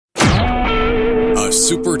A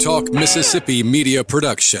Super Talk Mississippi media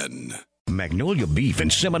production. Magnolia Beef and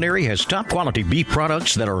Seminary has top quality beef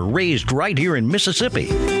products that are raised right here in Mississippi.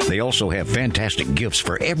 They also have fantastic gifts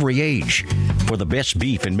for every age. For the best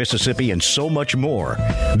beef in Mississippi and so much more,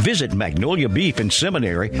 visit Magnolia Beef and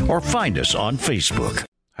Seminary or find us on Facebook.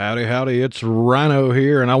 Howdy, howdy, it's Rhino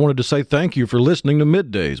here, and I wanted to say thank you for listening to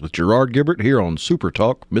Middays with Gerard Gibert here on Super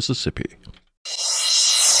Talk Mississippi.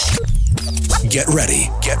 Get ready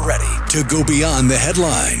to go beyond the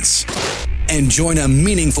headlines and join a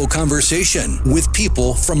meaningful conversation with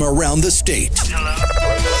people from around the state.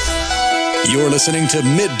 You're listening to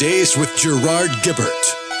Middays with Gerard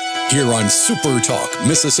Gibert here on Super Talk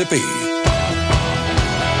Mississippi.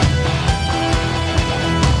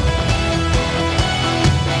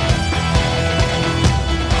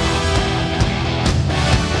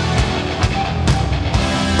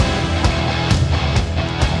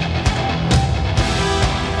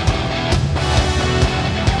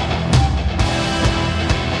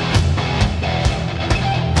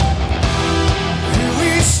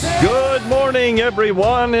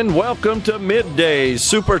 Everyone, and welcome to Middays,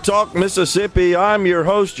 Super Talk Mississippi. I'm your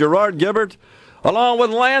host, Gerard Gibert, along with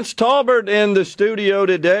Lance Talbert in the studio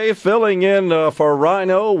today, filling in for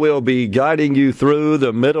Rhino. We'll be guiding you through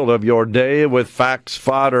the middle of your day with facts,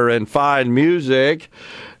 fodder, and fine music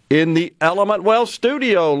in the Element Well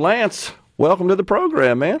studio. Lance, welcome to the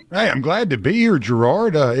program, man. Hey, I'm glad to be here,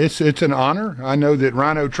 Gerard. It's an honor. I know that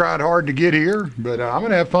Rhino tried hard to get here, but I'm going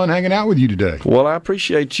to have fun hanging out with you today. Well, I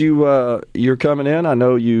appreciate you you're coming in. I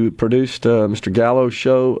know you produced Mr. Gallo's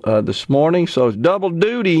show this morning, so it's double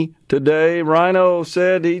duty today. Rhino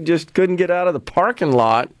said he just couldn't get out of the parking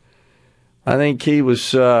lot. I think he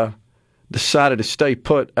was decided to stay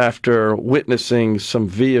put after witnessing some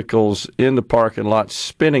vehicles in the parking lot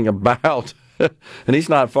spinning about. And he's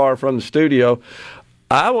not far from the studio.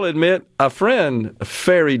 I will admit, a friend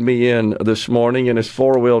ferried me in this morning in his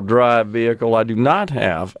four-wheel drive vehicle. I do not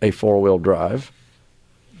have a four-wheel drive.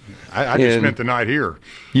 I just spent the night here.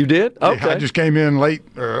 You did? Okay. I just came in late,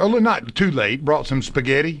 not too late, brought some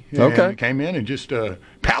spaghetti. And came in and just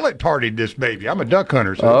pallet partied this baby. I'm a duck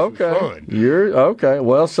hunter, so this was fun. You're okay.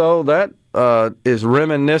 Well, so that is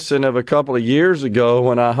reminiscent of a couple of years ago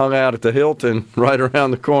when I hung out at the Hilton right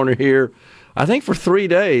around the corner here. I think for 3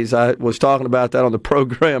 days, I was talking about that on the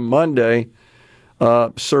program Monday,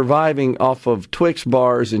 surviving off of Twix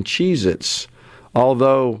bars and Cheez-Its.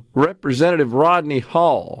 Although Representative Rodney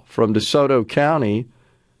Hall from DeSoto County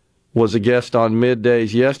was a guest on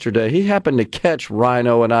Middays yesterday, he happened to catch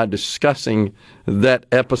Rhino and I discussing that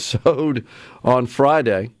episode on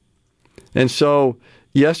Friday. And so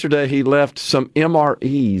yesterday he left some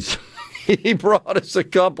MREs. He brought us a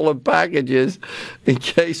couple of packages in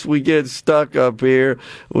case we get stuck up here.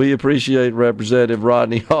 We appreciate Representative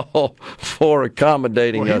Rodney Hall for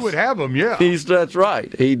accommodating us. He would have them, yeah. That's right.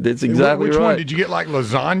 That's exactly Which right. Which one? Did you get like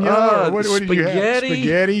lasagna? Or what did you have?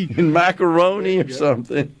 Spaghetti and macaroni or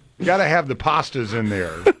something. You got to have the pastas in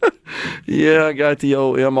there. Yeah, I got the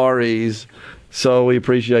old MREs. So we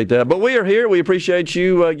appreciate that. But we are here. We appreciate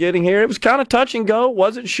you getting here. It was kind of touch and go.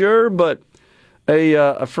 Wasn't sure, but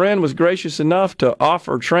a friend was gracious enough to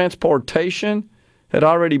offer transportation, had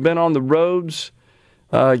already been on the roads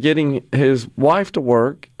getting his wife to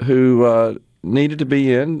work, who needed to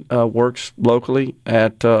be in, works locally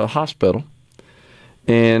at a hospital.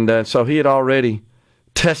 And so he had already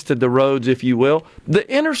tested the roads, if you will. The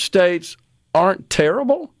interstates aren't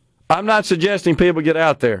terrible. I'm not suggesting people get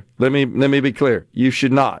out there. Let me be clear. You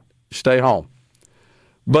should not. Stay home.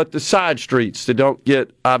 But the side streets that don't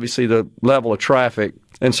get, obviously, the level of traffic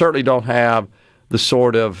and certainly don't have the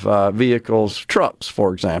sort of vehicles, trucks,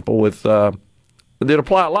 for example, that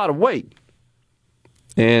apply a lot of weight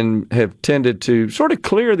and have tended to sort of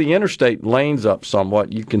clear the interstate lanes up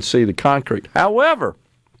somewhat. You can see the concrete. However,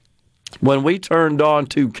 when we turned on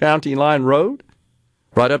to County Line Road,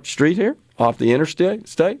 right up the street here, off the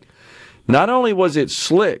interstate, not only was it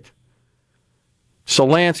slick, so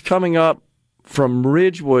Lance, coming up from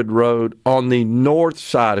Ridgewood Road on the north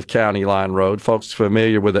side of County Line Road, folks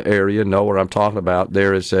familiar with the area know what I'm talking about.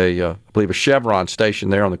 There is I believe a Chevron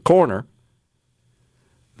station there on the corner.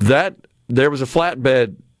 There was a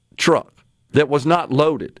flatbed truck that was not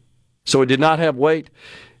loaded, so it did not have weight.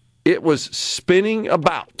 It was spinning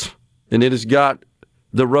about, and it has got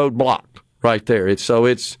the road blocked right there.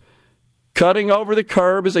 It's cutting over the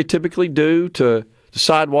curb as they typically do to the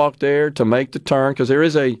sidewalk there to make the turn, because there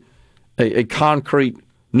is a concrete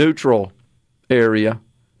neutral area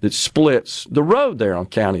that splits the road there on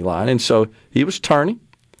County Line. And so he was turning,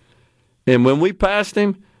 and when we passed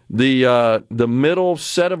him, the middle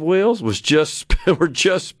set of wheels were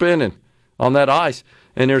just spinning on that ice.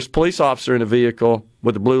 And there's a police officer in the vehicle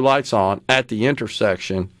with the blue lights on at the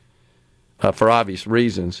intersection for obvious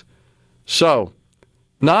reasons. So,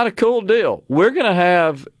 not a cool deal. We're going to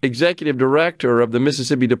have Executive Director of the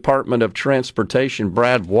Mississippi Department of Transportation,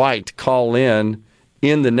 Brad White, call in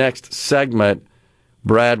the next segment.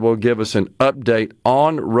 Brad will give us an update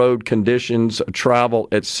on road conditions, travel,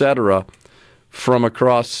 etc., from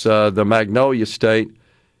across the Magnolia State.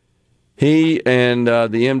 He and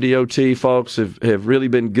the MDOT folks have really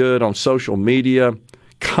been good on social media,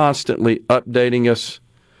 constantly updating us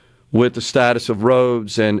with the status of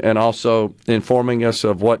roads and also informing us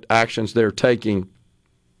of what actions they're taking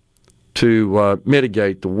to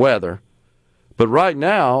mitigate the weather. But right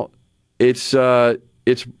now, it's a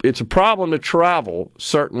problem to travel,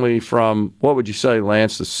 certainly from, what would you say,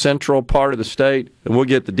 Lance, the central part of the state? And we'll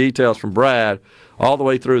get the details from Brad, all the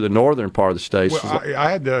way through the northern part of the state. Well,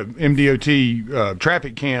 I had the MDOT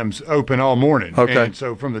traffic cams open all morning. Okay. And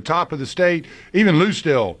so from the top of the state, even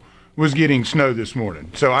Lucedale was getting snow this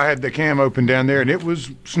morning. So I had the cam open down there, and it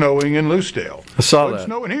was snowing in Lucedale. I saw that. It wasn't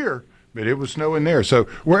snowing here, but it was snowing there. So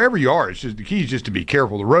wherever you are, it's just the key is just to be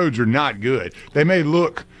careful. The roads are not good. They may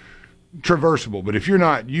look traversable, but if you're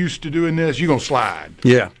not used to doing this, you're going to slide.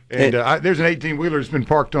 Yeah. And there's an 18-wheeler that's been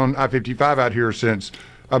parked on I-55 out here since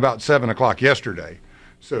about 7 o'clock yesterday.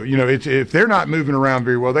 So, if they're not moving around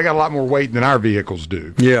very well, they got a lot more weight than our vehicles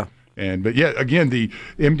do. Yeah. But again, the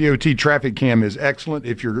MDOT traffic cam is excellent.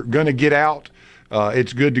 If you're going to get out,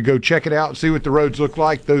 it's good to go check it out, see what the roads look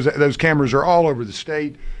like. Those cameras are all over the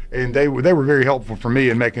state, and they were very helpful for me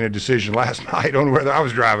in making a decision last night on whether I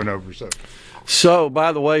was driving over. So,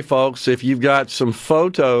 by the way, folks, if you've got some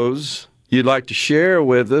photos you'd like to share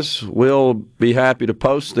with us, we'll be happy to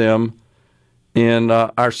post them in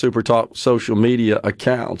our Super Talk social media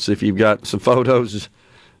accounts. If you've got some photos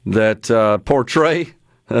that portray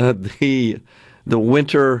the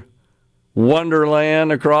winter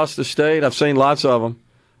wonderland across the state. I've seen lots of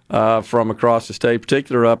them from across the state,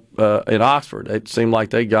 particularly up in Oxford. It seemed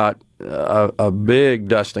like they got a big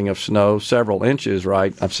dusting of snow, several inches,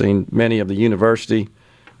 right? I've seen many of the university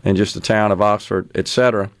and just the town of Oxford,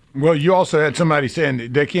 etc. Well, you also had somebody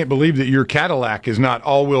saying they can't believe that your Cadillac is not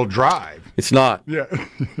all-wheel drive. It's not. Yeah.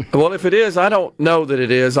 Well, if it is, I don't know that it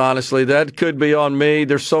is, honestly. That could be on me.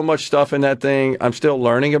 There's so much stuff in that thing. I'm still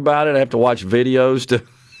learning about it. I have to watch videos to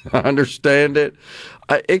understand it.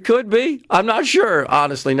 It could be. I'm not sure,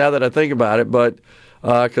 honestly, now that I think about it, but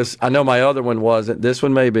because I know my other one wasn't. This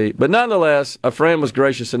one may be. But nonetheless, a friend was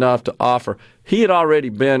gracious enough to offer. He had already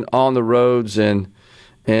been on the roads and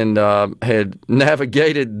had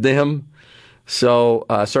navigated them. So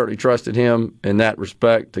I certainly trusted him in that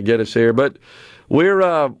respect to get us here. But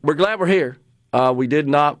we're glad we're here. We did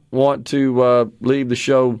not want to leave the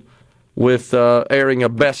show with airing a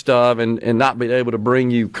best of and not being able to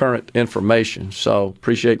bring you current information. So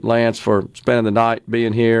appreciate Lance for spending the night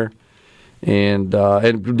being here. And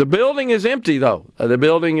the building is empty, though. The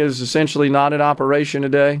building is essentially not in operation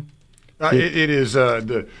today. It is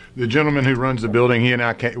the gentleman who runs the building. He and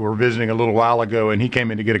I were visiting a little while ago, and he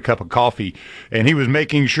came in to get a cup of coffee, and he was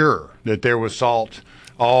making sure that there was salt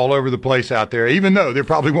all over the place out there, even though there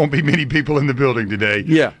probably won't be many people in the building today.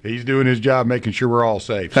 Yeah. He's doing his job, making sure we're all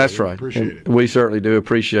safe. That's so right. Appreciate it. We certainly do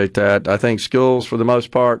appreciate that. I think schools, for the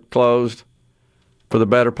most part, closed for the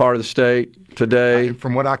better part of the state today.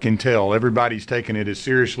 From what I can tell, everybody's taking it as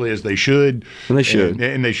seriously as they should. And they should.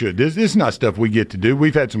 And they should. This is not stuff we get to do.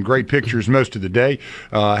 We've had some great pictures most of the day.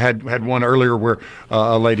 Had one earlier where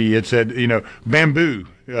a lady had said, bamboo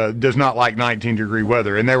does not like 19-degree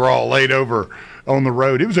weather, and they were all laid over on the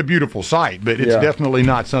road. It was a beautiful sight, but it's definitely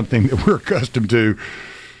not something that we're accustomed to.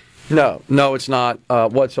 No, it's not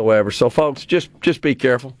whatsoever. So, folks, just be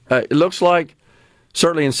careful. It looks like,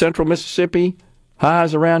 certainly in central Mississippi,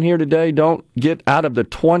 highs around here today don't get out of the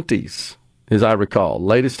 20s, as I recall.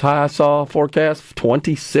 Latest high I saw forecast,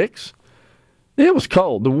 26. It was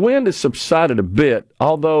cold. The wind has subsided a bit,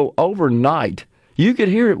 although overnight you could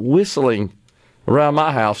hear it whistling around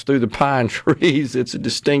my house through the pine trees. It's a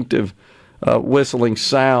distinctive whistling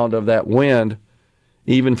sound of that wind,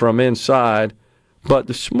 even from inside. But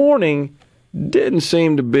this morning didn't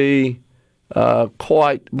seem to be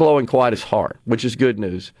blowing quite as hard, which is good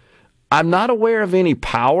news. I'm not aware of any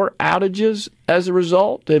power outages as a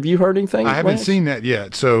result. Have you heard anything? I haven't seen that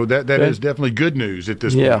yet, so that is definitely good news at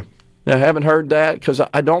this point. I haven't heard that because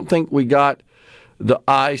I don't think we got the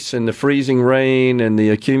ice and the freezing rain and the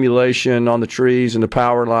accumulation on the trees and the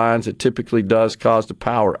power lines that typically does cause the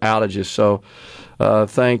power outages. So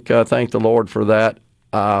thank the Lord for that.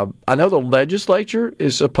 I know the legislature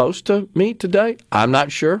is supposed to meet today. I'm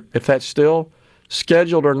not sure if that's still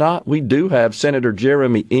scheduled or not, we do have Senator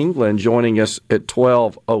Jeremy England joining us at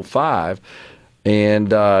 12:05.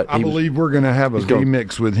 And I believe we're going to have a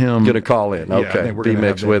V-Mix with him. Going to call in. Okay,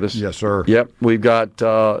 V-Mix with us. Yes, sir. Yep, we've got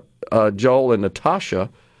Joel and Natasha,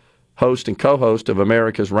 host and co-host of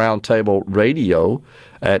America's Roundtable Radio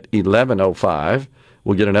at 11:05.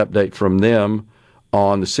 We'll get an update from them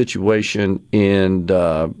on the situation in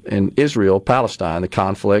Israel, Palestine, the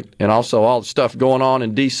conflict, and also all the stuff going on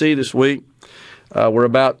in D.C. this week. We're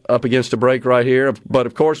about up against a break right here, but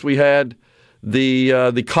of course we had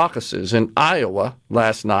the caucuses in Iowa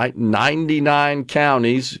last night. 99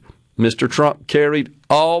 counties. Mr. Trump carried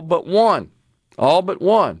all but one. All but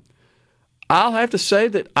one. I'll have to say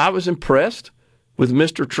that I was impressed with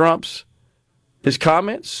Mr. Trump's his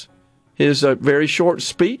comments, his very short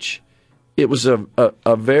speech. It was a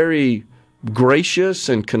very gracious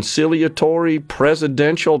and conciliatory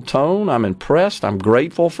presidential tone. I'm impressed. I'm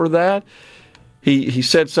grateful for that. He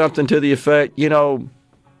said something to the effect,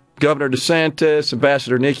 Governor DeSantis,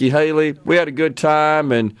 Ambassador Nikki Haley, we had a good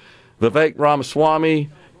time, and Vivek Ramaswamy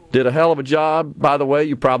did a hell of a job. By the way,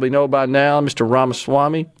 you probably know by now, Mr.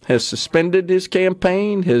 Ramaswamy has suspended his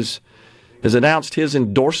campaign, has announced his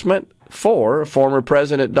endorsement for former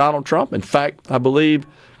President Donald Trump. In fact, I believe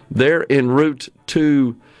they're en route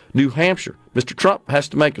to New Hampshire. Mr. Trump has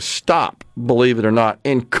to make a stop, believe it or not,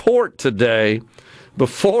 in court today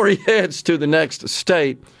before he heads to the next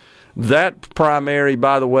state. That primary,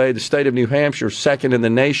 by the way, the state of New Hampshire, second in the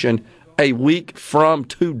nation, a week from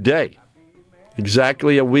today.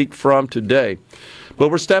 Exactly a week from today. But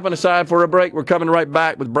we're stepping aside for a break. We're coming right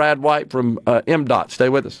back with Brad White from MDOT. Stay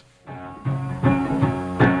with us.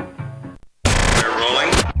 We're rolling.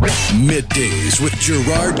 Middays with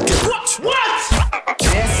Gerard Gibert. What?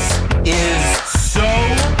 This is so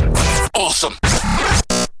awesome.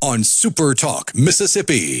 On Super Talk,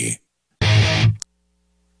 Mississippi.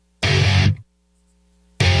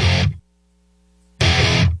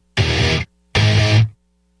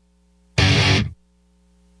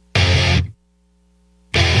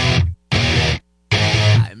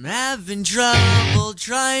 I'm having trouble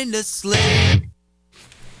trying to sleep.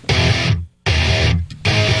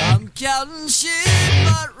 I'm counting sheep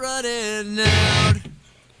but running out.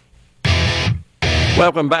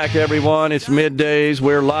 Welcome back, everyone. It's Middays.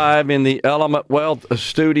 We're live in the Element Wealth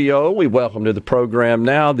studio. We welcome to the program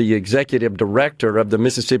now the Executive Director of the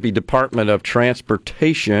Mississippi Department of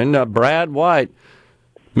Transportation, Brad White.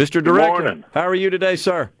 Mr. Director, Good morning. How are you today,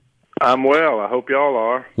 sir? I'm well. I hope y'all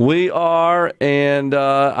are. We are, and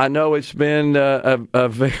I know it's been a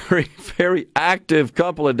very, very active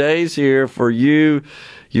couple of days here for you,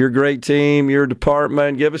 your great team, your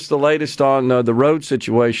department. Give us the latest on the road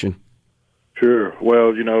situation. Sure.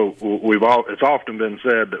 Well, it's often been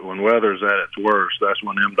said that when weather's at its worst, that's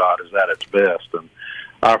when MDOT is at its best. And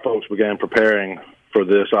our folks began preparing for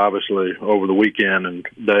this, obviously, over the weekend and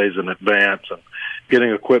days in advance, and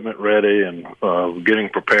getting equipment ready and getting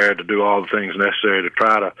prepared to do all the things necessary to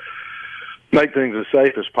try to make things as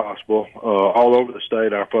safe as possible. All over the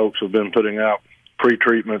state, our folks have been putting out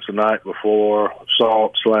pre-treatments the night before,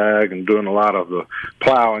 salt, slag, and doing a lot of the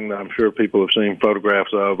plowing that I'm sure people have seen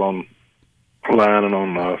photographs of online and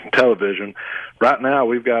on television. Right now,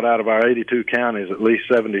 we've got out of our 82 counties at least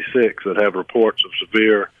 76 that have reports of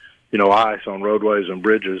severe, ice on roadways and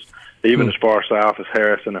bridges, even as far south as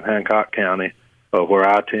Harrison and Hancock County, where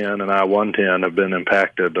I-10 and I-110 have been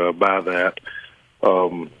impacted by that.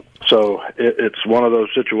 So it's one of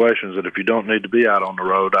those situations that if you don't need to be out on the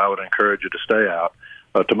road, I would encourage you to stay out.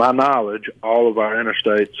 To my knowledge, all of our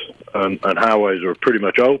interstates and highways are pretty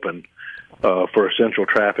much open for essential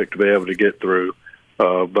traffic to be able to get through.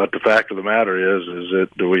 But the fact of the matter is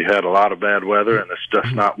that we had a lot of bad weather, and it's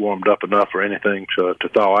just not warmed up enough for anything to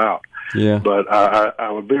thaw out. Yeah. But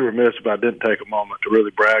I would be remiss if I didn't take a moment to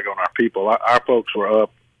really brag on our people. Our folks were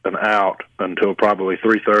up and out until probably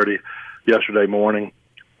 3:30 yesterday morning,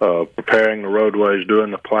 preparing the roadways, doing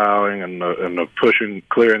the plowing and the pushing,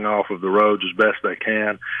 clearing off of the roads as best they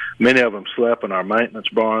can. Many of them slept in our maintenance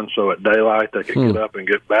barn, so at daylight they could get up and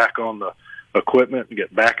get back on the equipment and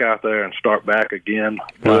get back out there and start back again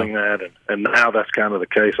doing that. And now that's kind of the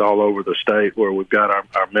case all over the state, where we've got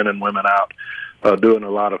our men and women out doing a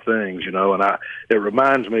lot of things, and it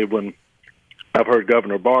reminds me when I've heard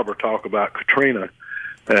Governor Barber talk about Katrina,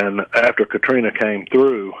 and after Katrina came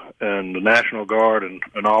through and the National Guard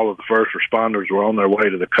and all of the first responders were on their way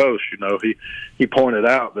to the coast, he pointed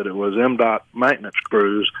out that it was MDOT maintenance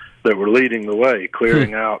crews that were leading the way,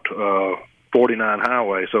 clearing out 49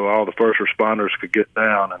 highway so all the first responders could get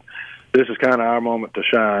down. this is kind of our moment to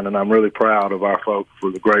shine, and I'm really proud of our folks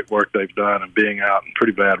for the great work they've done and being out in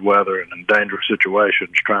pretty bad weather and in dangerous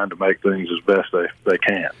situations, trying to make things as best they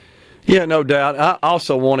can. Yeah, no doubt. I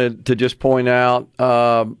also wanted to just point out,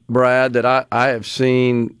 Brad, that I have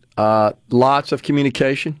seen lots of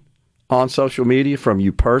communication on social media from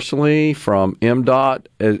you personally, from MDOT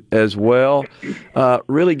as well,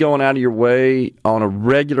 really going out of your way on a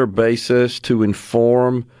regular basis to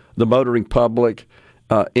inform the motoring public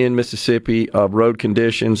in Mississippi of road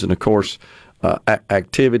conditions and, of course,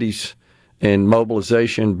 activities and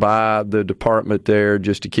mobilization by the department there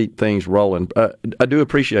just to keep things rolling. I do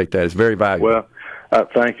appreciate that. It's very valuable. Well,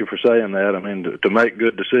 thank you for saying that. I mean, to make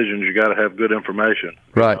good decisions, you got to have good information.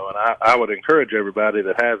 Right. And I would encourage everybody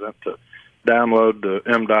that hasn't to download the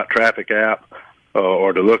MDOT Traffic app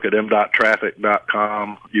or to look at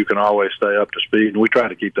MDOTtraffic.com. You can always stay up to speed. And we try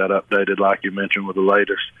to keep that updated, like you mentioned, with the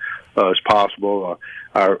latest as possible.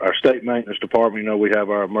 Our state maintenance department, we have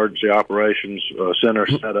our emergency operations center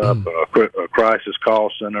set up, a crisis call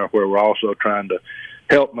center where we're also trying to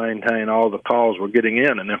help maintain all the calls we're getting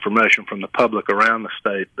in and information from the public around the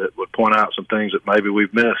state that would point out some things that maybe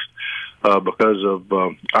we've missed because of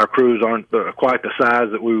our crews aren't quite the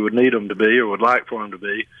size that we would need them to be or would like for them to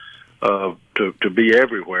be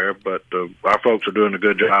everywhere, but our folks are doing a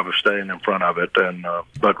good job of staying in front of it. And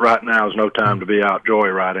but right now is no time to be out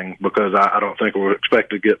joyriding because I don't think we're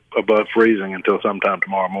expected to get above freezing until sometime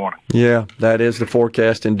tomorrow morning. Yeah, that is the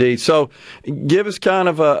forecast indeed. So give us kind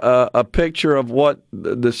of a picture of what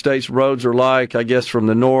the state's roads are like, I guess, from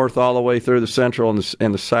the north all the way through the central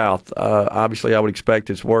and the south. Obviously, I would expect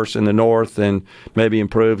it's worse in the north and maybe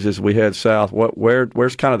improves as we head south.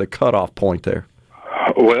 Where's kind of the cutoff point there?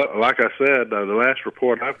 Well, like I said, the last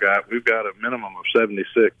report I've got, we've got a minimum of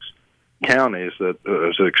 76 counties that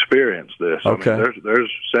has experienced this. Okay. I mean, there's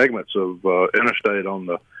segments of interstate on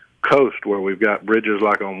the coast where we've got bridges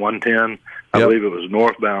like on 110. I believe it was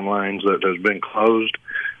northbound lanes that has been closed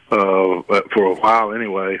for a while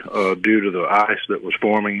anyway due to the ice that was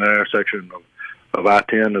forming there, section of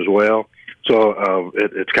I-10 as well. So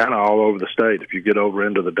it's kind of all over the state. If you get over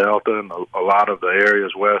into the Delta and a lot of the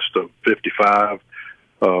areas west of 55,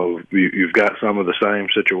 you've got some of the same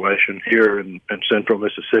situation here in central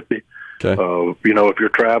Mississippi. Okay. If you're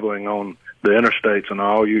traveling on the interstates and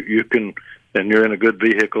all, you can, and you're in a good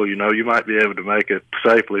vehicle, you might be able to make it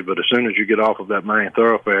safely. But as soon as you get off of that main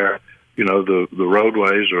thoroughfare, the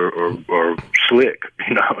roadways are slick,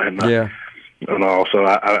 and also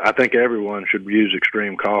I think everyone should use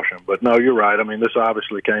extreme caution. But no, you're right. I mean, this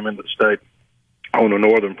obviously came into the state on the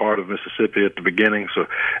northern part of Mississippi at the beginning, so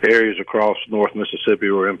areas across North Mississippi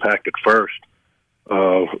were impacted first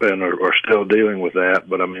and are still dealing with that.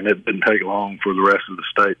 But, I mean, it didn't take long for the rest of the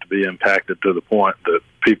state to be impacted to the point that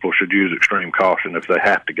people should use extreme caution if they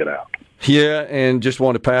have to get out. Yeah, and just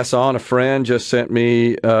want to pass on, a friend just sent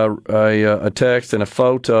me a text and a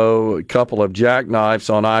photo, a couple of jackknives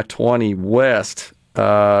on I-20 West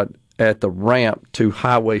at the ramp to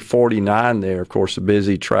Highway 49 there, of course, a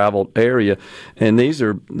busy traveled area. And these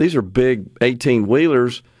are big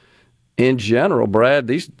 18-wheelers in general, Brad.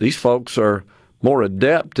 These folks are more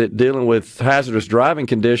adept at dealing with hazardous driving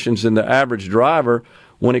conditions than the average driver.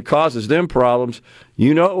 When it causes them problems,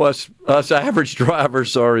 us average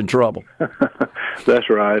drivers are in trouble. That's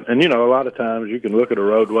right. And, a lot of times you can look at a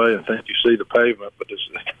roadway and think you see the pavement, but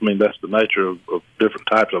that's the nature of different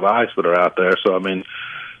types of ice that are out there. So, I mean,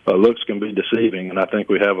 looks can be deceiving, and I think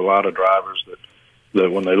we have a lot of drivers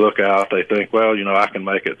that when they look out, they think, well, I can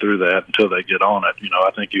make it through that until they get on it.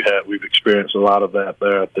 I think we've experienced a lot of that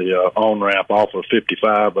there at the on-ramp off of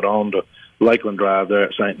 55, but on to Lakeland Drive there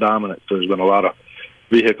at St. Dominic's. There's been a lot of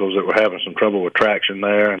vehicles that were having some trouble with traction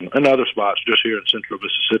there and other spots just here in central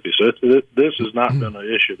Mississippi. So this has not been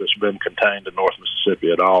an issue that's been contained in North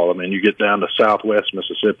Mississippi at all. I mean, you get down to southwest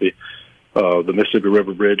Mississippi, the Mississippi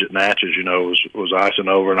River Bridge at Natchez, was icing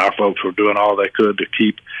over, and our folks were doing all they could to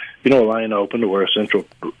keep, a lane open to where central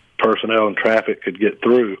personnel and traffic could get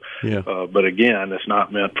through. Yeah. But again, it's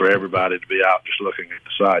not meant for everybody to be out just looking at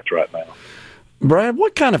the sites right now. Brad,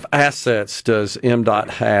 what kind of assets does MDOT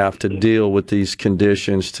have to deal with these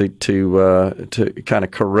conditions to kind of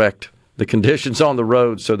correct the conditions on the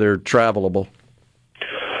road so they're travelable?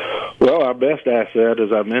 Well, our best asset,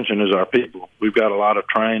 as I mentioned, is our people. We've got a lot of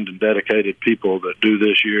trained and dedicated people that do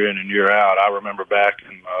this year in and year out. I remember back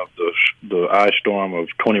in the ice storm of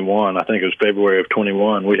 21, I think it was February of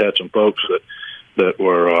 21, we had some folks that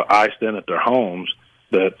were iced in at their homes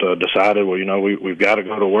that decided, well, we've got to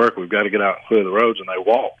go to work, we've got to get out and clear the roads, and they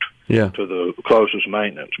walked to the closest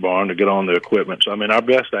maintenance barn to get on the equipment. So, I mean, our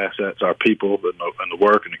best assets are people and the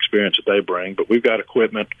work and experience that they bring, but we've got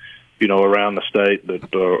equipment around the state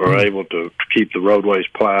that are able to keep the roadways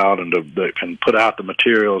plowed and that can put out the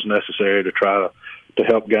materials necessary to try to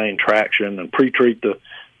help gain traction and pre-treat the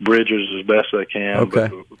bridges as best they can. Okay.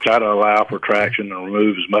 But try to allow for traction and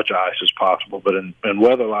remove as much ice as possible. But in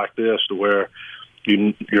weather like this, to where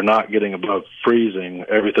you're not getting above freezing,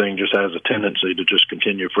 everything just has a tendency to just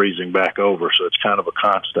continue freezing back over. So it's kind of a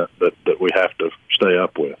constant that we have to stay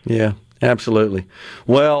up with. Yeah, absolutely.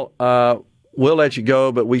 Well, we'll let you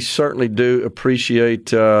go, but we certainly do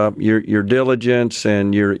appreciate your diligence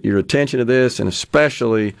and your attention to this, and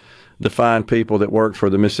especially the fine people that work for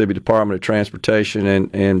the Mississippi Department of Transportation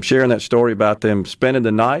and sharing that story about them spending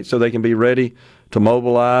the night so they can be ready to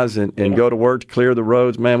mobilize and go to work to clear the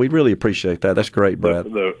roads. Man, we really appreciate that. That's great,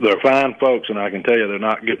 Brad. They're fine folks, and I can tell you they're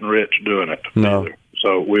not getting rich doing it either.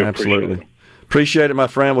 So we absolutely appreciate it. Appreciate it, my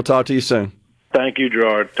friend. We'll talk to you soon. Thank you,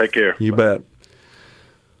 Gerard. Take care. You bet.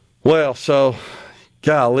 Well, so,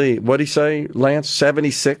 golly, what'd he say, Lance?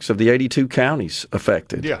 76 of the 82 counties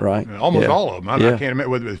affected, right? Almost all of them. I can't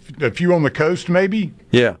imagine, with a few on the coast maybe.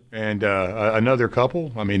 Yeah. And another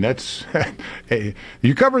couple. I mean, that's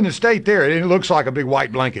you're covering the state there. It looks like a big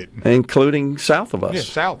white blanket. Including south of us. Yeah,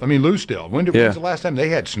 south. I mean, Lucedale. When's the last time they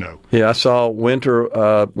had snow? Yeah, I saw winter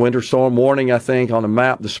storm warning, I think, on the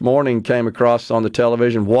map this morning, came across on the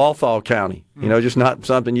television, Walthall County. Just not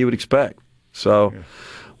something you would expect. So... Yeah.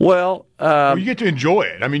 Well, you get to enjoy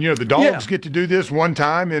it. I mean, the dogs get to do this one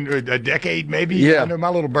time in a decade, maybe. Yeah. I know my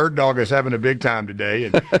little bird dog is having a big time today,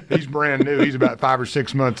 and he's brand new. He's about 5 or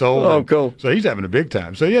 6 months old. Oh, cool. So he's having a big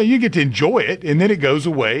time. So, you get to enjoy it, and then it goes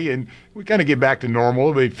away, and we kind of get back to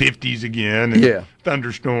normal, the 50s again, and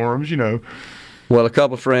thunderstorms, Well, a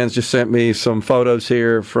couple of friends just sent me some photos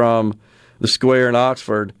here from the square in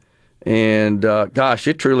Oxford. And gosh,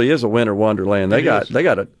 it truly is a winter wonderland. They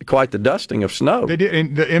got quite the dusting of snow. They did.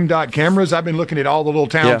 And the MDOT cameras. I've been looking at all the little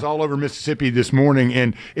towns all over Mississippi this morning,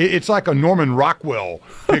 and it's like a Norman Rockwell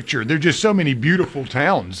picture. There's just so many beautiful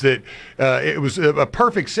towns that it was a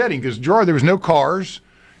perfect setting because Gerard, there was no cars.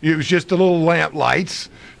 It was just the little lamp lights.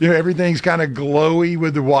 Everything's kind of glowy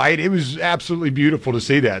with the white. It was absolutely beautiful to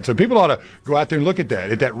see that. So people ought to go out there and look at that.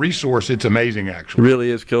 At that resource, it's amazing, actually. It really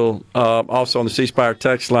is cool. Also on the C Spire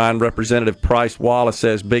text line, Representative Price Wallace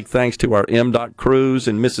says, big thanks to our MDOT crews,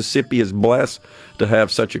 and Mississippi is blessed to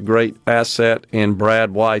have such a great asset in Brad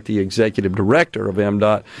White, the executive director of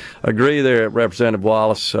MDOT. Agree there, Representative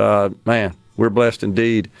Wallace. Man, we're blessed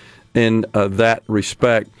indeed in that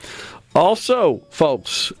respect. Also,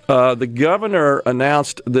 folks, the governor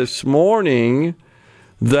announced this morning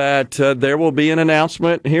that there will be an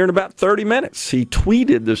announcement here in about 30 minutes. He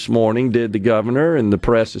tweeted this morning, did the governor, and the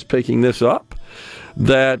press is picking this up,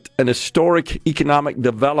 that an historic economic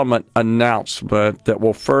development announcement that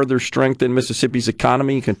will further strengthen Mississippi's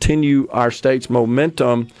economy and continue our state's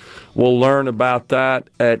momentum. We'll learn about that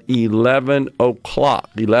at 11 o'clock.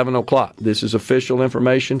 11 o'clock. This is official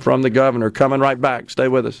information from the governor. Coming right back. Stay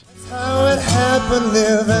with us. That's how it happened,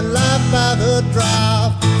 living life by the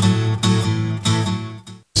drive.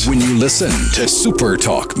 When you listen to Super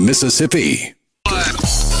Talk Mississippi.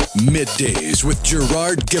 Middays with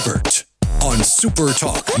Gerard Gibert on Super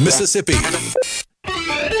Talk Mississippi.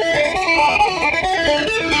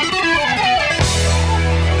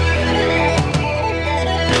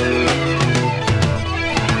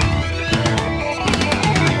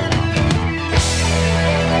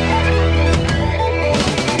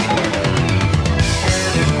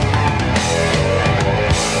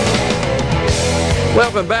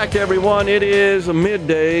 Welcome back, everyone. It is a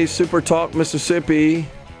Midday Super Talk Mississippi.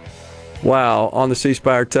 Wow, on the C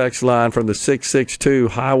Spire text line from the 662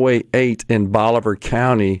 Highway 8 in Bolivar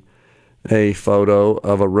County, a photo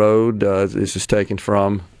of a road. This is taken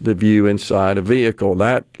from the view inside a vehicle.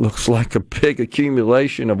 That looks like a big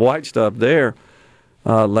accumulation of white stuff there,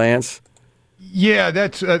 Lance. Yeah,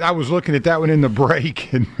 that's. I was looking at that one in the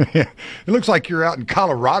break, and man, it looks like you're out in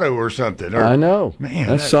Colorado or something. I know. Man,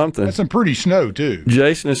 that's something. That's some pretty snow, too.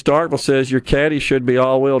 Jason in Starkville says your caddy should be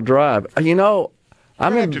all-wheel drive.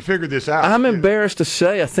 I'm have to figure this out. I'm embarrassed to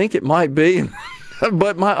say I think it might be,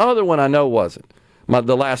 but my other one I know wasn't.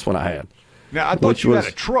 The last one I had. Now, I thought you had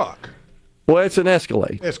a truck. Well, it's an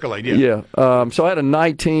Escalade. Escalade, yeah. Yeah. So I had a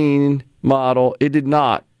 19 model. It did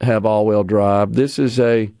not have all-wheel drive. This is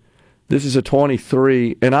a This is a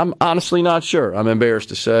 23, and I'm honestly not sure. I'm embarrassed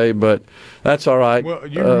to say, but that's all right. Well,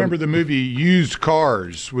 you remember the movie Used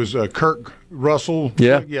Cars was Kirk Russell?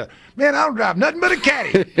 Yeah. Yeah. Man, I don't drive nothing but a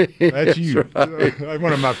caddy. That's you. Right.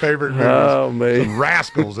 One of my favorite movies. Oh, man. Some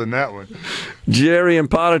rascals in that one. Jerry in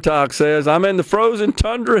Pontotoc says, I'm in the frozen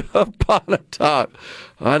tundra of Pontotoc.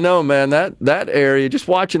 I know, man, that area, just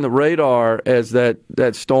watching the radar as that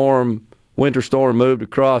storm, winter storm moved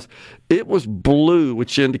across, it was blue,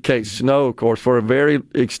 which indicates snow, of course, for a very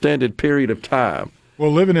extended period of time.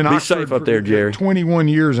 Well, living in Oxford, safe up there, Jerry. 21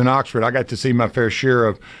 years in Oxford, I got to see my fair share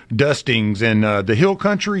of dustings and the hill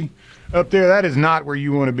country up there. That is not where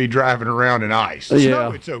you want to be driving around in ice.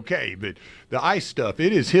 Snow, it's okay, but the ice stuff,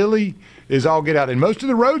 it is hilly as all get out. And most of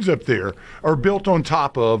the roads up there are built on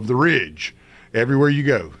top of the ridge everywhere you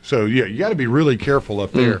go. So, yeah, you got to be really careful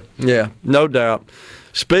up there. Yeah, no doubt.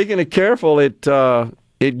 Speaking of careful, it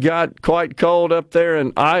got quite cold up there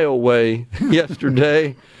in Iowa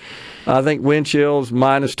yesterday. I think wind chills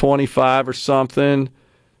minus 25 or something.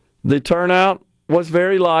 The turnout was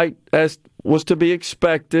very light, as was to be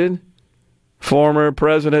expected. Former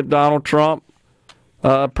President Donald Trump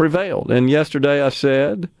prevailed. And yesterday I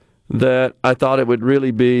said that I thought it would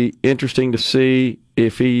really be interesting to see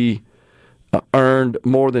if he earned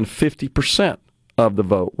more than 50% of the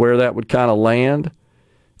vote, where that would kind of land.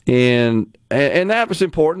 And that was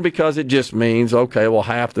important because it just means, okay, well,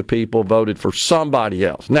 half the people voted for somebody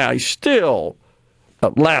else. Now, he still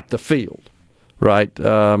lapped the field, right?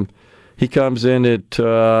 He comes in at,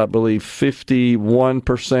 I believe,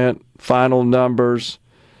 51% final numbers,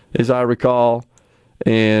 as I recall.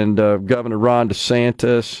 And Governor Ron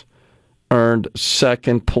DeSantis earned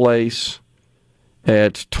second place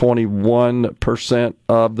at 21%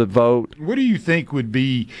 of the vote. What do you think would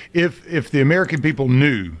be, if the American people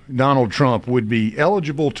knew Donald Trump would be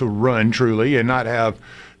eligible to run truly and not have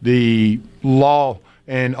the law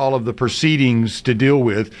and all of the proceedings to deal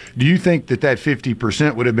with, do you think that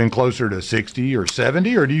 50% would have been closer to 60 or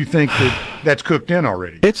 70, or do you think that that's cooked in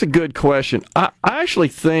already? It's a good question. I actually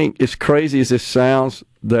think, as crazy as this sounds,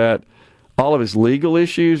 that all of his legal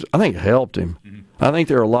issues, I think, helped him. Mm-hmm. I think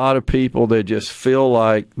there are a lot of people that just feel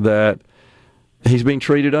like that he's being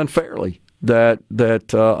treated unfairly, that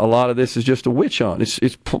a lot of this is just a witch hunt.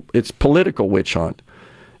 It's political witch hunt.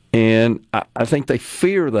 And I think they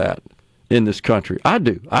fear that in this country. I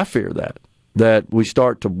do. I fear that we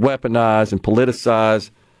start to weaponize and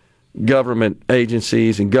politicize government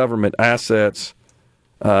agencies and government assets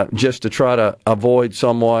just to try to avoid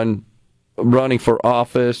someone running for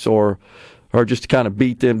office or just to kind of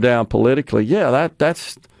beat them down politically. Yeah,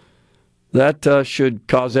 that should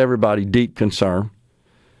cause everybody deep concern.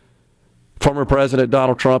 Former President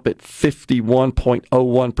Donald Trump at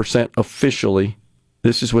 51.01% officially.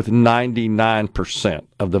 This is with 99%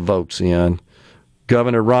 of the votes in.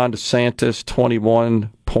 Governor Ron DeSantis,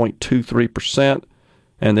 21.23%.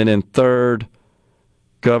 And then in third,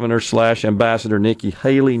 Governor/Ambassador Nikki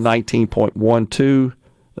Haley, 19.12%.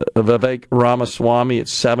 Vivek Ramaswamy at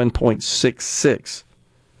 7.66%.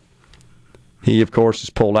 He, of course, is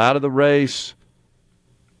pulled out of the race.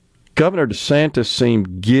 Governor DeSantis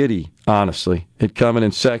seemed giddy, honestly, at coming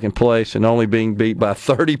in second place and only being beat by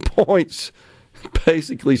 30 points.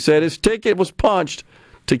 Basically said his ticket was punched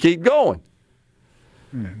to keep going.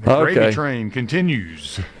 The gravy train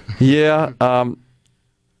continues. Yeah.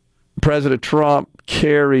 President Trump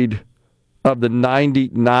carried, of the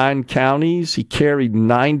 99 counties, he carried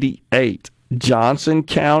 98. Johnson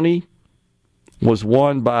County was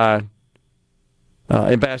won by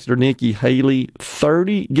Ambassador Nikki Haley,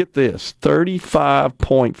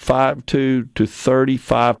 35.52 to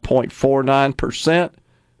 35.49%.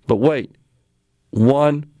 But wait,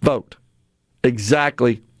 one vote,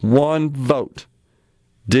 exactly one vote,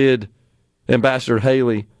 did Ambassador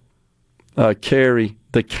Haley carry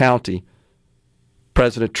the county.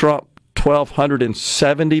 President Trump,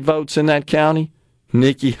 1,270 votes in that county.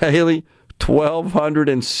 Nikki Haley,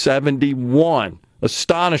 1,271.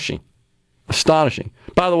 Astonishing.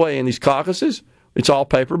 By the way, in these caucuses, it's all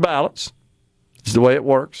paper ballots. It's the way it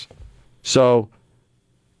works. So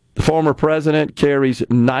the former president carries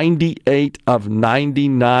 98 of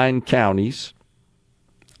 99 counties.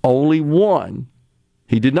 Only one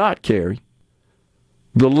he did not carry.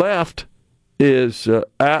 The left is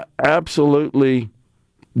absolutely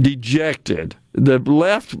dejected. The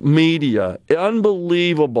left media,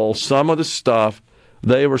 unbelievable, some of the stuff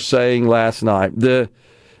they were saying last night. The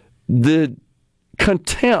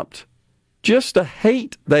contempt, just the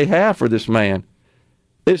hate they have for this man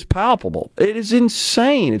is palpable. It is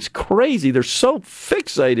insane. It's crazy. They're so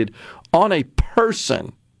fixated on a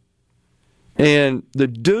person. And the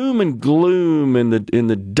doom and gloom and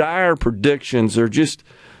the dire predictions are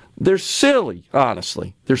they're silly,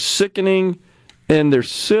 honestly. They're sickening and they're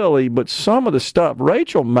silly, but some of the stuff,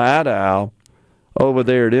 Rachel Maddow over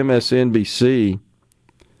there at MSNBC,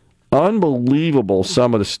 unbelievable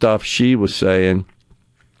some of the stuff she was saying.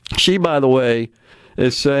 She, by the way,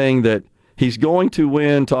 is saying that he's going to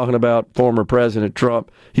win, talking about former President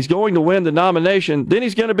Trump. He's going to win the nomination, then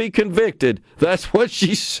he's going to be convicted. That's what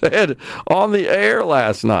she said on the air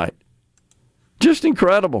last night. Just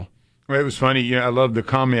incredible. Well, it was funny. I love the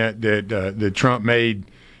comment that Trump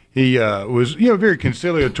made. He was, very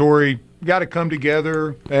conciliatory, got to come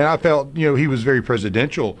together, and I felt, he was very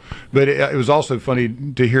presidential. But it was also funny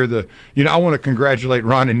to hear I want to congratulate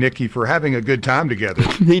Ron and Nikki for having a good time together.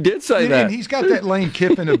 He did say that. And he's got that Lane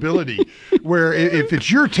Kiffin ability where if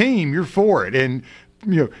it's your team, you're for it. And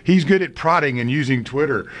he's good at prodding and using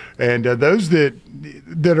Twitter. And those that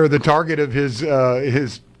are the target of his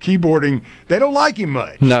keyboarding, they don't like him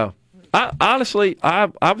much. No. Honestly,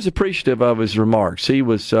 I was appreciative of his remarks. He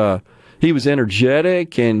was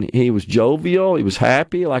energetic and he was jovial. He was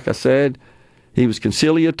happy. Like I said, he was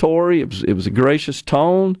conciliatory. It was a gracious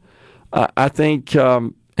tone. I think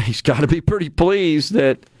he's got to be pretty pleased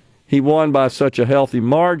that he won by such a healthy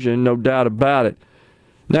margin, no doubt about it.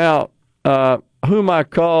 Now, whom I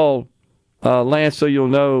call, Lance, so you'll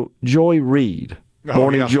know, Joy Reid.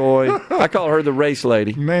 Morning Joy. I call her the race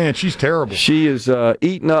lady. Man, she's terrible. She is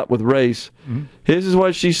eaten up with race. Mm-hmm. This is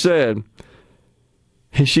what she said.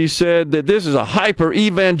 She said that this is a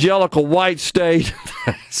hyper-evangelical white state.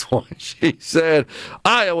 That's what she said.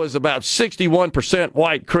 Iowa's about 61%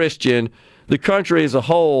 white Christian. The country as a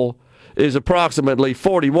whole is approximately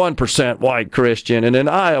 41% white Christian. And in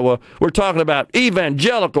Iowa, we're talking about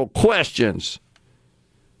evangelical questions.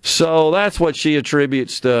 So that's what she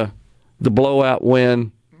attributes to the blowout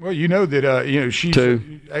win. Well, she's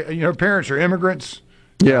her parents are immigrants.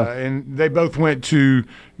 Yeah. And they both went to,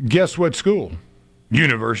 guess what school?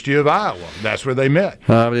 University of Iowa. That's where they met.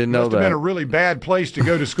 I didn't know that. Must have been a really bad place to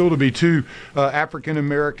go to school to be two African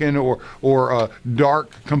American or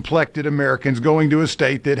dark complected Americans going to a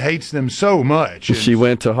state that hates them so much. She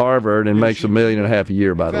went to Harvard and makes $1.5 million a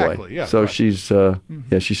year, by the way. Yeah, so right. She's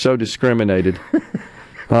so discriminated.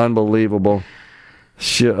 Unbelievable.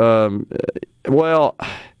 They're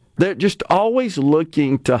just always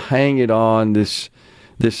looking to hang it on this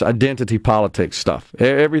identity politics stuff.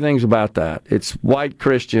 Everything's about that. It's white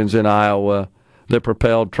Christians in Iowa that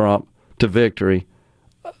propelled Trump to victory.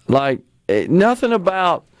 Like, nothing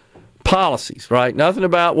about policies, right? Nothing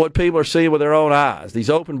about what people are seeing with their own eyes. These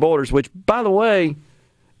open borders, which, by the way,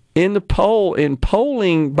 in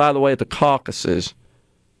polling, by the way, at the caucuses,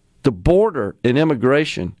 the border and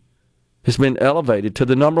immigration has been elevated to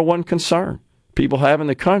the number one concern people have in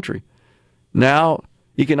the country. Now,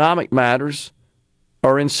 economic matters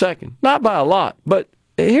are in second. Not by a lot, but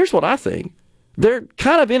here's what I think. They're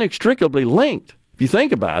kind of inextricably linked, if you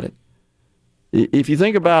think about it. If you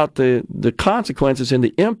think about the consequences and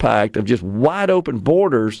the impact of just wide open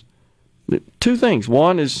borders, two things.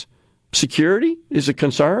 One is security is a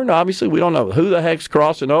concern. Obviously, we don't know who the heck's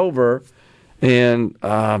crossing over. And,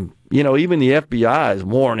 even the FBI is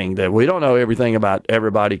warning that we don't know everything about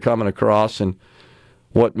everybody coming across and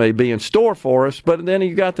what may be in store for us. But then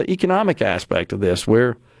you got the economic aspect of this,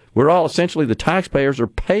 where we're all essentially the taxpayers are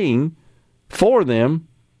paying for them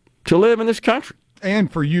to live in this country.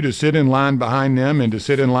 And for you to sit in line behind them and to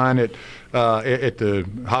sit in line at the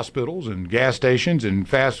hospitals and gas stations and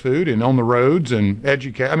fast food and on the roads and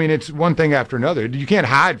educate. I mean, it's one thing after another. You can't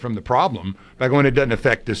hide from the problem by going, it doesn't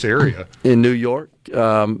affect this area. In New York,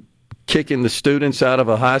 kicking the students out of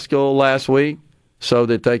a high school last week so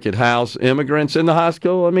that they could house immigrants in the high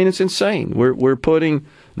school. I mean, it's insane. We're putting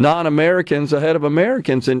non-Americans ahead of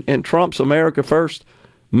Americans, and Trump's America First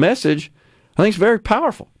message, I think, is very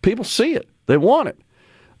powerful. People see it. They want it.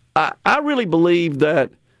 I really believe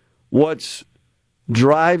that what's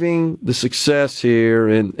driving the success here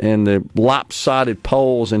and the lopsided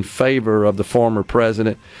polls in favor of the former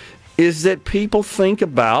president is that people think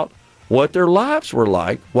about what their lives were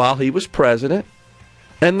like while he was president,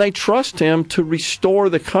 and they trust him to restore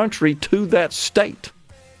the country to that state.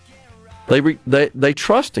 They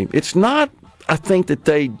trust him. It's not, I think, that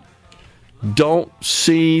they don't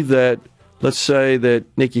see that, let's say, that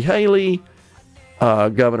Nikki Haley,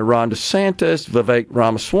 Governor Ron DeSantis, Vivek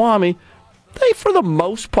Ramaswamy, they, for the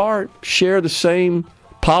most part, share the same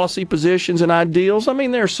policy positions and ideals. I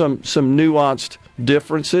mean, there are some nuanced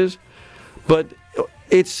differences, but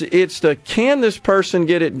It's the can this person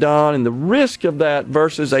get it done and the risk of that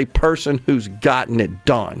versus a person who's gotten it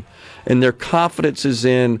done. And their confidence is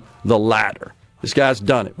in the latter. This guy's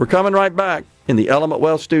done it. We're coming right back in the Element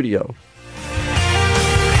Wealth studio.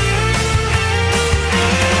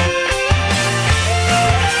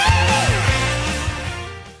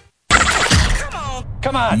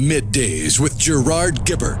 Come on. Middays with Gerard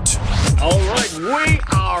Gibert. All right, we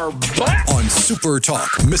are back on Super Talk,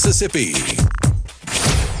 Mississippi.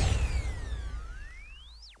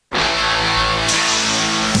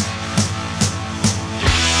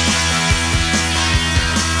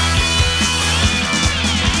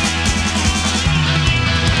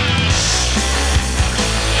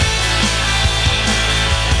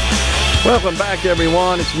 Welcome back,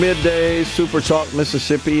 everyone. It's Middays, Super Talk,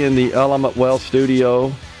 Mississippi in the Element Wealth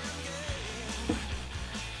studio.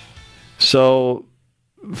 So,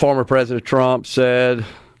 former President Trump said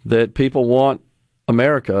that people want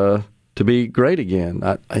America to be great again.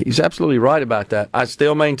 He's absolutely right about that. I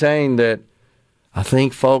still maintain that I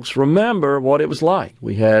think folks remember what it was like.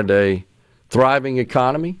 We had a thriving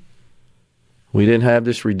economy. We didn't have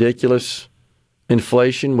this ridiculous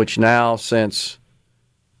inflation, which now, since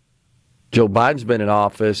Joe Biden's been in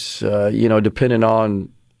office, depending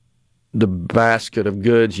on the basket of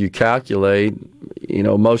goods you calculate,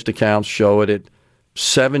 most accounts show it at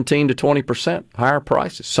 17 to 20% higher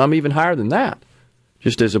prices, some even higher than that,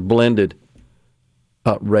 just as a blended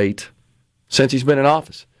rate since he's been in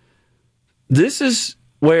office. This is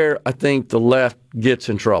where I think the left gets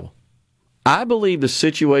in trouble. I believe the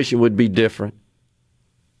situation would be different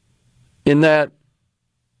in that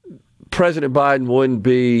President Biden wouldn't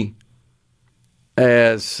be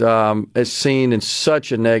as seen in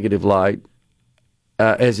such a negative light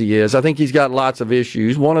as he is. I think he's got lots of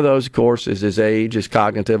issues. One of those, of course, is his age, his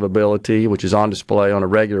cognitive ability, which is on display on a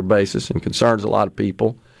regular basis and concerns a lot of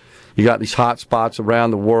people. You got these hot spots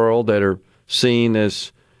around the world that are seen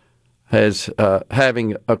as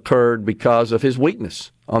having occurred because of his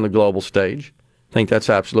weakness on the global stage. I think that's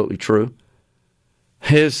absolutely true.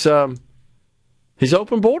 His open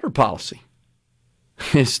border policy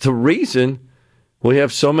is the reason we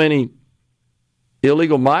have so many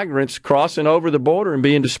illegal migrants crossing over the border and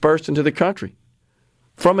being dispersed into the country.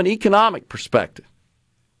 From an economic perspective,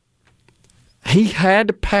 he had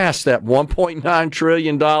to pass that $1.9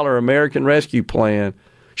 trillion American Rescue Plan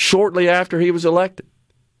shortly after he was elected.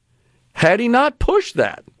 Had he not pushed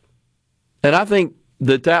that, and I think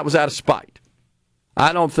that was out of spite.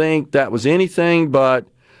 I don't think that was anything but,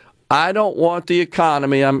 I don't want the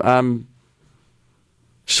economy. I'm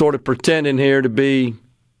sort of pretending here to be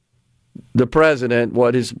the president,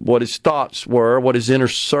 what his thoughts were, what his inner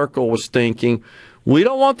circle was thinking. We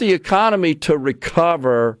don't want the economy to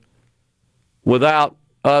recover without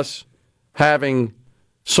us having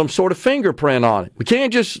some sort of fingerprint on it. We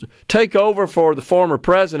can't just take over for the former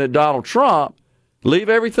president, Donald Trump, leave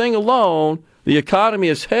everything alone. The economy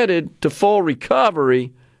is headed to full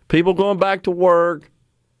recovery, people going back to work,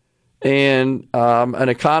 and an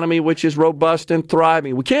economy which is robust and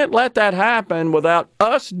thriving. We can't let that happen without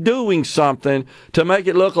us doing something to make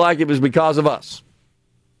it look like it was because of us.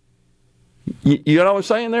 You know what I'm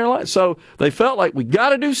saying there? So they felt like we got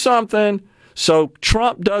to do something so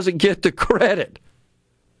Trump doesn't get the credit.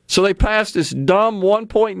 So they passed this dumb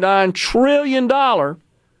 $1.9 trillion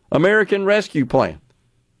American Rescue Plan.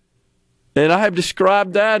 And I have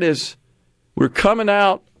described that as we're coming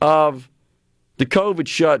out of the COVID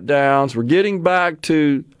shutdowns. We're getting back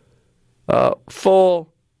to full-scale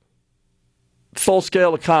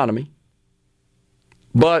economy.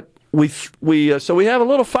 But so we have a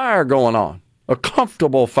little fire going on, a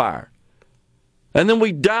comfortable fire. And then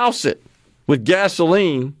we douse it with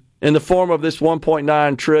gasoline in the form of this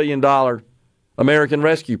 $1.9 trillion American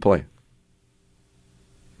Rescue Plan.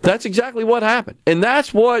 That's exactly what happened. And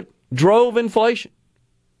that's what drove inflation.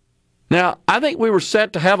 Now, I think we were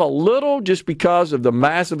set to have a little just because of the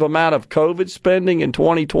massive amount of COVID spending in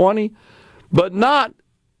 2020, but not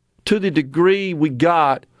to the degree we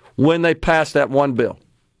got when they passed that one bill.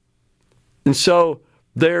 And so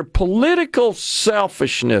their political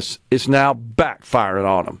selfishness is now backfiring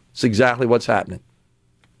on them. It's exactly what's happening.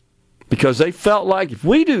 Because they felt like if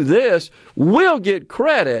we do this, we'll get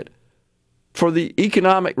credit for the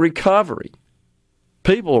economic recovery.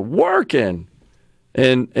 People are working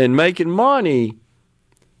and making money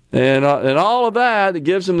and all of that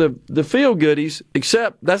gives them the feel-goodies,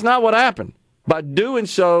 except that's not what happened. By doing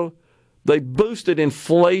so, they boosted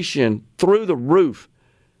inflation through the roof.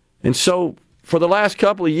 And so for the last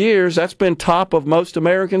couple of years, that's been top of most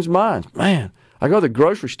Americans' minds. Man, I go to the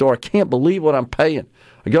grocery store, I can't believe what I'm paying.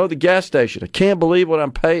 I go to the gas station. I can't believe what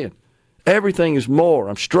I'm paying. Everything is more.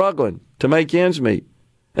 I'm struggling to make ends meet.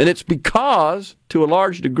 And it's because, to a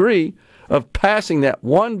large degree, of passing that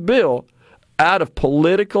one bill out of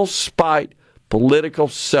political spite, political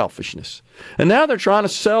selfishness. And now they're trying to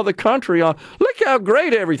sell the country on, look how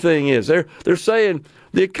great everything is. They're saying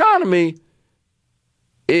the economy,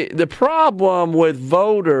 the problem with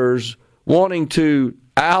voters wanting to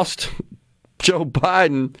oust Joe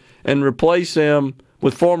Biden and replace him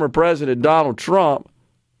with former President Donald Trump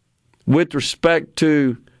with respect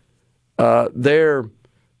to their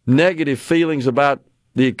negative feelings about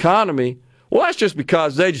the economy, well, that's just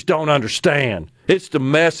because they just don't understand. It's the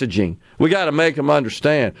messaging. We got to make them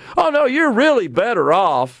understand. Oh, no, you're really better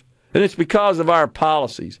off, and it's because of our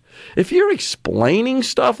policies. If you're explaining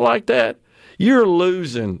stuff like that, you're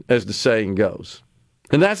losing, as the saying goes.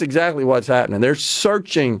 And that's exactly what's happening. They're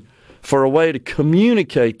searching for a way to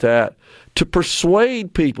communicate that, to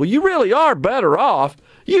persuade people. You really are better off.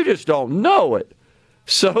 You just don't know it.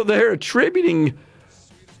 So they're attributing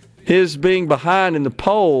his being behind in the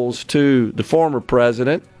polls to the former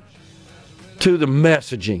president, to the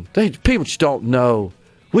messaging. People just don't know.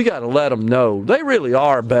 We got to let them know. They really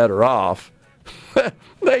are better off.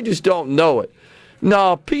 They just don't know it.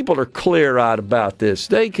 No, people are clear-eyed about this.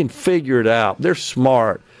 They can figure it out. They're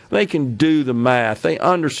smart. They can do the math. They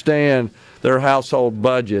understand their household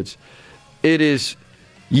budgets. It is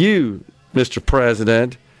you, Mr.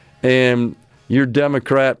 President, and your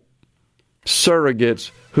Democrat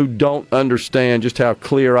surrogates who don't understand just how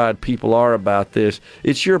clear-eyed people are about this.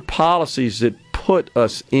 It's your policies that put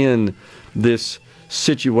us in this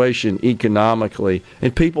situation economically,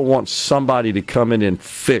 and people want somebody to come in and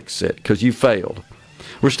fix it because you failed.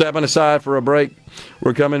 We're stepping aside for a break.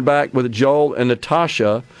 We're coming back with Joel and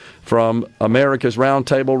Natasha from America's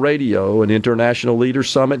Roundtable Radio and International Leaders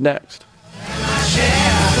Summit next.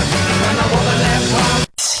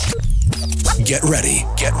 Get ready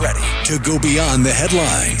to go beyond the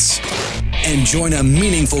headlines and join a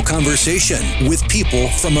meaningful conversation with people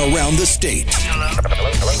from around the state.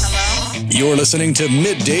 You're listening to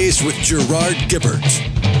Middays with Gerard Gibert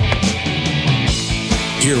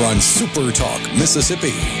here on Super Talk,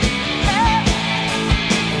 Mississippi.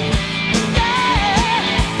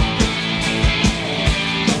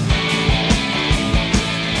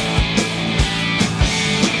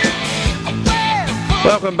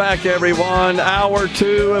 Welcome back, everyone. Hour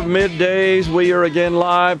 2 of Middays. We are again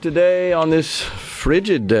live today on this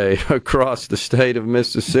frigid day across the state of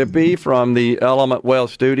Mississippi from the Element Well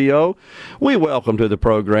studio. We welcome to the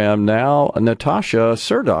program now Natasha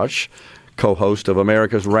Srdoc, co-host of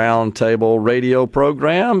America's Roundtable Radio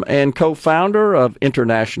Program and co-founder of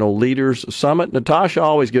International Leaders Summit. Natasha,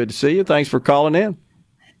 always good to see you. Thanks for calling in.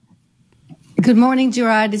 Good morning,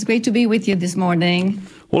 Gerard. It's great to be with you this morning.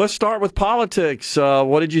 Well, let's start with politics.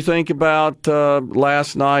 What did you think about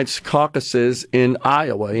last night's caucuses in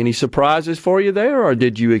Iowa? Any surprises for you there, or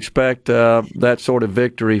did you expect that sort of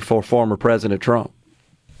victory for former President Trump?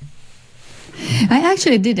 I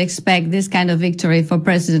actually did expect this kind of victory for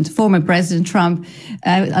former President Trump.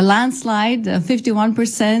 A landslide,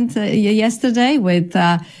 51% yesterday with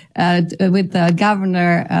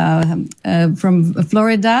Governor from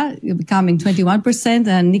Florida becoming 21%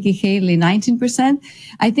 and Nikki Haley 19%.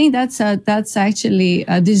 I think that's actually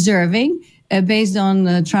deserving. Based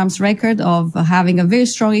on Trump's record of having a very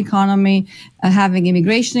strong economy, having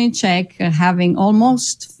immigration in check, having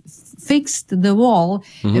almost fixed the wall,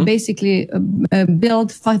 basically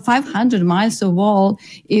built 500 miles of wall.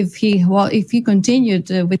 If he continued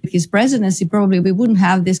with his presidency, probably we wouldn't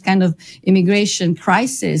have this kind of immigration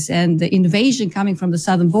crisis and the invasion coming from the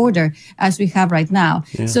southern border as we have right now.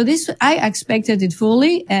 Yeah. So I expected it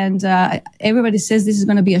fully, and everybody says this is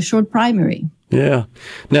going to be a short primary. Yeah.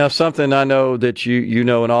 Now, something I know that you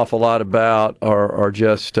know an awful lot about are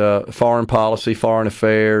just foreign policy, foreign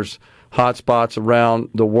affairs, hot spots around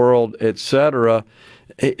the world, etc.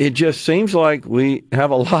 It just seems like we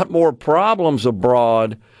have a lot more problems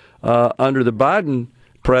abroad under the Biden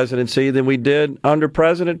presidency than we did under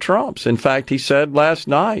President Trump's. In fact, he said last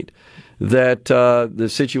night that the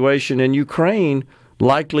situation in Ukraine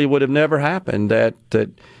likely would have never happened, that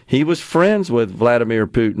he was friends with Vladimir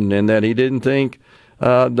Putin and that he didn't think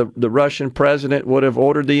the Russian president would have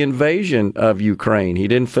ordered the invasion of Ukraine. He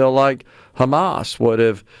didn't feel like Hamas would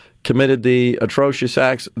have committed the atrocious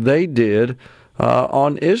acts they did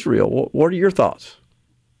on Israel. What are your thoughts?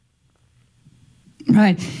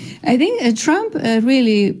 Right. I think Trump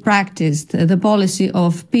really practiced the policy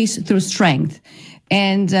of peace through strength.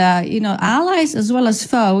 And, allies as well as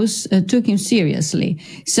foes took him seriously.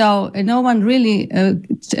 So no one really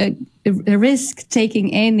risk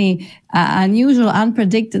taking any unusual,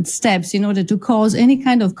 unpredicted steps in order to cause any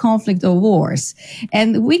kind of conflict or wars.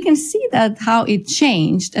 And we can see that how it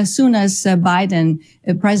changed as soon as President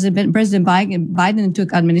Biden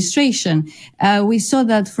took administration. We saw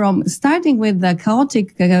that from starting with the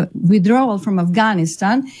chaotic withdrawal from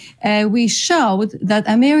Afghanistan, we showed that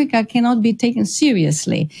America cannot be taken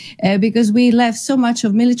seriously because we left so much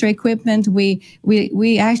of military equipment.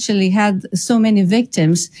 We actually had so many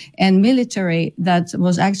victims and military that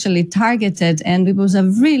was actually targeted, and it was a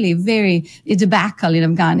really very debacle in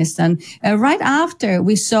Afghanistan. Right after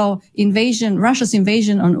we saw Russia's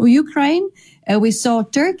invasion on Ukraine, we saw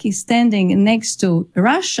Turkey standing next to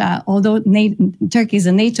Russia, although Turkey is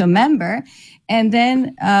a NATO member, and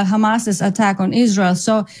then Hamas's attack on Israel.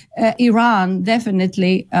 So Iran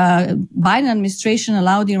definitely, Biden administration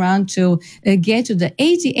allowed Iran to get to the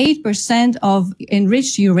 88% of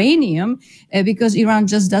enriched uranium because Iran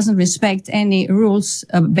just doesn't respect any rules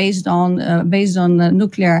based on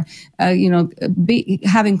nuclear,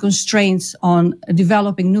 having constraints on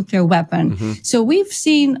developing nuclear weapon. Mm-hmm. So we've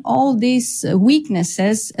seen all these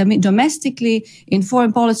weaknesses, domestically, in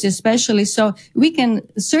foreign policy especially. So we can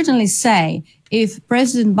certainly say if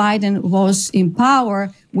President Biden was in power,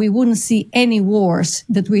 we wouldn't see any wars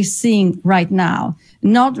that we're seeing right now.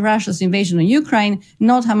 Not Russia's invasion of Ukraine,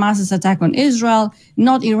 not Hamas's attack on Israel,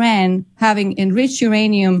 not Iran having enriched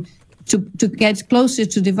uranium to get closer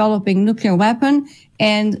to developing nuclear weapon,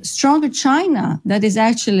 and stronger China that is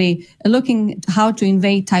actually looking at how to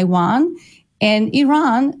invade Taiwan, and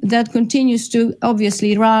Iran that continues to,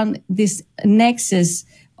 obviously, this nexus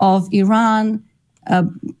of Iran,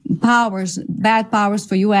 bad powers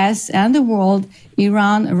for U.S. and the world,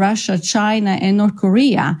 Iran, Russia, China, and North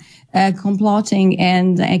Korea, complotting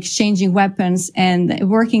and exchanging weapons and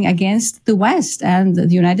working against the West and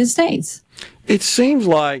the United States. It seems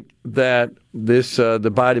like that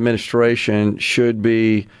the Biden administration should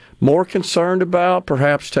be more concerned about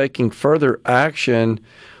perhaps taking further action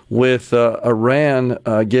with Iran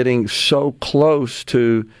getting so close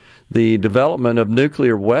to the development of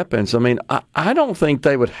nuclear weapons. I mean, I don't think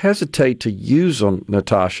they would hesitate to use them,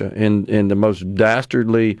 Natasha, in the most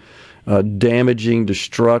dastardly, damaging,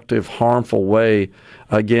 destructive, harmful way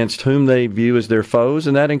against whom they view as their foes,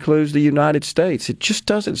 and that includes the United States. It just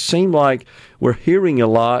doesn't seem like we're hearing a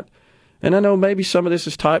lot. And I know maybe some of this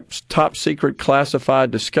is top secret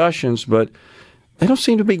classified discussions, but they don't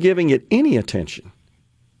seem to be giving it any attention.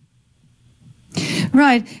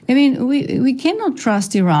 Right. I mean, we cannot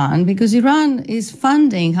trust Iran because Iran is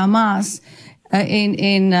funding Hamas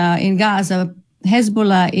in Gaza,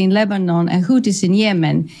 Hezbollah in Lebanon, and Houthis in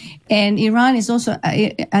Yemen. And Iran is also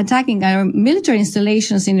attacking our military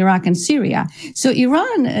installations in Iraq and Syria. So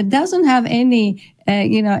Iran doesn't have any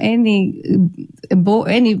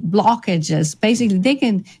blockages. Basically,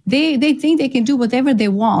 they think they can do whatever they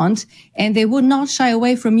want, and they would not shy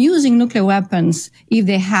away from using nuclear weapons if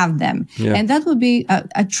they have them. Yeah. And that would be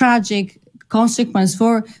a tragic consequence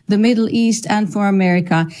for the Middle East and for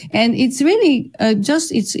America. And it's really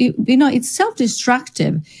it's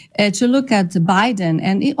self-destructive to look at Biden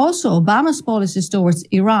and also Obama's policies towards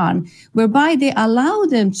Iran, whereby they allow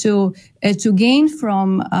them to gain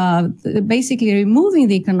from basically removing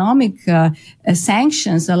the economic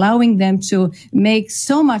sanctions, allowing them to make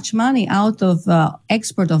so much money out of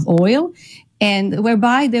export of oil, and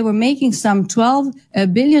whereby they were making some $12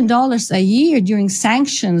 billion a year during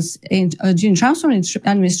sanctions during Trump's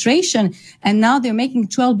administration, and now they're making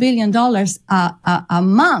 $12 billion a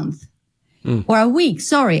month. Or a week,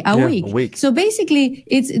 a week. So basically,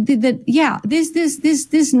 it's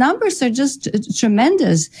these numbers are just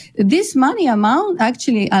tremendous. This money amount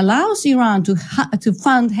actually allows Iran to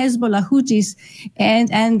fund Hezbollah, Houthis, and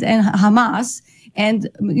Hamas, and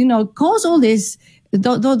cause all these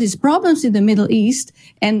problems in the Middle East,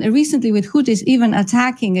 and recently with Houthis even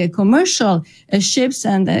attacking commercial ships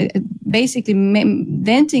and basically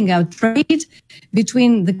denting a trade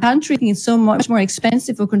between the country. It's so much more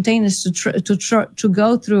expensive for containers to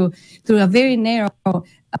go through a very narrow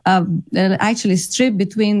actually strip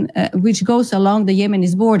between which goes along the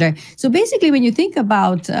Yemeni border. So basically, when you think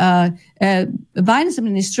about Biden's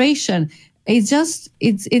administration,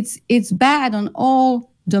 it's bad on all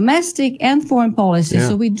domestic and foreign policy. Yeah.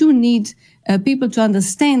 So we do need people to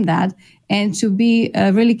understand that and to be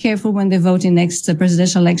really careful when they vote in next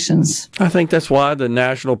presidential elections. I think that's why the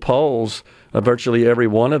national polls, virtually every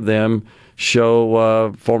one of them,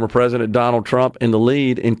 show former President Donald Trump in the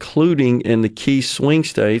lead, including in the key swing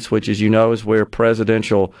states, which, as you know, is where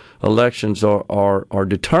presidential elections are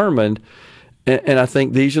determined. And I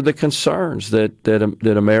think these are the concerns that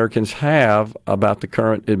Americans have about the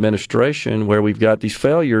current administration, where we've got these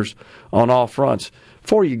failures on all fronts.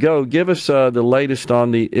 Before you go, give us the latest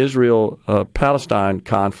on the Israel-Palestine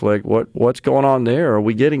conflict. What's going on there? Are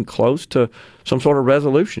we getting close to some sort of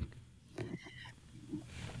resolution?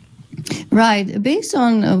 Right. Based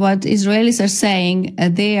on what Israelis are saying,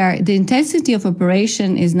 the intensity of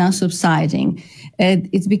operation is now subsiding.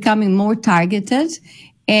 It's becoming more targeted.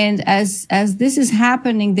 And as this is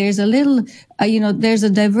happening, there's a little, there's a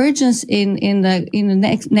divergence in the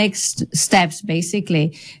next steps.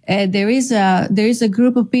 Basically, there is a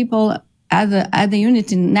group of people at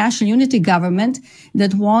the National Unity Government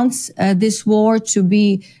that wants this war to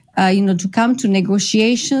be, to come to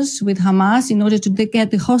negotiations with Hamas in order to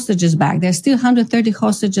get the hostages back. There's still 130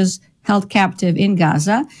 hostages held captive in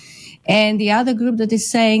Gaza. And the other group that is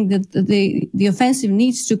saying that the offensive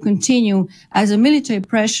needs to continue as a military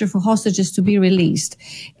pressure for hostages to be released.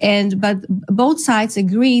 But both sides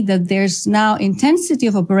agree that there's now intensity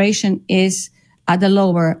of operation is at a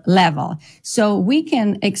lower level. So we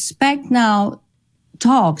can expect now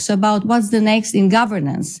talks about what's the next in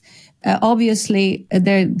governance. Obviously,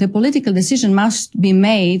 the political decision must be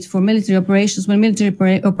made for military operations when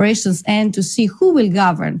military operations end, to see who will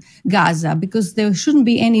govern Gaza, because there shouldn't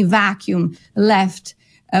be any vacuum left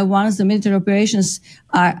once the military operations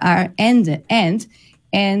are end. And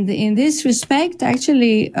in this respect,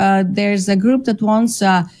 actually, there's a group that wants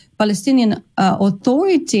Palestinian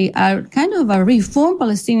Authority, kind of a reformed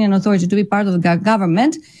Palestinian Authority, to be part of the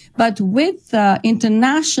government, but with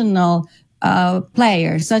international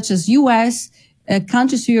players such as U.S.,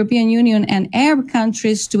 countries of the European Union, and Arab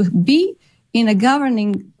countries to be in a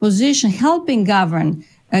governing position, helping govern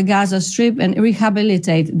Gaza Strip and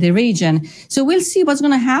rehabilitate the region. So we'll see what's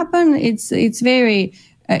going to happen. It's very,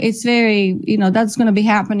 that's going to be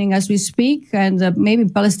happening as we speak. And maybe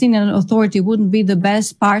Palestinian Authority wouldn't be the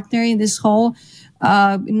best partner in this whole,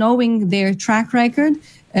 knowing their track record.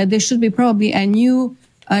 There should be probably a new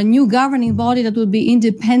governing body that would be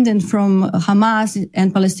independent from Hamas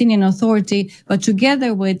and Palestinian Authority, but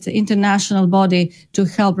together with the international body to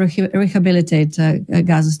help rehabilitate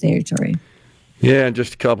Gaza's territory. Yeah,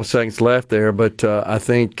 just a couple seconds left there, but I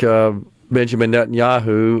think Benjamin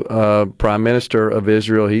Netanyahu, Prime Minister of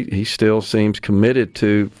Israel, he still seems committed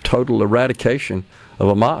to total eradication of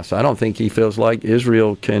Hamas. I don't think he feels like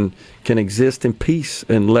Israel can exist in peace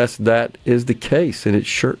unless that is the case, and it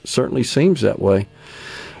certainly seems that way.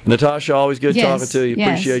 Natasha, always good talking to you.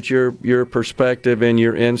 Appreciate your perspective and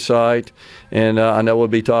your insight, and I know we'll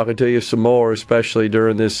be talking to you some more, especially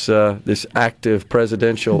during this active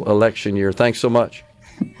presidential election year. Thanks so much.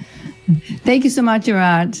 Thank you so much,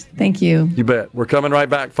 Gerard. Thank you. You bet. We're coming right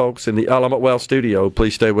back, folks, in the Element Wealth studio.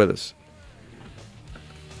 Please stay with us.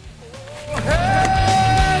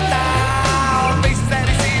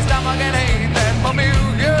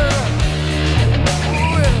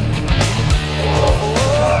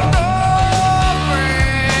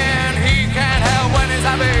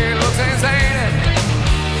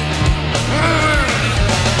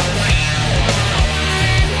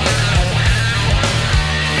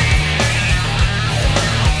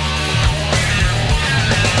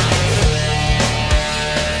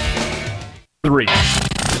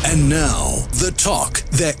 And now, the talk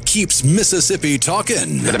that keeps Mississippi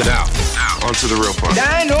talking. Now, on to the real part.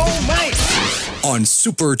 Dynamite! On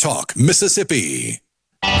Super Talk, Mississippi.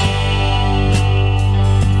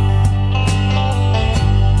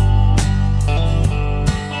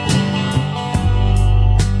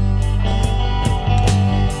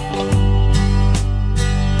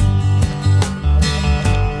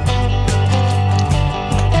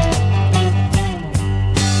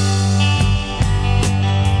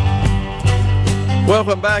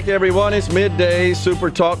 Welcome back, everyone. It's Middays, Super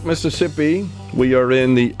Talk Mississippi. We are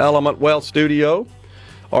in the Element Wealth studio.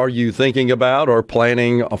 Are you thinking about or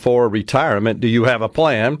planning for retirement? Do you have a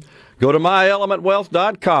plan? Go to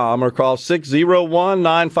myelementwealth.com or call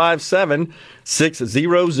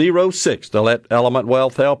 601-957-6006 to let Element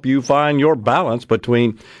Wealth help you find your balance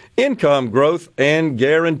between income, growth, and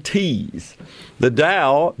guarantees. The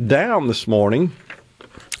Dow down this morning.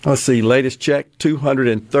 Let's see, latest check,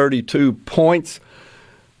 232 points.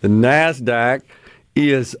 The NASDAQ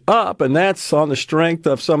is up, and that's on the strength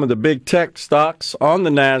of some of the big tech stocks on the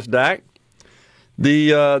NASDAQ.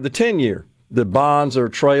 The 10-year, the bonds are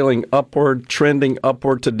trending upward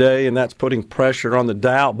today, and that's putting pressure on the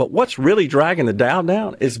Dow. But what's really dragging the Dow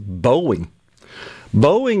down is Boeing.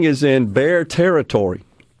 Boeing is in bear territory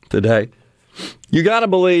today. You got to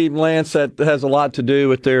believe, Lance, that has a lot to do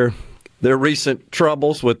with their recent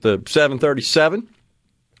troubles with the 737.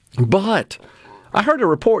 But I heard a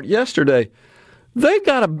report yesterday. They've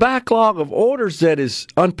got a backlog of orders that is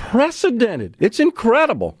unprecedented. It's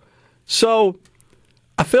incredible. So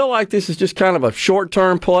I feel like this is just kind of a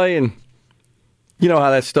short-term play, and you know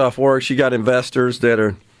how that stuff works. You got investors that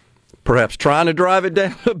are perhaps trying to drive it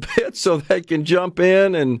down a bit so they can jump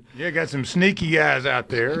in. And got some sneaky guys out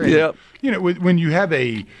there. And, yep. You know, when you have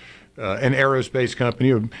an aerospace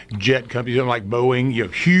company, a jet company, something like Boeing,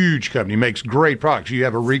 huge company, makes great products. You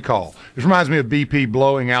have a recall. This reminds me of BP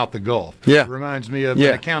blowing out the Gulf. Yeah. It reminds me of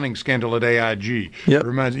an accounting scandal at AIG. Yep. It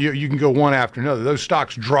reminds you can go one after another. Those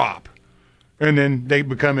stocks drop, and then they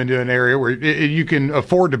become into an area where you can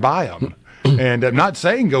afford to buy them. And I'm not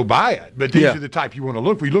saying go buy it, but these are the type you want to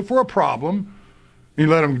look for. You look for a problem, you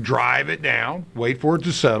let them drive it down, wait for it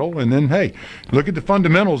to settle, and then, hey, look at the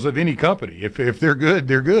fundamentals of any company. If they're good,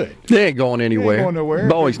 they're good. They ain't going anywhere. They ain't going nowhere.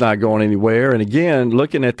 Boeing's not going anywhere. And again,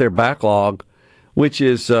 looking at their backlog, which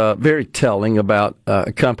is very telling about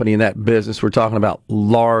a company in that business. We're talking about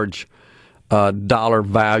large dollar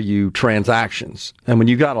value transactions. And when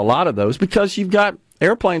you got a lot of those, because you've got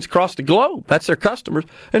airplanes across the globe, that's their customers.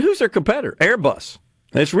 And who's their competitor? Airbus.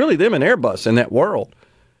 And it's really them and Airbus in that world.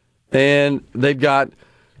 And they've got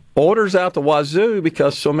orders out the wazoo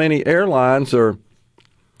because so many airlines are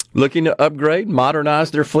looking to upgrade, modernize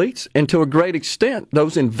their fleets. And to a great extent,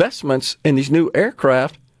 those investments in these new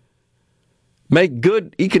aircraft make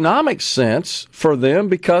good economic sense for them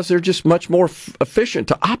because they're just much more efficient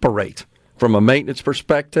to operate from a maintenance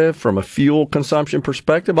perspective, from a fuel consumption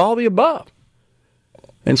perspective, all the above.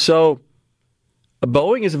 And so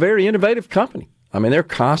Boeing is a very innovative company. I mean, they're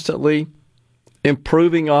constantly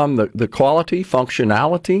improving on the quality,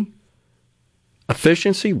 functionality,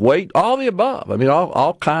 efficiency, weight, all the above. I mean,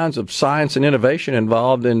 all kinds of science and innovation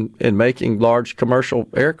involved in making large commercial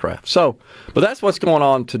aircraft. So, but that's what's going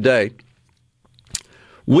on today.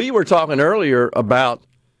 We were talking earlier about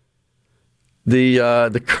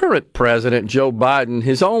the current president, Joe Biden,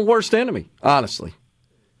 his own worst enemy, honestly.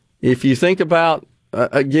 If you think about,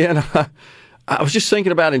 again, I was just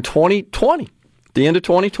thinking about in 2020, the end of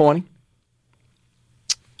 2020,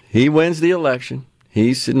 he wins the election.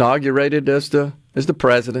 He's inaugurated as the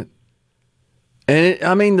president. And,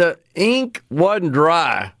 the ink wasn't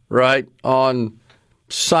dry, right, on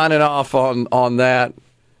signing off on that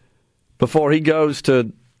before he goes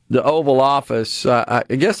to the Oval Office. I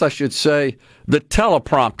guess I should say the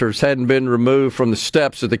teleprompters hadn't been removed from the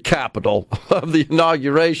steps of the Capitol of the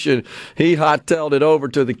inauguration. He hightailed it over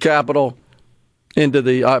to the Capitol, into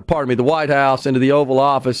the White House, into the Oval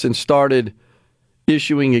Office, and started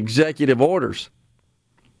issuing executive orders.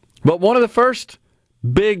 But one of the first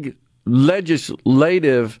big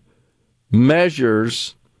legislative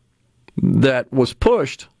measures that was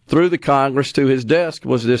pushed through the Congress to his desk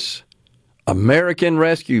was this American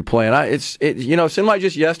Rescue Plan. It seemed like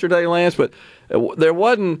just yesterday, Lance, but there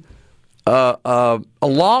wasn't a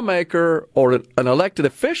lawmaker or an elected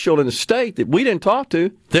official in the state that we didn't talk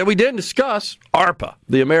to, that we didn't discuss ARPA,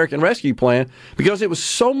 the American Rescue Plan, because it was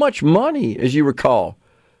so much money, as you recall,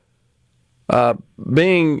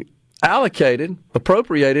 being allocated,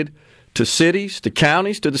 appropriated to cities, to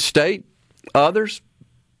counties, to the state, others,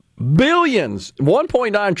 billions,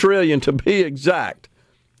 1.9 trillion to be exact.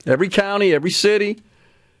 Every county, every city.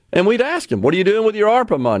 And we'd ask them, what are you doing with your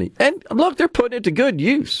ARPA money? And look, they're putting it to good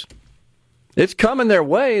use. It's coming their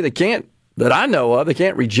way. They can't, that I know of, they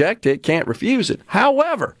can't reject it, can't refuse it.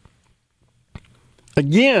 However,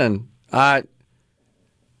 again, I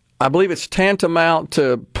believe it's tantamount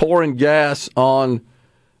to pouring gas on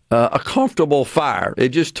a comfortable fire. It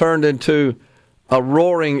just turned into a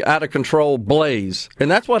roaring, out-of-control blaze.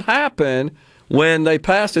 And that's what happened when they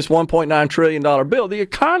passed this $1.9 trillion bill. The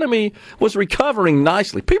economy was recovering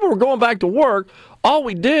nicely. People were going back to work. All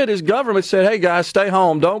we did is government said, hey, guys, stay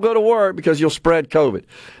home. Don't go to work because you'll spread COVID.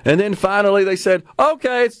 And then finally they said,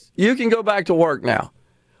 okay, you can go back to work now.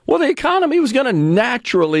 Well, the economy was going to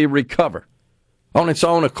naturally recover on its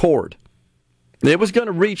own accord. It was going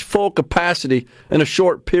to reach full capacity in a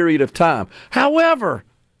short period of time. However,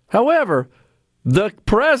 the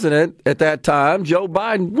president at that time, Joe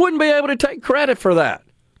Biden, wouldn't be able to take credit for that.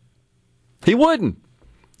 He wouldn't.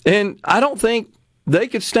 And I don't think they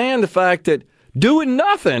could stand the fact that doing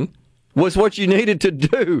nothing was what you needed to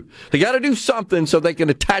do. They got to do something so they can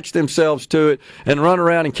attach themselves to it and run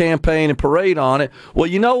around and campaign and parade on it. Well,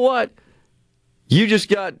 you know what? You just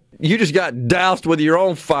got doused with your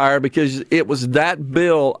own fire, because it was that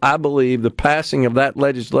bill, I believe, the passing of that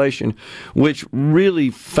legislation, which really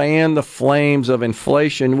fanned the flames of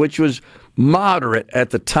inflation, which was moderate at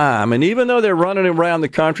the time. And even though they're running around the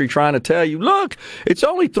country trying to tell you, look, it's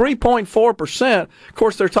only 3.4%, of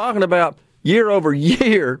course, they're talking about year over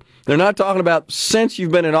year. They're not talking about since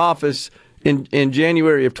you've been in office in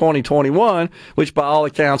January of 2021, which by all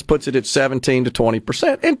accounts puts it at 17 to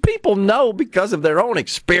 20%. And people know because of their own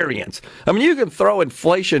experience. I mean, you can throw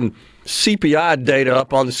inflation CPI data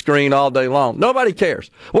up on the screen all day long. Nobody cares.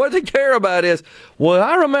 What they care about is, well,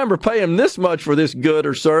 I remember paying this much for this good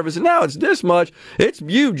or service, and now it's this much. It's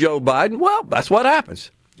you, Joe Biden. Well, that's what happens.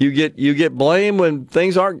 You get blamed when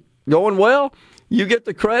things aren't going well. You get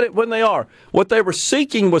the credit when they are. What they were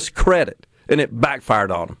seeking was credit, and it backfired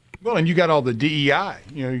on them. Well, and you got all the DEI,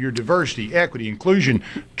 your diversity, equity, inclusion,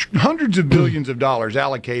 hundreds of billions of dollars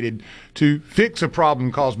allocated to fix a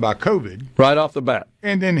problem caused by COVID. Right off the bat.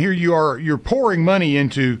 And then here you are, you're pouring money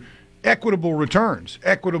into equitable returns,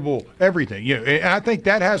 equitable everything. And I think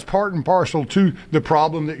that has part and parcel to the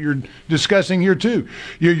problem that you're discussing here too.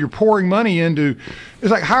 You're pouring money into, it's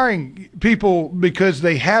like hiring people because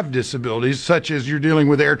they have disabilities, such as you're dealing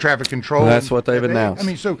with air traffic control. That's what they've announced. I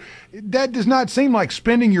mean, so that does not seem like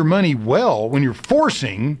spending your money well when you're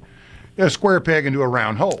forcing a square peg into a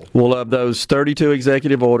round hole. Well, of those 32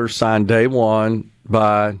 executive orders signed day one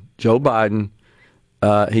by Joe Biden,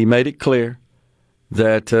 he made it clear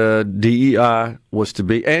that DEI was to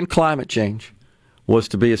be, and climate change, was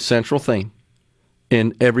to be a central theme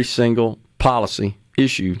in every single policy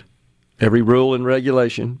issued, every rule and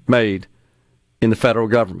regulation made in the federal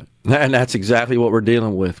government. And that's exactly what we're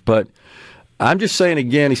dealing with. But I'm just saying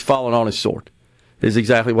again, he's fallen on his sword, is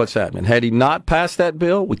exactly what's happening. Had he not passed that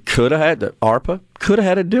bill, we could have had the ARPA, could have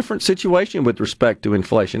had a different situation with respect to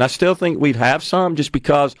inflation. I still think we'd have some just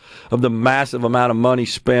because of the massive amount of money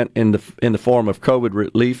spent in the form of COVID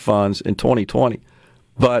relief funds in 2020.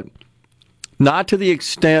 But not to the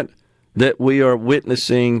extent that we are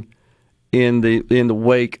witnessing in the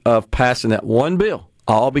wake of passing that one bill,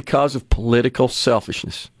 all because of political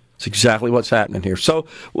selfishness. It's exactly what's happening here. So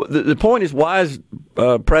the point is, why is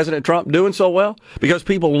President Trump doing so well? Because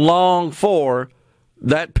people long for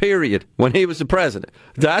that period when he was the president.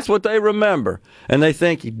 That's what they remember. And they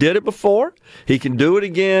think he did it before. He can do it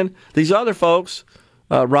again. These other folks,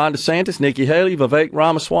 Ron DeSantis, Nikki Haley, Vivek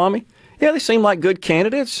Ramaswamy, they seem like good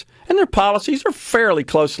candidates. And their policies are fairly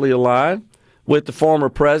closely aligned with the former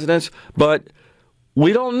presidents. But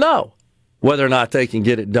we don't know whether or not they can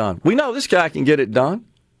get it done. We know this guy can get it done.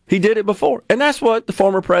 He did it before. And that's what the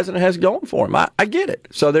former president has going for him. I get it.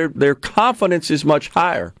 So their confidence is much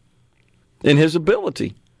higher in his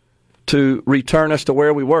ability to return us to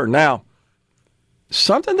where we were. Now,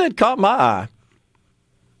 something that caught my eye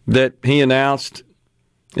that he announced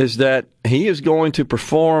is that he is going to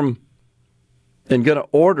perform and going to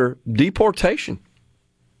order deportation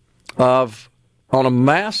on a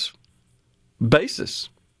mass basis,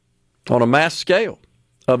 on a mass scale,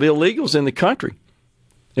 of illegals in the country.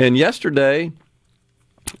 And yesterday,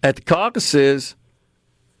 at the caucuses,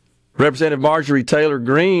 Representative Marjorie Taylor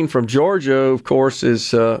Greene from Georgia, of course,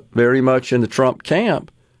 is very much in the Trump camp.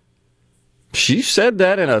 She said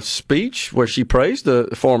that in a speech where she praised the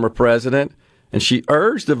former president, and she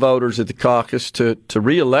urged the voters at the caucus to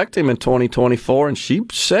reelect him in 2024. And she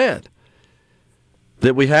said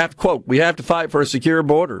that we have, quote, we have to fight for a secure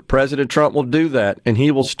border. President Trump will do that, and he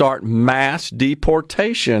will start mass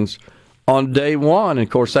deportations on day one. And,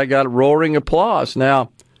 of course, that got a roaring applause.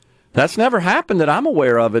 Now, that's never happened that I'm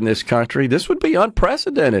aware of in this country. This would be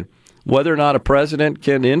unprecedented, whether or not a president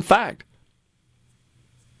can, in fact,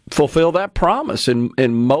 fulfill that promise and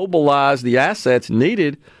mobilize the assets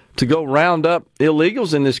needed to go round up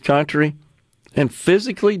illegals in this country and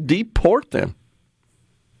physically deport them.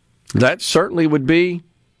 That certainly would be,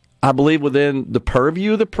 I believe, within the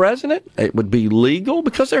purview of the president. It would be legal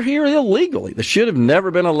because they're here illegally. They should have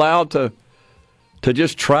never been allowed to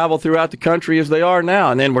just travel throughout the country as they are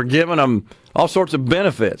now. And then we're giving them all sorts of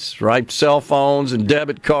benefits, right? Cell phones and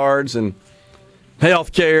debit cards and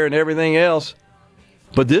health care and everything else.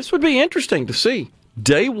 But this would be interesting to see.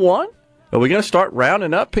 Day one, are we going to start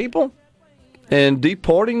rounding up people and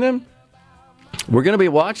deporting them? We're going to be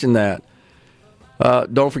watching that.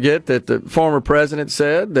 Don't forget that the former president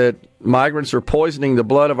said that migrants are poisoning the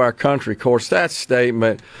blood of our country. Of course, that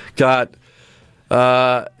statement got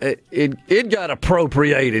it got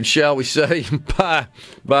appropriated, shall we say,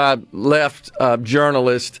 by left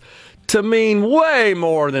journalists to mean way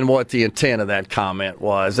more than what the intent of that comment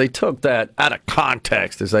was. They took that out of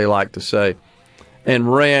context, as they like to say,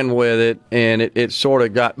 and ran with it, and it sort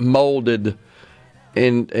of got molded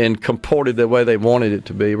and comported the way they wanted it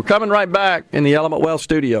to be. We're coming right back in the Element Well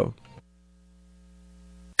studio.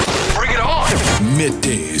 Bring it on!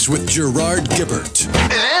 Middays with Gerard Gibert.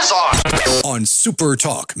 It is on! On Super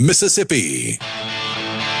Talk, Mississippi.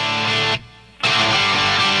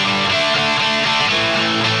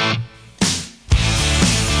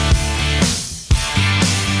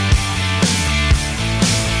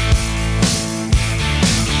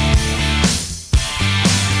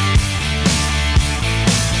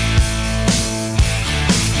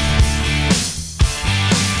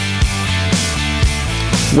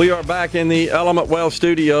 We are back in the Element Well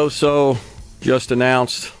studio. So, just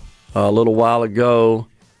announced a little while ago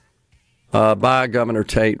by Governor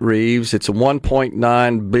Tate Reeves, it's a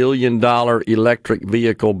 $1.9 billion electric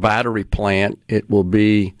vehicle battery plant. It will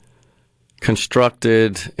be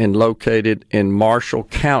constructed and located in Marshall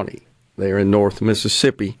County, there in North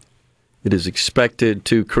Mississippi. It is expected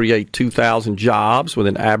to create 2,000 jobs with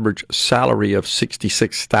an average salary of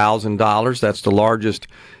 $66,000. That's the largest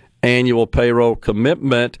annual payroll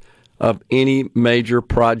commitment of any major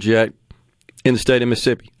project in the state of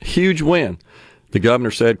Mississippi. Huge win. The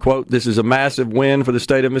governor said, quote, "This is a massive win for the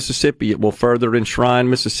state of Mississippi. It will further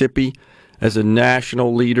enshrine Mississippi as a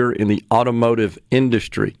national leader in the automotive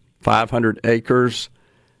industry." 500 acres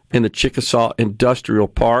in the Chickasaw Industrial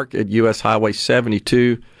Park at U.S. Highway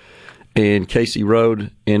 72 and Casey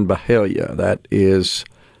Road in Byhalia. That is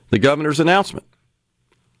the governor's announcement.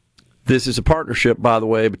 This is a partnership, by the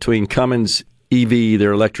way, between Cummins EV,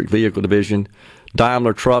 their electric vehicle division,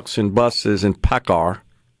 Daimler Trucks and Buses, and PACCAR.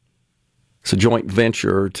 It's a joint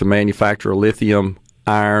venture to manufacture lithium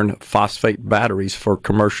iron phosphate batteries for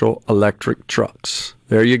commercial electric trucks.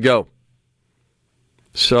 There you go.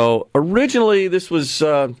 So originally this was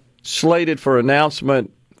slated for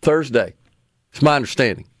announcement Thursday. It's my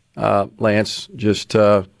understanding. Lance, just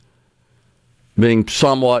being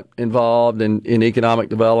somewhat involved in economic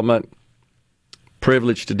development,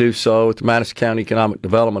 privileged to do so at the Madison County Economic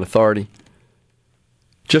Development Authority.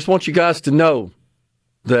 Just want you guys to know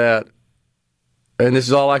that, and this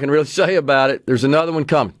is all I can really say about it, there's another one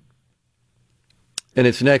coming. And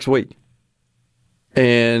it's next week.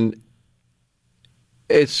 And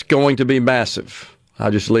it's going to be massive.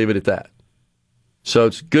 I'll just leave it at that. So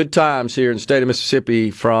it's good times here in the state of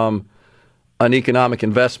Mississippi from an economic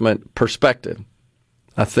investment perspective.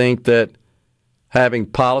 I think that having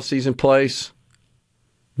policies in place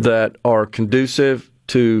that are conducive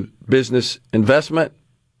to business investment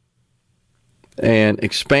and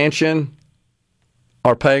expansion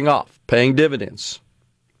are paying off, paying dividends.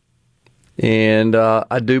 And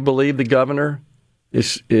I do believe the governor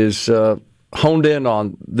is honed in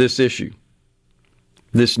on this issue,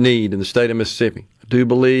 this need in the state of Mississippi. I do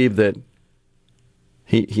believe that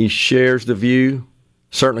he shares the view,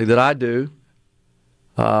 certainly that I do,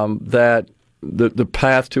 that the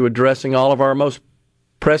path to addressing all of our most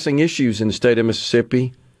pressing issues in the state of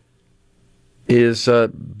Mississippi is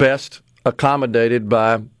best accommodated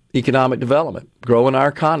by economic development, growing our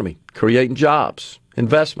economy, creating jobs,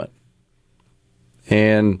 investment,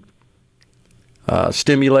 and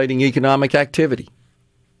stimulating economic activity.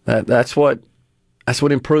 That's what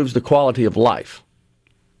improves the quality of life.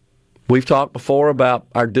 We've talked before about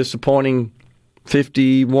our disappointing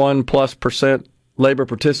 51+% labor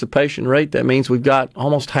participation rate. That means we've got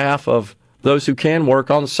almost half of those who can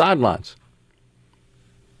work on the sidelines.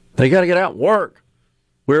 They got to get out and work.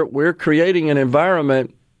 We're creating an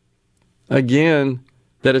environment, again,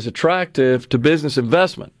 that is attractive to business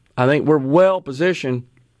investment. I think we're well positioned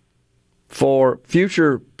for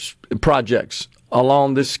future projects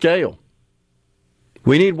along this scale.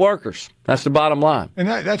 We need workers. That's the bottom line. And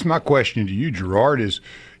that's my question to you, Gerard, is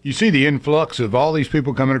you see the influx of all these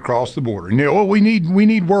people coming across the border. And we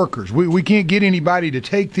need workers. We can't get anybody to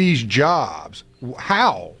take these jobs.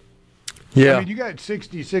 How? Yeah. I mean, you got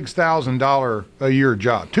 $66,000 a year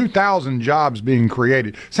job, 2,000 jobs being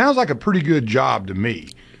created. Sounds like a pretty good job to me.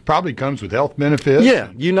 Probably comes with health benefits. Yeah,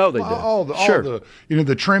 you know they do. All the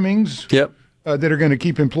trimmings. Yep. That are going to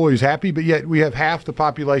keep employees happy, but yet we have half the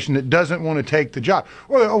population that doesn't want to take the job.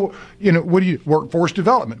 Well, what do you, workforce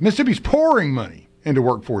development? Mississippi's pouring money into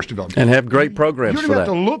workforce development. And have great programs for that. You don't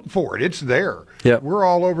even have to look for it. It's there. Yep. We're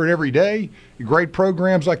all over it every day. Great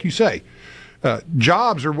programs, like you say.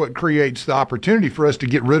 Jobs are what creates the opportunity for us to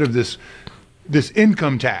get rid of this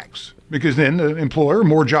income tax, because then the employer,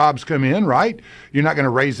 more jobs come in, right? You're not going to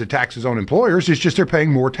raise the taxes on employers. It's just they're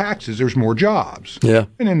paying more taxes. There's more jobs. Yeah.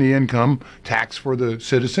 And then the income tax for the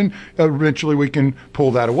citizen, eventually we can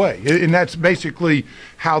pull that away. And that's basically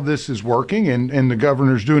how this is working, and the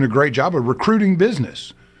governor's doing a great job of recruiting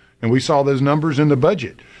business. And we saw those numbers in the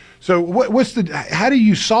budget. So how do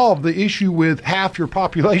you solve the issue with half your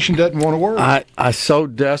population doesn't want to work? I so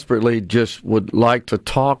desperately just would like to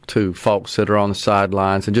talk to folks that are on the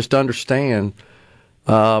sidelines and just understand.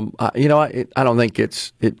 I don't think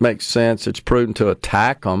it makes sense. It's prudent to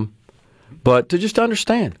attack them, but to just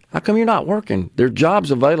understand. How come you're not working? There are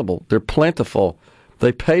jobs available. They're plentiful.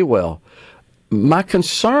 They pay well. My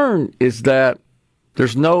concern is that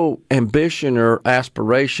there's no ambition or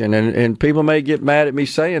aspiration, and people may get mad at me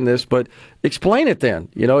saying this, but explain it then.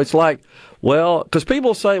 It's like, well, because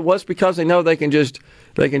people say, well, it's because they know they can just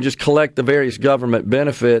they can just collect the various government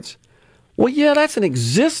benefits. Well, yeah, that's an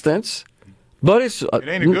existence, but it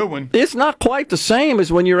ain't a good one. It's not quite the same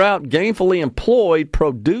as when you're out gainfully employed,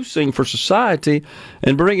 producing for society,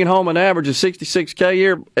 and bringing home an average of $66K a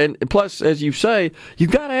year. And plus, as you say,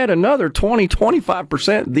 you've got to add another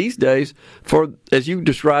 20-25% these days for, as you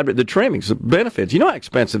described it, the trimmings, the benefits. You know how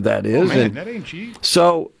expensive that is. Oh, man, that ain't cheap.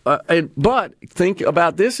 So, but think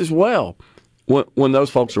about this as well. When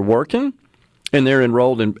those folks are working and they're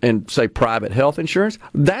enrolled in, say, private health insurance,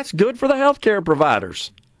 that's good for the healthcare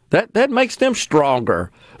providers. That makes them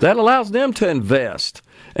stronger. That allows them to invest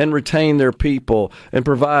and retain their people and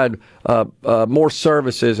provide more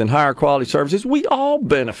services and higher quality services. We all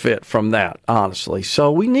benefit from that, honestly.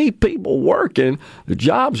 So we need people working. The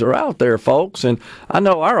jobs are out there, folks. And I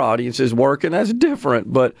know our audience is working. That's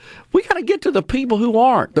different. But we got to get to the people who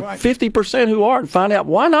aren't, the 50% who aren't, and find out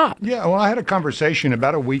why not. Yeah, well, I had a conversation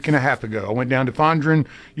about a week and a half ago. I went down to Fondren.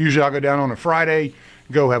 Usually I'll go down on a Friday,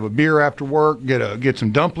 go have a beer after work, get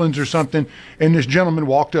some dumplings or something. And this gentleman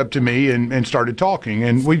walked up to me and started talking.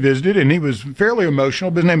 And we visited, and he was fairly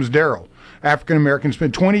emotional, but his name was Daryl, African-American,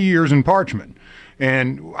 spent 20 years in Parchment.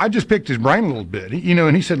 And I just picked his brain a little bit,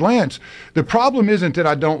 and he said, Lance, the problem isn't that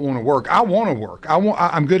I don't want to work. I want to work.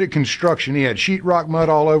 I'm good at construction. He had sheetrock mud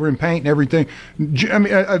all over him, paint and everything. I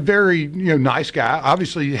mean, a very nice guy.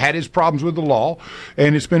 Obviously, he had his problems with the law,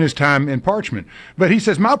 and he spent his time in Parchment. But he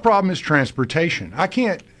says, my problem is transportation. I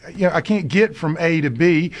can't get from A to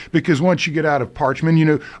B because once you get out of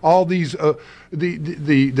Parchment, all these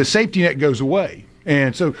the safety net goes away.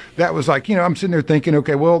 And so that was like, I'm sitting there thinking,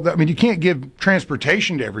 okay, well, I mean, you can't give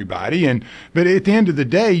transportation to everybody. But at the end of the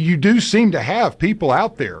day, you do seem to have people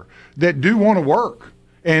out there that do want to work.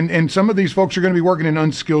 And some of these folks are going to be working in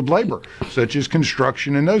unskilled labor, such as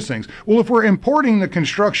construction and those things. Well, if we're importing the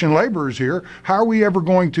construction laborers here, how are we ever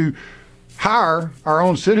going to hire our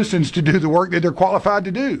own citizens to do the work that they're qualified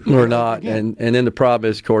to do? We're not. And then the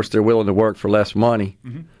problem is, of course, they're willing to work for less money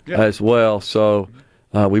as well. So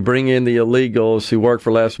we bring in the illegals who work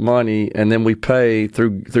for less money, and then we pay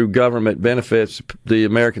through government benefits the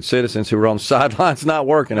American citizens who are on the sidelines not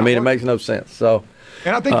working. I mean, it makes no sense. So,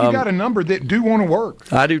 and I think you got a number that do want to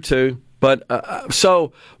work. I do too. But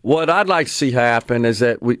so what I'd like to see happen is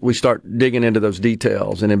that we start digging into those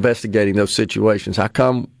details and investigating those situations. How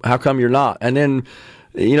come you're not? And then,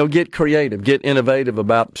 get creative, get innovative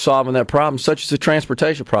about solving that problem, such as the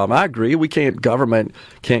transportation problem. I agree. Government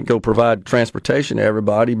can't go provide transportation to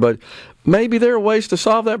everybody, but maybe there are ways to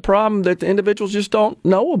solve that problem that the individuals just don't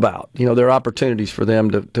know about. There are opportunities for them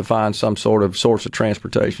to find some sort of source of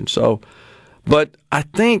transportation. So, but I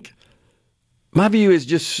think my view is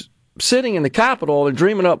just sitting in the Capitol and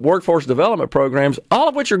dreaming up workforce development programs, all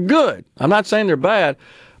of which are good. I'm not saying they're bad,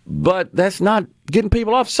 but that's not getting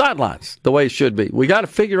people off the sidelines the way it should be. We got to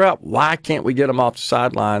figure out why can't we get them off the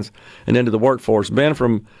sidelines and into the workforce. Ben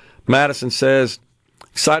from Madison says,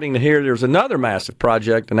 exciting to hear there's another massive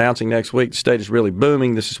project announcing next week. The state is really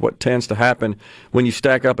booming. This is what tends to happen when you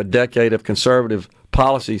stack up a decade of conservative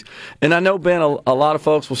policies. And I know, Ben, a lot of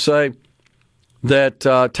folks will say that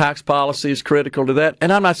tax policy is critical to that,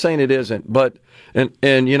 and I'm not saying it isn't. But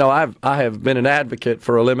I have been an advocate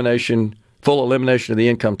for full elimination of the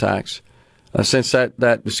income tax since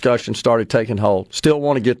that discussion started taking hold. Still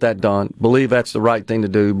want to get that done. Believe that's the right thing to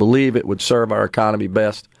do. Believe it would serve our economy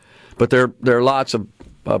best. But there are lots of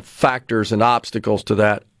factors and obstacles to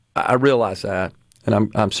that. I realize that, and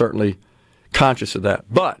I'm certainly conscious of that.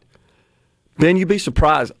 But then you'd be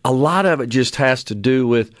surprised. A lot of it just has to do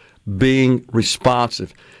with being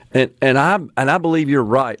responsive, and I believe you're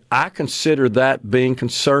right. I consider that being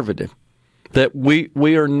conservative. That we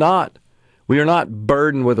are not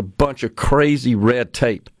burdened with a bunch of crazy red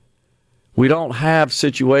tape. We don't have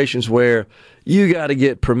situations where you got to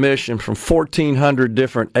get permission from 1,400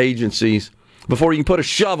 different agencies before you can put a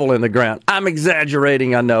shovel in the ground. I'm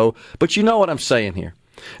exaggerating, I know, but you know what I'm saying here.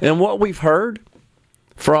 And what we've heard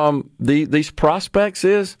from these prospects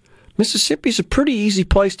is Mississippi's a pretty easy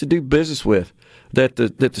place to do business with. That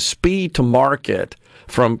the speed to market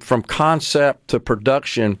from concept to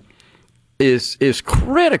production is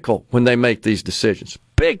critical when they make these decisions.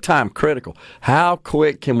 Big time critical. How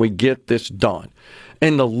quick can we get this done?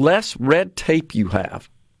 And the less red tape you have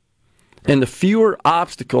and the fewer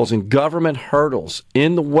obstacles and government hurdles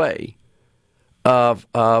in the way of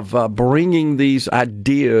bringing these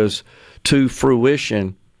ideas to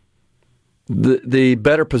fruition, the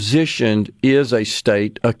better positioned is a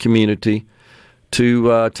state, a community,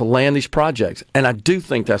 to land these projects. And I do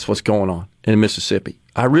think that's what's going on in Mississippi.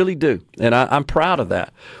 I really do. And I'm proud of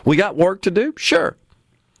that. We got work to do? Sure.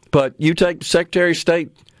 But you take Secretary of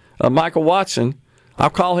State Michael Watson I'll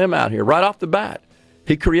call him out here right off the bat.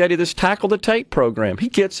 He created this Tackle the Tape program. He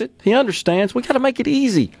gets it. He understands. We got to make it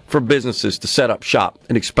easy for businesses to set up shop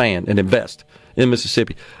and expand and invest in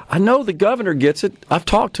Mississippi. I know the governor gets it. I've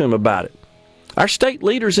talked to him about it. Our state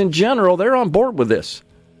leaders in general, they're on board with this.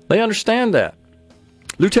 They understand that.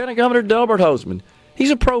 Lieutenant Governor Delbert Hosemann, he's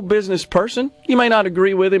a pro-business person. You may not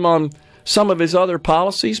agree with him on some of his other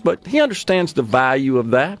policies, but he understands the value of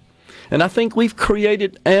that. And I think we've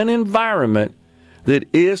created an environment that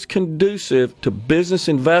is conducive to business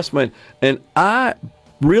investment. And I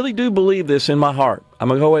really do believe this in my heart. I'm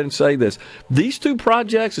going to go ahead and say this. These two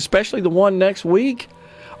projects, especially the one next week,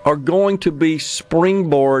 are going to be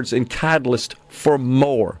springboards and catalysts for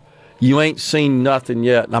more. You ain't seen nothing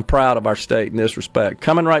yet, and I'm proud of our state in this respect.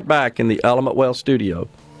 Coming right back in the Element Well studio.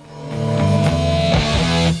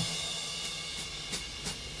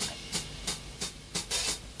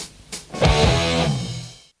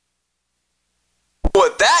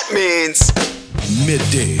 What that means.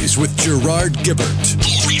 Middays with Gerard Gibert.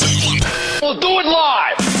 We'll do it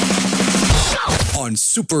live. On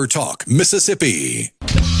Super Talk, Mississippi.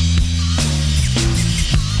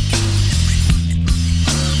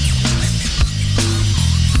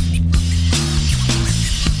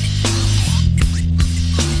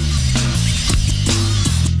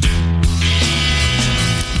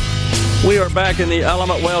 We are back in the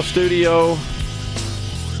Element Well studio.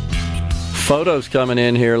 Photos coming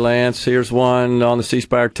in here, Lance. Here's one on the C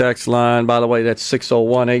Spire text line. By the way, that's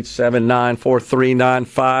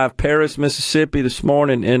 601-879-4395. Paris, Mississippi this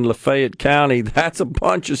morning in Lafayette County. That's a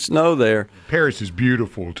bunch of snow there. Paris is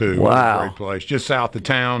beautiful, too. Wow. What a great place. Just south of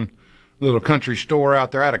town, little country store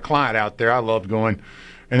out there. I had a client out there. I loved going.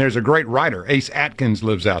 And there's a great writer. Ace Atkins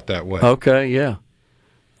lives out that way. Okay, yeah.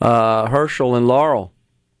 Herschel and Laurel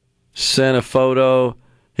sent a photo.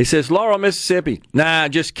 He says, Laurel, Mississippi. Nah,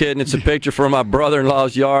 just kidding. It's a picture from my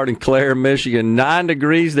brother-in-law's yard in Clare, Michigan. 9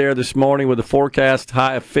 degrees there this morning with a forecast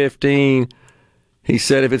high of 15. He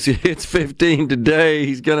said if it's 15 today,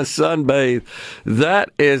 he's going to sunbathe.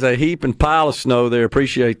 That is a heap and pile of snow there.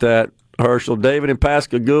 Appreciate that, Herschel. David in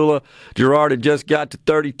Pascagoula. Gerard had just got to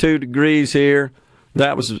 32 degrees here.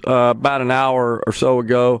 That was about an hour or so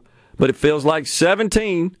ago. But it feels like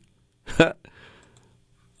 17.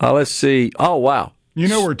 Let's see. Oh, wow. You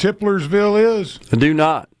know where Tiplersville is? I do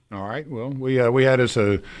not. All right. Well, we had us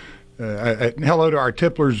a hello to our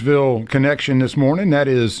Tiplersville connection this morning. That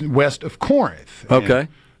is west of Corinth. Okay.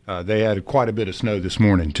 And, they had quite a bit of snow this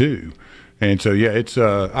morning, too. And so, yeah, it's.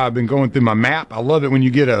 I've been going through my map. I love it when you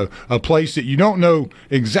get a place that you don't know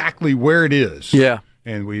exactly where it is. Yeah.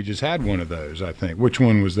 And we just had one of those, I think. Which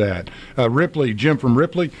one was that? Ripley, Jim from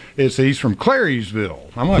Ripley. He's from Clariesville.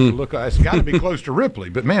 I'm going to have to look. It's got to be close to Ripley.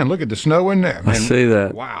 But, man, look at the snow in there. Man. I see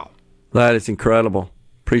that. Wow. That is incredible.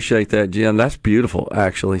 Appreciate that, Jim. That's beautiful,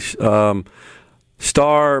 actually.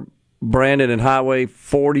 Star, Brandon, and Highway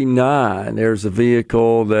 49. There's a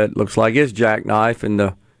vehicle that looks like it's jackknife in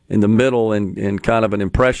the middle and kind of an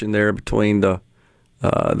impression there between the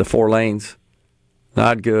 4 lanes.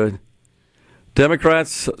 Not good.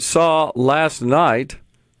 Democrats saw last night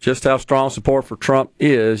just how strong support for Trump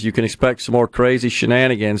is. You can expect some more crazy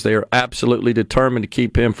shenanigans. They are absolutely determined to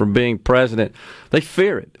keep him from being president. They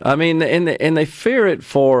fear it. I mean, and they fear it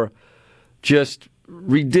for just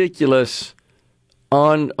ridiculous,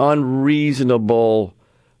 unreasonable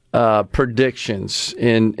predictions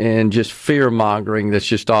and just fear-mongering that's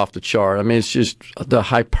just off the chart. I mean, it's just the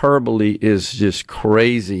hyperbole is just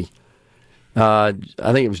crazy. I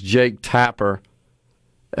think it was Jake Tapper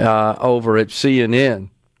over at CNN.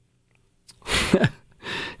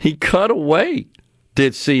 He cut away,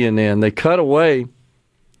 did CNN. They cut away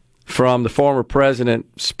from the former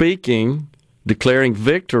president speaking, declaring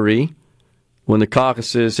victory when the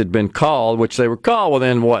caucuses had been called, which they were called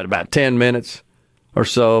within, about 10 minutes or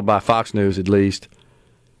so by Fox News at least.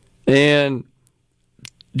 And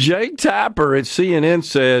Jake Tapper at CNN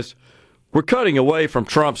says, we're cutting away from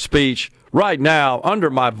Trump's speech. Right now, under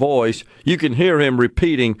my voice, you can hear him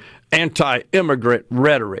repeating anti-immigrant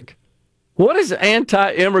rhetoric. What is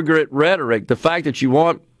anti-immigrant rhetoric? The fact that you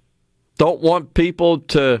don't want people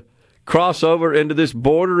to cross over into this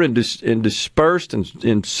border and disperse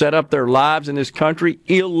and set up their lives in this country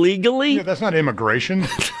illegally? Yeah, that's not immigration.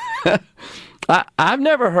 I've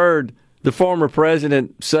never heard the former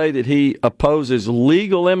president say that he opposes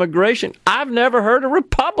legal immigration. I've never heard a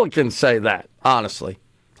Republican say that, honestly.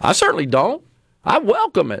 I certainly don't. I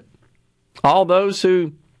welcome it. All those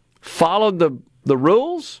who followed the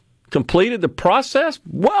rules, completed the process,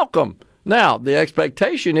 welcome. Now, the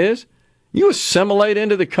expectation is you assimilate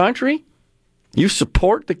into the country, you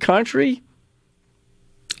support the country.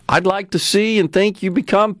 I'd like to see and think you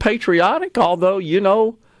become patriotic, although,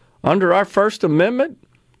 under our First Amendment,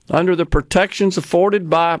 under the protections afforded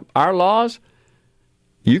by our laws,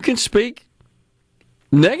 you can speak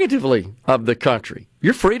negatively of the country.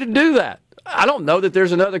 You're free to do that. I don't know that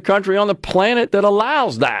there's another country on the planet that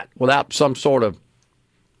allows that without some sort of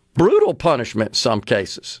brutal punishment in some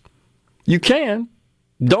cases. You can.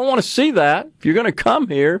 Don't want to see that. If you're going to come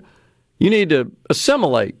here, you need to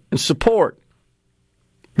assimilate and support.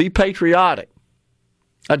 Be patriotic.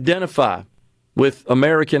 Identify with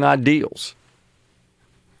American ideals.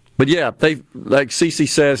 But yeah, like Cece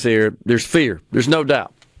says here, there's fear. There's no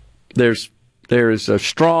doubt. There is a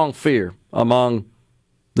strong fear among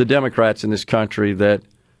the Democrats in this country that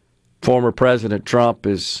former President Trump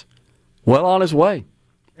is well on his way.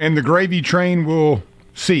 And the gravy train will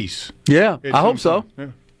cease. Yeah, I hope so. Yeah.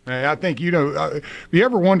 I think, if you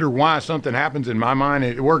ever wonder why something happens, in my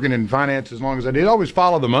mind, working in finance as long as I did, always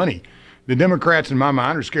follow the money. The Democrats, in my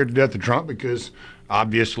mind, are scared to death of Trump because,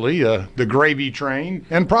 obviously, the gravy train,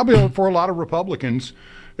 and probably for a lot of Republicans,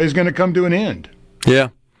 is going to come to an end. Yeah.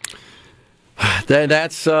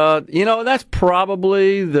 That's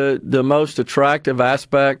probably the most attractive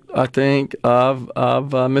aspect, I think, of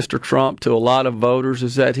Mr. Trump to a lot of voters,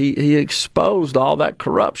 is that he exposed all that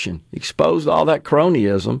corruption, exposed all that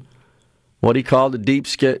cronyism, what he called the deep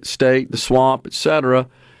state, the swamp, etc.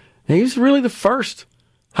 And he's really the first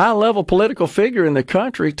high-level political figure in the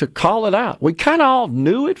country to call it out. We kind of all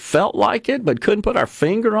knew it, felt like it, but couldn't put our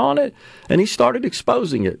finger on it, and he started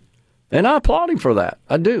exposing it. And I applaud him for that.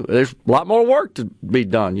 I do. There's a lot more work to be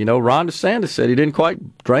done. Ron DeSantis said he didn't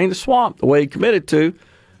quite drain the swamp the way he committed to.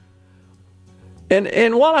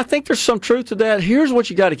 And while I think there's some truth to that, here's what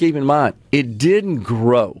you got to keep in mind. It didn't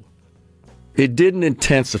grow. It didn't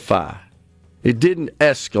intensify. It didn't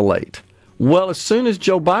escalate. Well, as soon as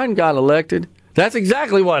Joe Biden got elected, that's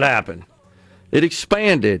exactly what happened. It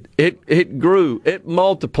expanded. It grew. It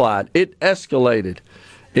multiplied. It escalated.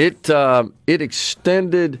 It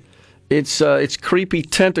extended its creepy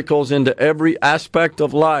tentacles into every aspect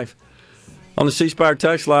of life. On the C Spire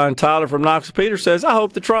text line, Tyler from Knoxville Peter says, I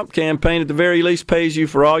hope the Trump campaign at the very least pays you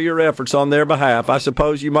for all your efforts on their behalf. I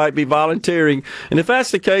suppose you might be volunteering. And if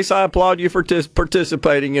that's the case, I applaud you for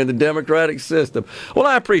participating in the democratic system. Well,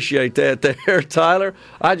 I appreciate that there, Tyler.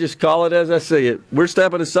 I just call it as I see it. We're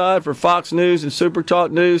stepping aside for Fox News and Super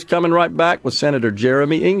Talk News, coming right back with Senator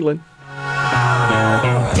Jeremy England.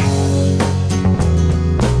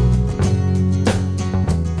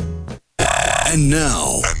 And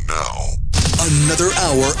now, another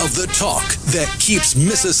hour of the talk that keeps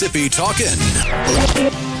Mississippi talking.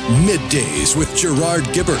 Middays with Gerard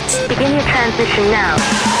Gibert. Begin your transition now.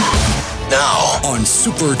 Now on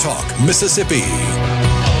Super Talk Mississippi.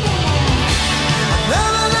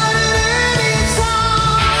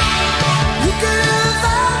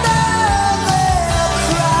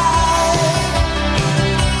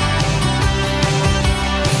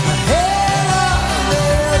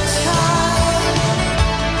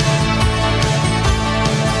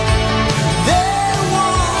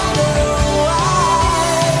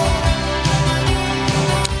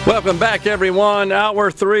 Welcome back, everyone.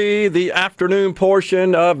 Hour 3, the afternoon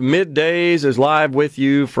portion of Middays is live with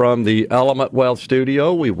you from the Element Wealth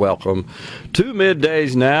Studio. We welcome to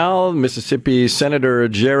Middays now Mississippi Senator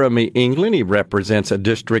Jeremy England. He represents a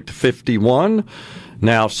District 51,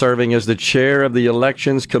 now serving as the chair of the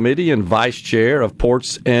Elections Committee and vice chair of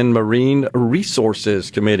Ports and Marine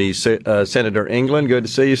Resources Committee. Senator England, good to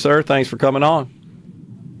see you, sir. Thanks for coming on.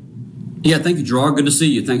 Yeah, thank you, Gerard. Good to see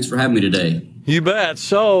you. Thanks for having me today. You bet.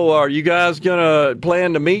 So, are you guys going to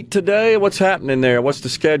plan to meet today? What's happening there? What's the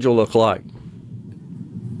schedule look like?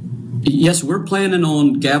 Yes, we're planning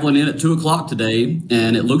on gaveling in at 2 o'clock today,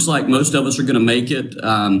 and it looks like most of us are going to make it.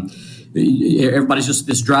 Everybody's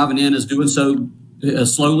just driving in, is doing so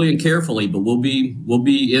slowly and carefully, but we'll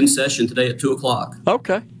be in session today at 2 o'clock.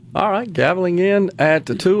 Okay. All right, gaveling in at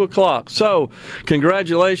 2 o'clock. So,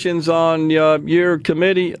 congratulations on your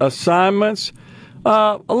committee assignments.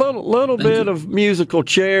 A little bit of musical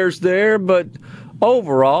chairs there, but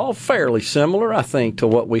overall fairly similar, I think, to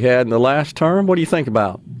what we had in the last term. What do you think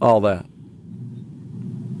about all that?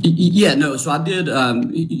 Yeah, no. So I did.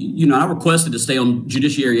 I requested to stay on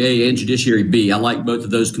Judiciary A and Judiciary B. I like both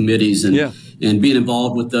of those committees and being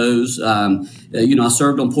involved with those. I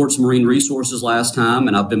served on Ports and Marine Resources last time,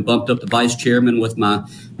 and I've been bumped up to vice chairman with my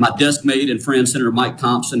desk mate and friend Senator Mike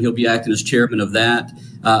Thompson. He'll be acting as chairman of that.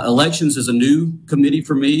 Elections is a new committee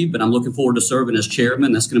for me, but I'm looking forward to serving as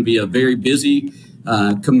chairman. That's going to be a very busy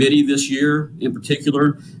committee this year, in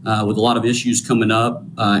particular, with a lot of issues coming up.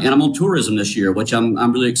 And I'm on tourism this year, which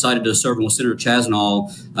I'm really excited to serve with Senator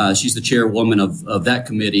Chasnall. She's the chairwoman of that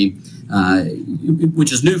committee,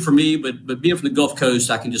 which is new for me. But being from the Gulf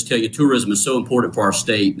Coast, I can just tell you tourism is so important for our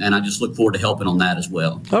state, and I just look forward to helping on that as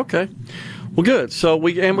well. Okay. Well, good. So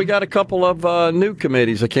we got a couple of new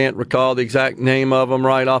committees. I can't recall the exact name of them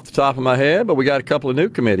right off the top of my head, but we got a couple of new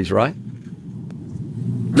committees, right?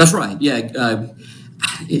 That's right. Yeah.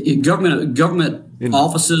 Government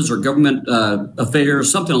offices or government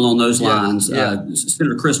affairs, something along those lines. Yeah.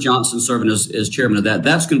 Senator Chris Johnson serving as chairman of that.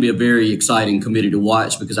 That's going to be a very exciting committee to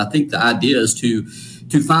watch, because I think the idea is to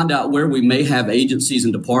find out where we may have agencies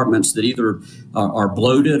and departments that either are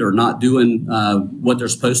bloated or not doing what they're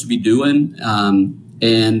supposed to be doing.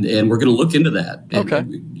 And we're going to look into that. Okay.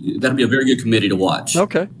 That'll be a very good committee to watch.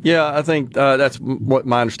 Okay. Yeah, I think that's what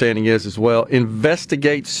my understanding is as well.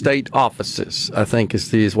 Investigate state offices, I think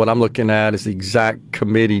is what I'm looking at, is the exact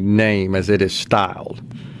committee name as it is styled,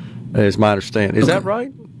 is my understanding. Is that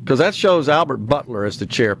right? Because that shows Albert Butler as the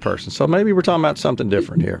chairperson. So maybe we're talking about something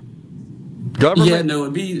different here.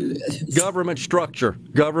 It'd be government structure.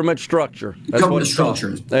 Government structure. That's government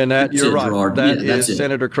structure. And that you're right. Gerard. That is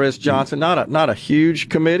Senator Chris Johnson. Not a huge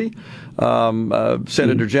committee.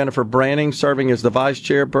 Senator Jennifer Branning serving as the vice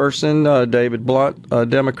chairperson. David Blunt, a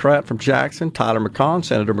Democrat from Jackson. Tyler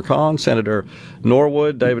McCon, Senator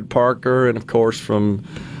Norwood, David Parker, and of course from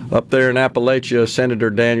up there in Appalachia, Senator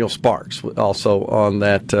Daniel Sparks, also on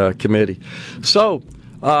that committee. So.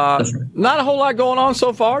 Not a whole lot going on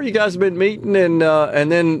so far. You guys have been meeting and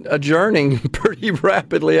then adjourning pretty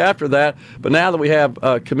rapidly after that. But now that we have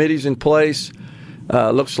committees in place,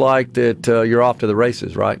 looks like that you're off to the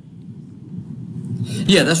races, right?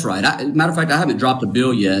 Yeah, that's right. Matter of fact, I haven't dropped a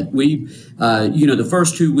bill yet. We, the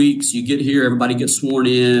first 2 weeks you get here, everybody gets sworn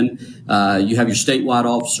in. You have your statewide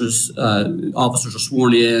officers are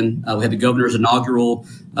sworn in. We had the governor's inaugural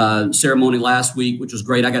ceremony last week, which was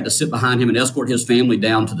great. I got to sit behind him and escort his family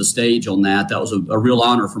down to the stage on that. That was a real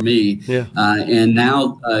honor for me. Yeah. And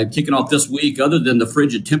now kicking off this week, other than the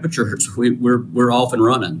frigid temperatures, we're off and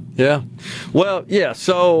running. Yeah. Well, yeah.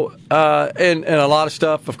 So and a lot of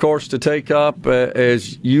stuff, of course, to take up,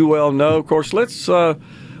 as you well know. Of course, let's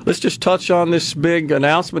just touch on this big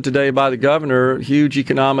announcement today by the governor. Huge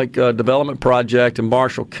economic development project in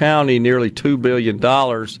Marshall County, nearly $2 billion.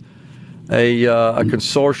 A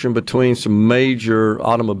consortium between some major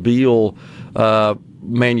automobile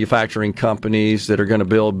manufacturing companies that are going to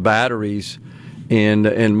build batteries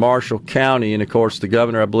in Marshall County. And, of course, the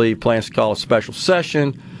governor, I believe, plans to call a special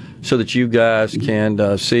session so that you guys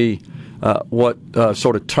can see what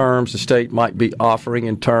sort of terms the state might be offering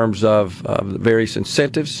in terms of various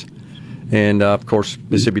incentives. And, of course,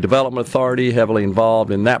 Mississippi Development Authority heavily involved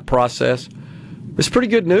in that process. It's pretty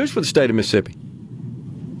good news for the state of Mississippi.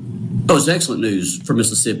 Oh, it's excellent news for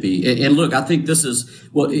Mississippi. And look, I think this is,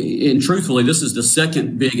 and truthfully, this is the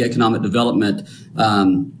second big economic development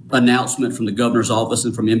announcement from the governor's office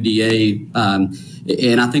and from MDA.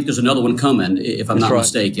 And I think there's another one coming, if I'm not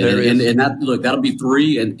mistaken. And that'll be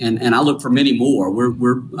three. And I look for many more.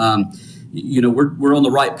 We're on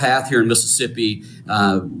the right path here in Mississippi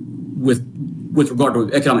with regard to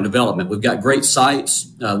economic development. We've got great sites.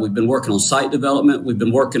 We've been working on site development. We've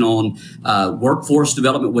been working on workforce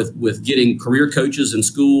development with getting career coaches in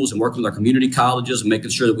schools and working with our community colleges and making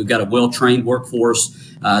sure that we've got a well-trained workforce.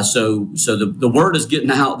 So the word is getting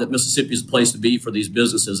out that Mississippi is the place to be for these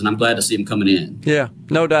businesses, and I'm glad to see them coming in. Yeah,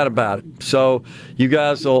 no doubt about it. So you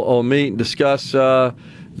guys will meet and discuss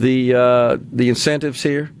the incentives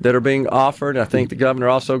here that are being offered. I think the governor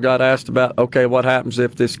also got asked about, okay, what happens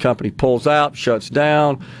if this company pulls out, shuts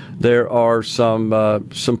down? There are some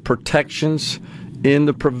protections in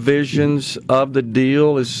the provisions of the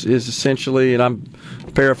deal is essentially, and I'm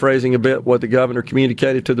paraphrasing a bit what the governor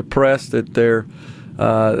communicated to the press, that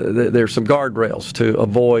there's some guardrails to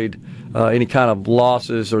avoid any kind of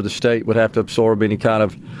losses, or the state would have to absorb any kind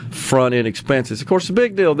of front-end expenses. Of course, the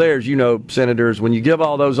big deal there is, senators, when you give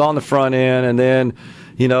all those on the front end and then,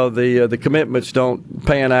 the commitments don't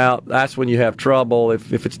pan out, that's when you have trouble.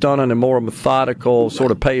 If it's done on a more methodical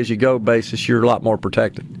sort of pay-as-you-go basis, you're a lot more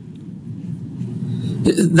protected.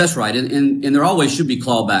 That's right, and there always should be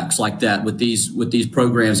clawbacks like that with these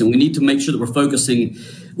programs, and we need to make sure that we're focusing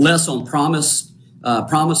less on promise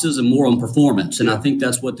promises and more on performance. And I think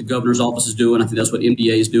that's what the governor's office is doing. I think that's what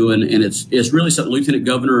MDA is doing. And it's really something Lieutenant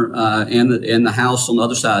Governor and the House on the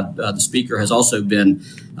other side, the Speaker, has also been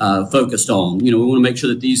focused on. We want to make sure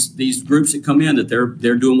that these groups that come in, that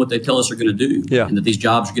they're doing what they tell us are going to do, and that these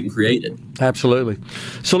jobs are getting created. Absolutely.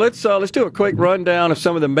 So let's do a quick rundown of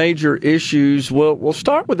some of the major issues. We'll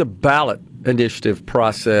start with the ballot initiative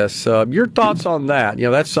process. Your thoughts on that?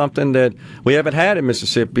 That's something that we haven't had in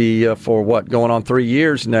Mississippi for going on 3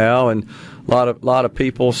 years now, and a lot of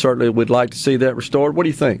people certainly would like to see that restored. What do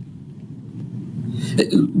you think?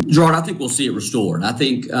 Gerard, I think we'll see it restored. I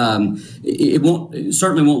think it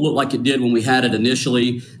certainly won't look like it did when we had it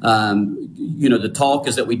initially. The talk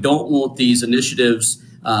is that we don't want these initiatives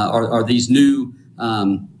or these new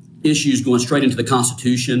issues going straight into the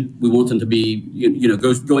Constitution. We want them to be,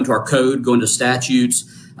 go into our code, go into statutes.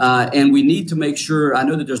 And we need to make sure, I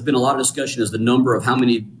know that there's been a lot of discussion as the number of how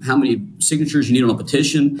many signatures you need on a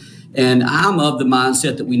petition. And I'm of the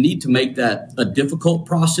mindset that we need to make that a difficult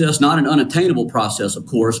process, not an unattainable process, of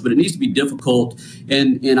course, but it needs to be difficult.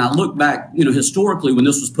 And I look back, historically, when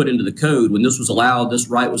this was put into the code, when this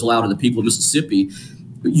right was allowed to the people of Mississippi,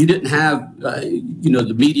 you didn't have,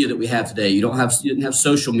 the media that we have today. You didn't have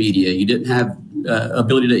social media. You didn't have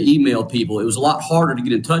ability to email people. It was a lot harder to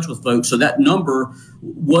get in touch with folks. So that number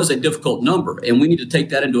was a difficult number, and we need to take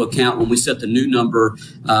that into account when we set the new number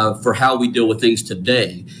for how we deal with things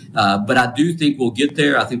today. But I do think we'll get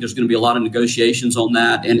there. I think there's going to be a lot of negotiations on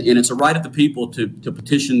that, and it's a right of the people to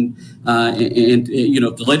petition. And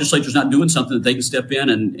if the legislature's not doing something, that they can step in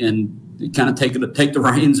and kind of take the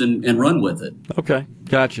reins and run with it. Okay,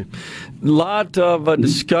 gotcha. A lot of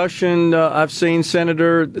discussion I've seen,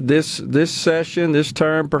 Senator, this session, this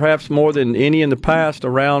term, perhaps more than any in the past,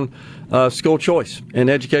 around school choice and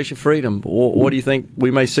education freedom. What do you think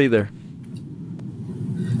we may see there?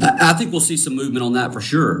 I think we'll see some movement on that for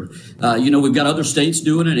sure. We've got other states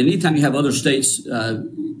doing it, and anytime you have other states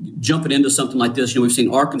jumping into something like this, we've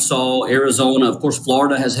seen Arkansas, Arizona, of course,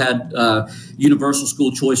 Florida has had universal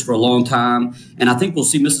school choice for a long time, and I think we'll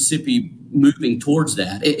see Mississippi moving towards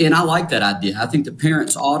that. And I like that idea. I think the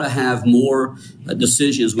parents ought to have more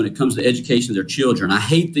decisions when it comes to education of their children. I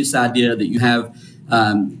hate this idea that you have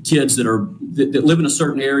kids that live in a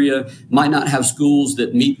certain area, might not have schools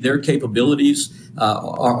that meet their capabilities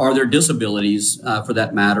or their disabilities, for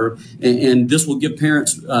that matter. And this will give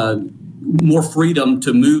parents more freedom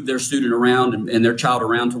to move their student around and their child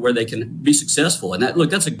around to where they can be successful. And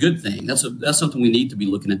that's a good thing. That's something we need to be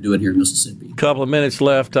looking at doing here in Mississippi. Couple of minutes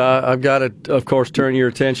left. I've got to, of course, turn your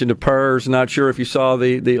attention to PERS. Not sure if you saw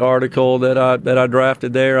the article that I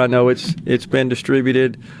drafted there. I know it's been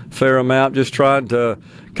distributed a fair amount. Just trying to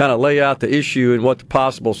kind of lay out the issue and what the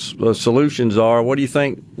possible solutions are. What do you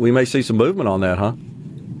think? We may see some movement on that, huh?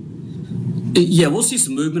 Yeah, we'll see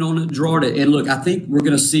some movement on it, Gerard. And look, I think we're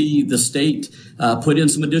going to see the state put in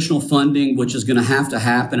some additional funding, which is going to have to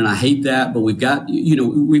happen. And I hate that, but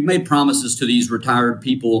we've made promises to these retired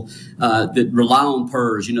people that rely on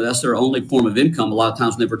PERS. That's their only form of income a lot of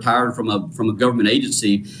times when they've retired from a government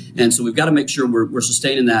agency. And so we've got to make sure we're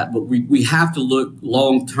sustaining that. But we have to look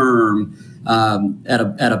long term at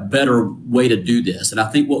a better way to do this. And I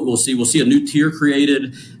think what we'll see a new tier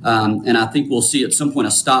created, and I think we'll see at some point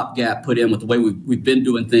a stopgap put in with the way we've been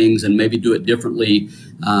doing things, and maybe do it differently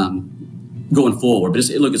going forward. But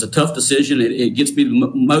it's a tough decision. It gets me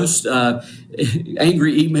the most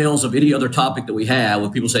angry emails of any other topic that we have,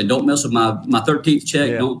 with people saying, "Don't mess with my 13th check.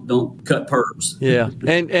 Yeah. Don't cut PERS." Yeah,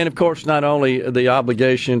 and of course, not only the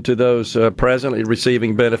obligation to those presently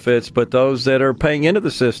receiving benefits, but those that are paying into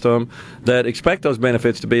the system that expect those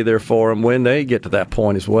benefits to be there for them when they get to that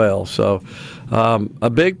point as well. So, a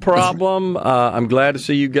big problem. I'm glad to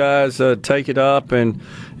see you guys take it up, and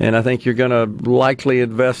I think you're going to likely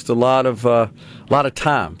invest a lot of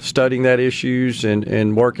time studying that issues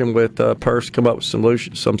and working with PERS to come up with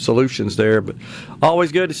some solutions there. But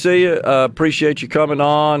always good to see you. Appreciate you coming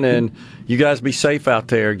on, and you guys be safe out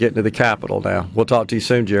there getting to the Capitol now. We'll talk to you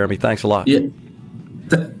soon, Jeremy. Thanks a lot. Yeah.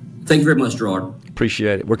 Thank you very much, Gerard.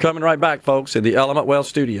 Appreciate it. We're coming right back, folks, in the Element Well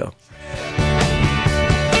studio.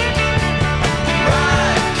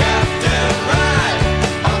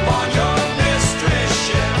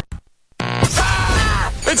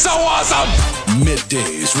 It's so awesome!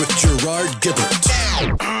 Middays with Gerard Gibert.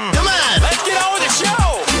 Come on, let's get on with the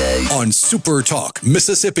show! On Super Talk,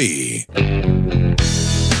 Mississippi.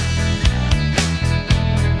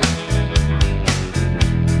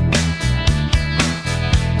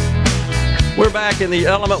 We're back in the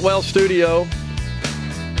Element Well studio.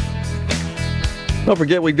 Don't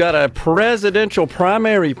forget, we've got a presidential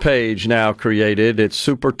primary page now created. It's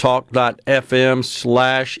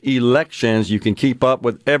supertalk.fm/elections. You can keep up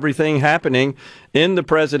with everything happening in the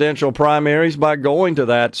presidential primaries by going to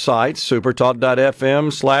that site,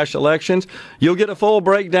 supertalk.fm/elections. You'll get a full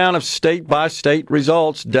breakdown of state-by-state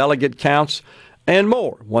results, delegate counts, and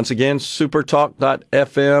more. Once again,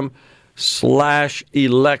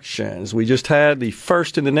 supertalk.fm/elections. We just had the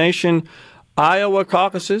first in the nation Iowa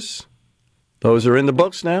caucuses. Those are in the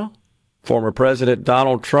books now. Former President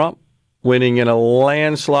Donald Trump winning in a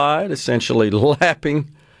landslide, essentially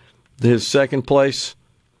lapping his second-place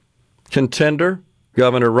contender,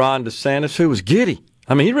 Governor Ron DeSantis, who was giddy.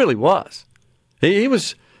 I mean, he really was. He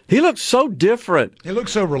looked so different. He looked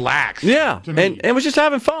so relaxed. Yeah, and was just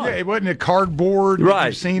having fun. Yeah, it wasn't a cardboard. Right.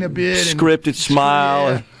 You've seen a bit. Scripted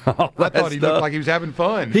smile. Yeah. And all I that thought he stuff. looked like he was having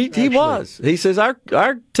fun. He was. He says, our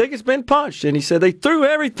ticket's been punched. And he said, they threw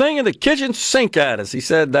everything in the kitchen sink at us. He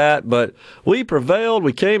said that, but we prevailed.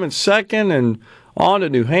 We came in second and on to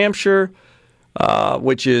New Hampshire,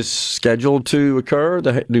 which is scheduled to occur,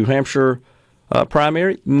 the New Hampshire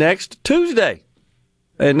primary, next Tuesday.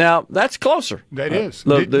 And now that's closer. That is.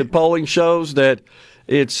 The polling shows that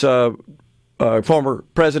it's former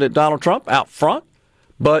President Donald Trump out front,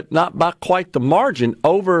 but not by quite the margin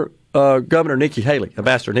over Governor Nikki Haley,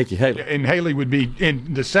 Ambassador Nikki Haley. And Haley would be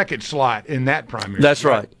in the second slot in that primary. That's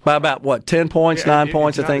right. By about, 10 points, 9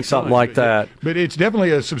 points, I think, something like that. But it's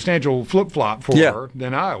definitely a substantial flip-flop for her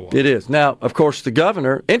than Iowa. It is. Now, of course, the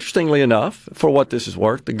governor, interestingly enough, for what this is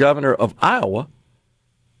worth, the governor of Iowa,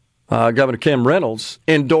 Governor Kim Reynolds,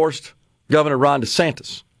 endorsed Governor Ron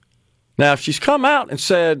DeSantis. Now, she's come out and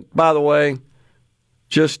said, by the way,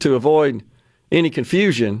 just to avoid any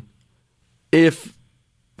confusion, if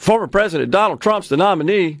former President Donald Trump's the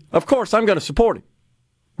nominee, of course I'm going to support him.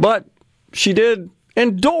 But she did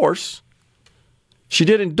endorse Ron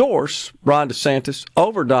DeSantis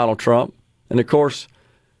over Donald Trump. And, of course,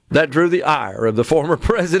 that drew the ire of the former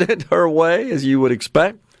president her way, as you would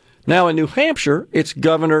expect. Now in New Hampshire, it's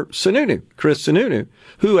Governor Sununu, Chris Sununu,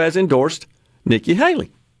 who has endorsed Nikki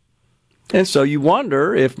Haley. And so you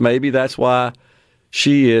wonder if maybe that's why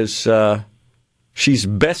she's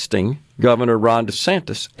besting Governor Ron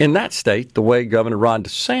DeSantis in that state, the way Governor Ron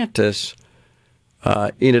DeSantis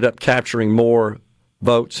ended up capturing more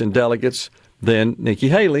votes and delegates than Nikki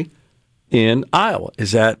Haley in Iowa.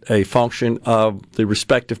 Is that a function of the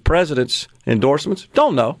respective presidents' endorsements?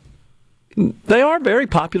 Don't know. They are very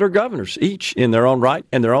popular governors, each in their own right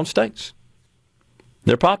and their own states.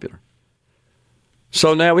 They're popular.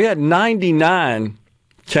 So now we had 99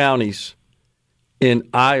 counties in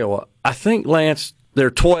Iowa. I think, Lance, there are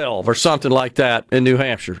 12 or something like that in New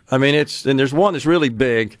Hampshire. I mean, and there's one that's really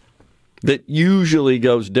big that usually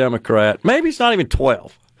goes Democrat. Maybe it's not even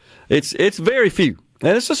 12. It's very few.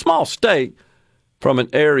 And it's a small state from an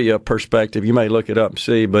area perspective. You may look it up and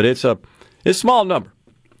see, but it's a small number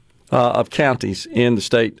of counties in the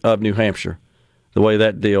state of New Hampshire, the way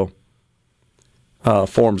that deal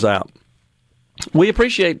forms out. We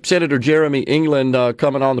appreciate Senator Jeremy England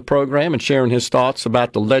coming on the program and sharing his thoughts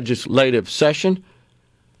about the legislative session.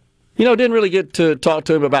 You know, didn't really get to talk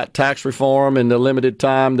to him about tax reform in the limited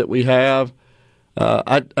time that we have.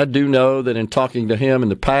 I do know that in talking to him in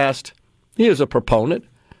the past, he is a proponent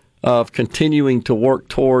of continuing to work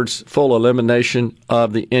towards full elimination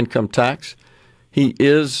of the income tax. He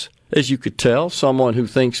is, as you could tell, someone who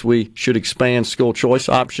thinks we should expand school choice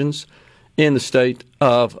options in the state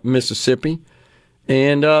of Mississippi.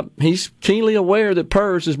 And he's keenly aware that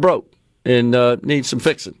PERS is broke and needs some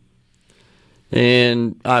fixing.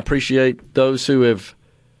 And I appreciate those who have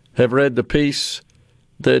read the piece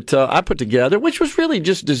that I put together, which was really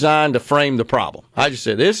just designed to frame the problem. I just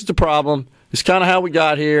said, this is the problem. It's kind of how we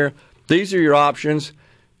got here. These are your options.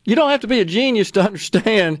 You don't have to be a genius to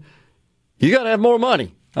understand you got to have more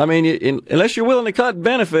money. I mean, unless you're willing to cut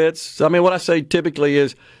benefits, I mean, what I say typically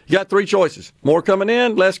is you got three choices. More coming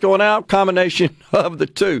in, less going out, combination of the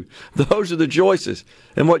two. Those are the choices.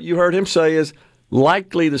 And what you heard him say is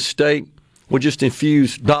likely the state would just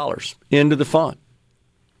infuse dollars into the fund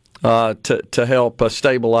to help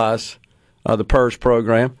stabilize the PERS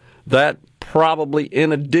program. That probably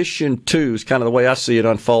in addition to, is kind of the way I see it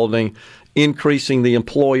unfolding, increasing the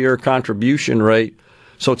employer contribution rate.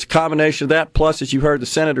 So it's a combination of that, plus, as you heard the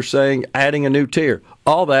senator saying, adding a new tier.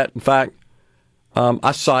 All that, in fact,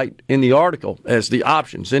 I cite in the article as the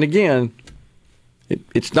options. And again,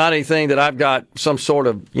 it's not anything that I've got some sort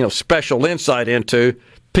of special insight into.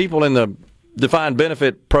 People in the defined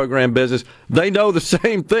benefit program business, they know the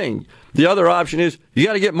same thing. The other option is you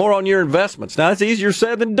got to get more on your investments. Now, it's easier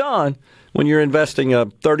said than done, when you're investing a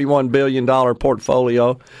 $31 billion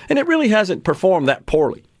portfolio. And it really hasn't performed that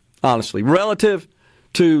poorly, honestly, relative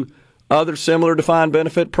to other similar defined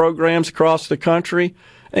benefit programs across the country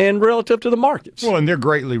and relative to the markets. Well, and they're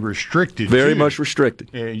greatly restricted. Very too. much restricted.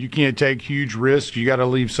 Yeah, you can't take huge risks. You got to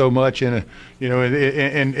leave so much in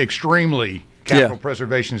in extremely capital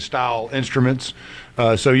preservation style instruments.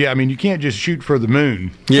 You can't just shoot for the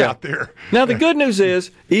moon out there. Now, the good news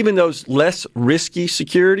is even those less risky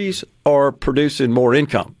securities are producing more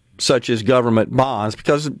income, such as government bonds,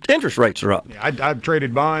 because interest rates are up. Yeah, I've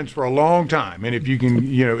traded bonds for a long time, and if you can,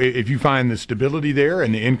 if you find the stability there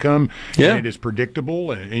and the income, and it is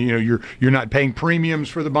predictable, and you're not paying premiums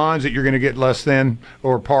for the bonds that you're going to get less than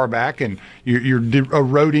or par back, and you're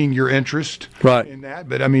eroding your interest in that.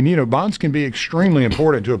 But bonds can be extremely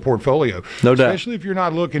important to a portfolio, no doubt, especially if you're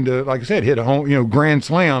not looking to, like I said, hit a home, grand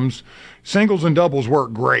slams. Singles and doubles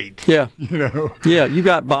work great. Yeah, Yeah, you've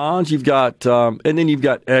got bonds, you've got, and then you've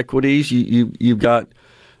got equities. You've got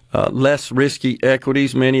less risky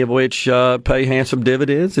equities, many of which pay handsome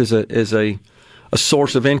dividends as a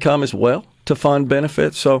source of income as well to fund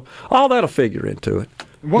benefits. So all that'll figure into it.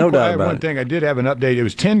 No doubt about it. One thing, I did have an update. It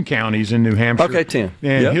was 10 counties in New Hampshire. Okay, 10.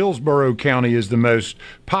 And Hillsborough County is the most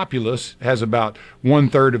populous, has about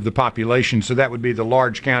 1/3 of the population. So that would be the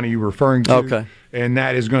large county you're referring to. Okay. And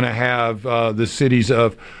that is going to have the cities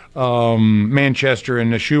of Manchester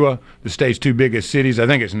and Nashua, the state's two biggest cities. I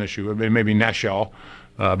think it's Nashua, maybe Nassau.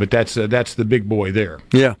 But that's the big boy there.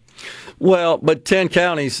 Yeah. Well, but 10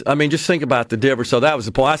 counties, just think about the difference. So that was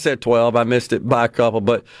the point. I said 12. I missed it by a couple.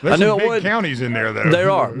 But there's I knew some it big would. Counties in there, though.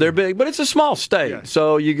 There are. They're big. But it's a small state.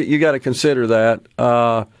 So you got to consider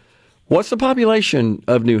that. What's the population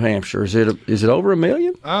of New Hampshire? Is it over 1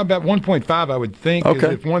 million? About 1.5, I would think.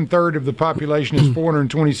 Okay. If 1/3 of the population is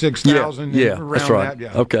 426,000. Yeah, that's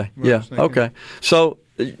right. Okay. Yeah. Okay. So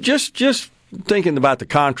just thinking about the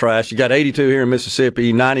contrast, you got 82 here in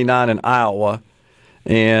Mississippi, 99 in Iowa,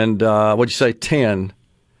 and what'd you say, 10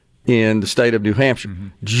 in the state of New Hampshire. Mm-hmm.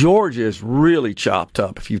 Georgia is really chopped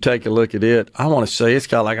up. If you take a look at it, I want to say it's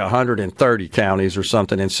got like 130 counties or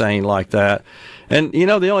something insane like that. And,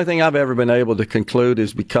 the only thing I've ever been able to conclude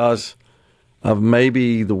is because of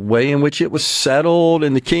maybe the way in which it was settled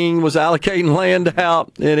and the king was allocating land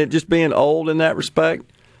out and it just being old in that respect,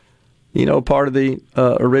 part of the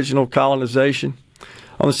original colonization.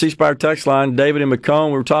 On the C-Spire text line, David and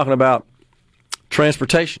Macomb, we were talking about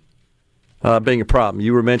transportation being a problem.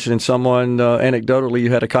 You were mentioning someone anecdotally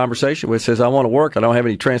you had a conversation with says, I want to work. I don't have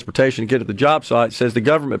any transportation to get to the job site. Says the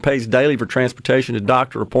government pays daily for transportation to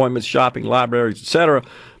doctor appointments, shopping, libraries, etc.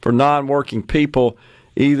 for non-working people,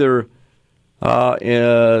 either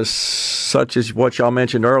such as what y'all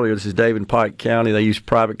mentioned earlier. This is David and Pike County. They use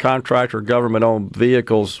private contractor or government-owned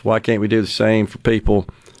vehicles. Why can't we do the same for people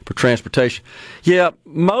for transportation? Yeah,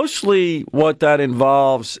 mostly what that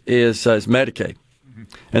involves is Medicaid.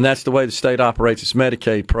 And that's the way the state operates its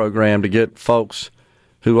Medicaid program to get folks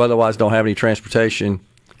who otherwise don't have any transportation.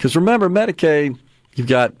 Because remember, Medicaid, you've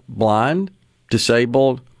got blind,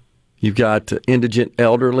 disabled, you've got indigent,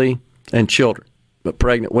 elderly, and children, but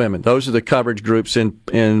pregnant women. Those are the coverage groups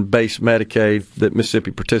in base Medicaid that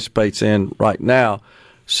Mississippi participates in right now.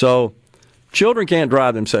 So children can't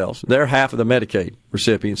drive themselves. They're half of the Medicaid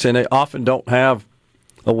recipients, and they often don't have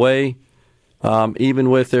a way, even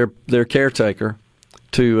with their caretaker,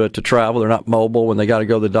 to travel. They're not mobile when they got to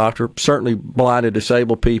go to the doctor. Certainly blind and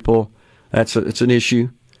disabled people, it's an issue,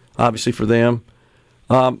 obviously, for them.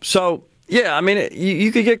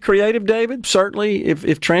 You could get creative, David, certainly,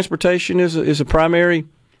 if transportation is a primary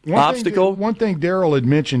obstacle. One thing Daryl had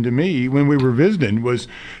mentioned to me when we were visiting was,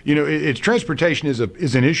 it's transportation is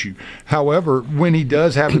an issue. However, when he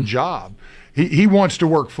does have a job, he wants to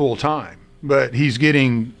work full time, but he's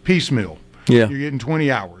getting piecemeal. Yeah. You're getting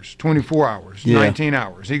 20 hours, 24 hours, 19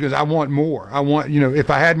 hours. He goes, I want more. I want, if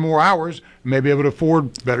I had more hours, maybe able to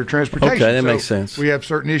afford better transportation. Okay, that makes sense. We have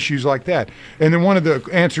certain issues like that. And then one of the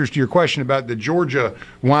answers to your question about the Georgia,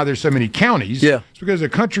 why there's so many counties, it's because a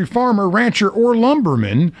country farmer, rancher, or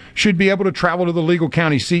lumberman should be able to travel to the legal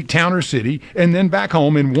county seat, town, or city, and then back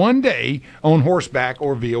home in one day on horseback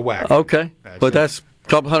or via wagon. Okay, that's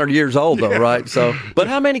couple hundred years old, though, right? So, but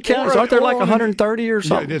how many counties? Aren't there like 130 or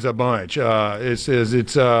something? Yeah, it is a bunch. It says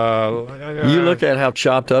it's. You look at how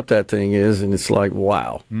chopped up that thing is, and it's like,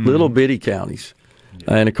 wow, little bitty counties,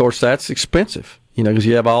 and of course that's expensive, because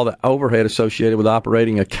you have all the overhead associated with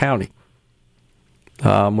operating a county.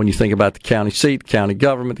 When you think about the county seat, the county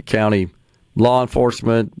government, the county law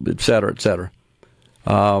enforcement, et cetera, et cetera.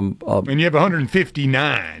 And you have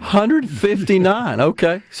 159. 159,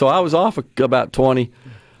 okay. So I was off about 20.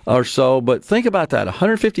 or so. But think about that,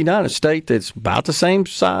 159, a state that's about the same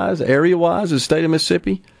size area-wise as the state of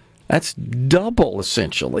Mississippi. That's double,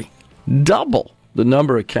 essentially. Double the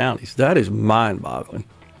number of counties. That is mind-boggling.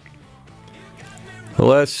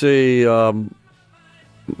 Let's see.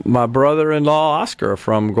 My brother-in-law, Oscar,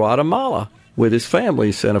 from Guatemala, with his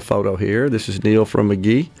family, sent a photo here. This is Neil from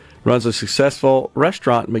McGee. Runs a successful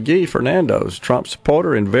restaurant in McGee, Fernando's. Trump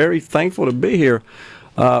supporter and very thankful to be here.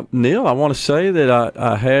 Neil, I want to say that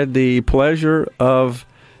I had the pleasure of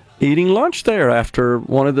eating lunch there after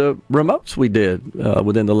one of the remotes we did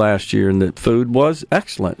within the last year, and the food was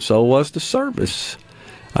excellent. So was the service.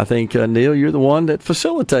 I think, Neil, you're the one that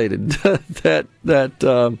facilitated that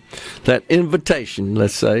invitation,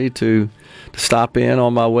 let's say, to stop in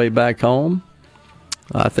on my way back home.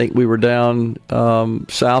 I think we were down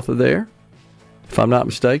south of there, if I'm not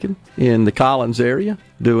mistaken, in the Collins area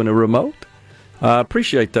doing a remote. I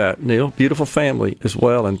appreciate that, Neil. Beautiful family as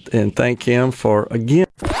well, and thank him for, again.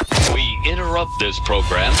 We interrupt this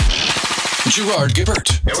program. Gerard,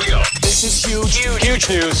 Gibert. Here we go. This is huge. Huge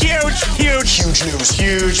news. Huge news.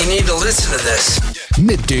 Huge. You need to listen to this.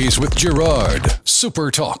 Middays with Gerard. Super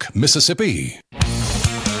Talk, Mississippi.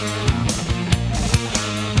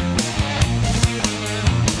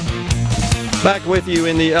 Back with you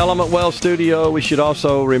in the Element Well studio. We should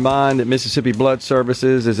also remind that Mississippi Blood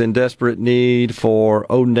Services is in desperate need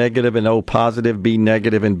for O negative and O positive, B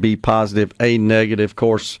negative and B positive, A negative. Of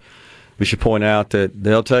course, we should point out that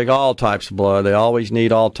they'll take all types of blood. They always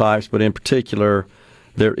need all types, but in particular,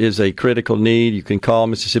 there is a critical need. You can call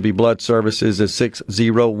Mississippi Blood Services at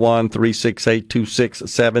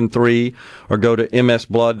 601-368-2673 or go to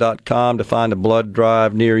msblood.com to find a blood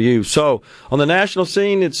drive near you. So, on the national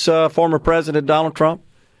scene, it's former President Donald Trump.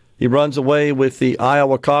 He runs away with the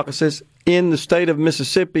Iowa caucuses. In the state of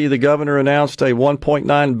Mississippi, the governor announced a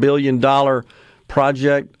 $1.9 billion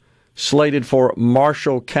project slated for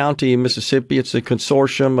Marshall County, Mississippi. It's a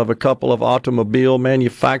consortium of a couple of automobile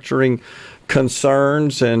manufacturing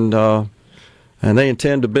concerns, and they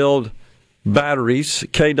intend to build batteries.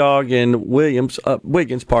 K-Dog and Wiggins,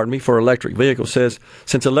 for electric vehicles says,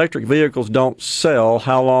 since electric vehicles don't sell,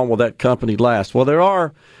 how long will that company last? Well, there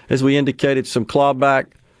are, as we indicated, some clawback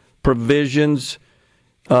provisions,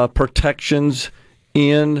 protections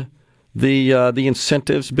in the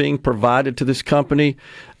incentives being provided to this company.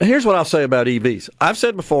 Here's what I'll say about EVs. I've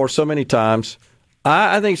said before so many times,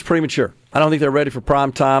 I think it's premature. I don't think they're ready for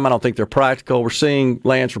prime time. I don't think they're practical. We're seeing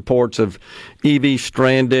Lance reports of EVs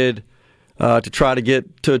stranded to try to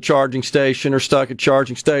get to a charging station or stuck at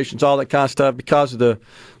charging stations, all that kind of stuff because of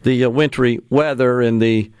the wintry weather and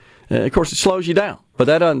of course, it slows you down. But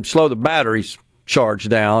that doesn't slow the batteries charge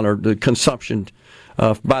down or the consumption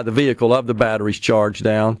by the vehicle of the batteries charge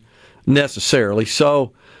down necessarily.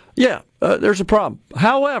 So, yeah, there's a problem.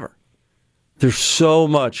 However, there's so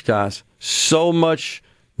much, guys, so much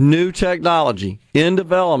new technology in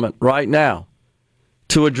development right now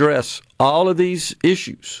to address all of these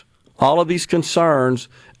issues, all of these concerns,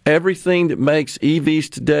 everything that makes EVs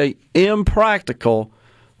today impractical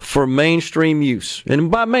for mainstream use. And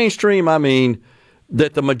by mainstream, I mean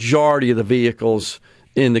that the majority of the vehicles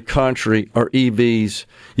in the country are EVs.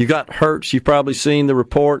 You got Hertz. You've probably seen the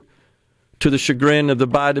report, to the chagrin of the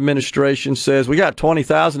Biden administration, says we got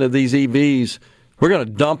 20,000 of these EVs. We're going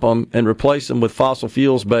to dump them and replace them with fossil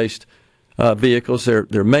fuels-based vehicles.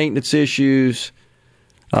 They're maintenance issues.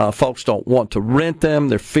 Folks don't want to rent them.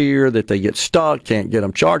 They fear that they get stuck, can't get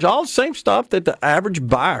them charged. All the same stuff that the average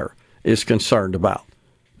buyer is concerned about,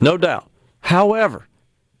 no doubt. However,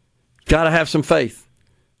 got to have some faith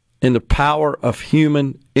in the power of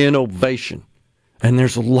human innovation. And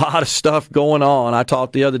there's a lot of stuff going on. I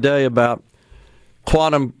talked the other day about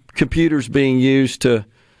quantum computers being used to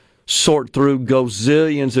sort through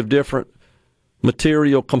gazillions of different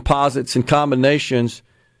material composites and combinations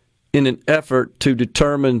in an effort to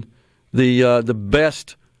determine the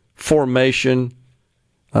best formation,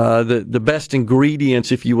 the best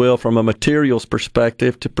ingredients, if you will, from a materials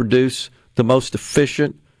perspective to produce the most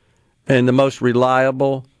efficient and the most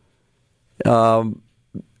reliable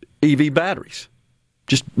EV batteries.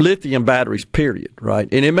 Just lithium batteries, period, right?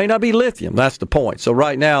 And it may not be lithium. That's the point. So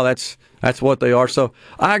right now, that's what they are. So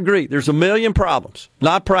I agree. There's a million problems.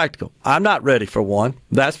 Not practical. I'm not ready for one.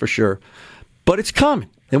 That's for sure. But it's coming,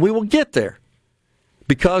 and we will get there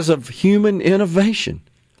because of human innovation.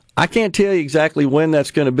 I can't tell you exactly when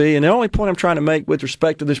that's going to be. And the only point I'm trying to make with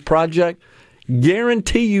respect to this project,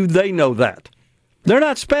 guarantee you they know that. They're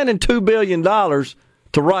not spending $2 billion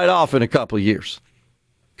to write off in a couple of years.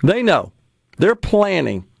 They know. They're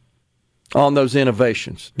planning on those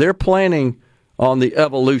innovations. They're planning on the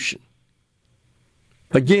evolution.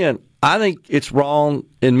 again, I think it's wrong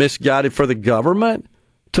and misguided for the government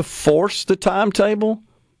to force the timetable.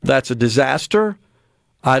 That's a disaster.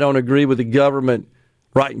 I don't agree with the government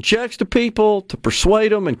writing checks to people to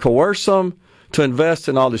persuade them and coerce them to invest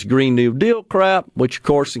in all this Green New Deal crap, which, of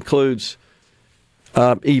course, includes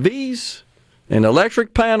EVs and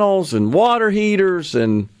electric panels and water heaters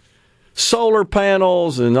and solar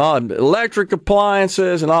panels and electric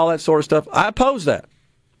appliances and all that sort of stuff. I oppose that.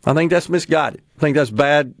 I think that's misguided. I think that's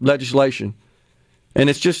bad legislation. And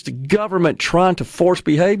it's just the government trying to force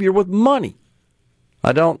behavior with money.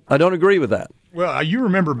 I don't agree with that. Well, you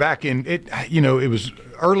remember back in it, it was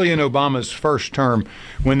early in Obama's first term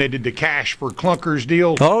when they did the cash for clunkers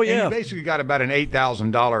deal. Oh, yeah. And you basically got about an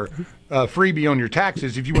 $8,000 freebie on your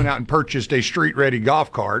taxes if you went out and purchased a street-ready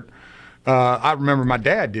golf cart. I remember my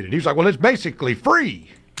dad did it. He was like, well, it's basically free.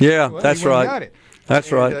 Yeah, well, that's right. Got it.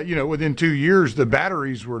 That's right. Within 2 years, the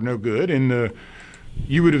batteries were no good, and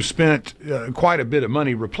you would have spent quite a bit of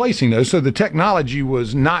money replacing those. So the technology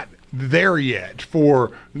was not there yet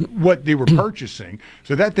for what they were purchasing.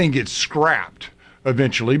 So that thing gets scrapped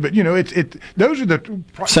eventually. But, those are the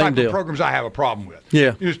type of programs I have a problem with.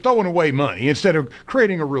 Yeah. It's throwing away money instead of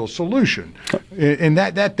creating a real solution. And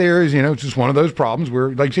that there is, it's just one of those problems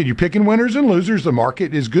where, like you said, you're picking winners and losers. The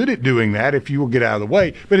market is good at doing that if you will get out of the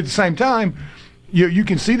way. But at the same time, you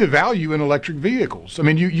can see the value in electric vehicles. I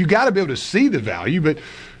mean, you got to be able to see the value, but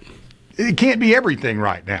it can't be everything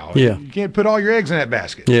right now. Yeah. You can't put all your eggs in that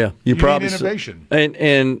basket. Yeah, you probably need innovation.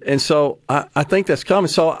 And so I think that's coming.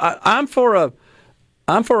 So I'm for a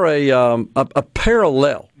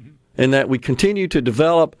parallel in that we continue to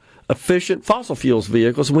develop efficient fossil fuels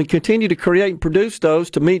vehicles, and we continue to create and produce those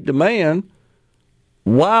to meet demand,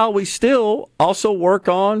 while we still also work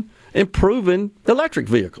on improving electric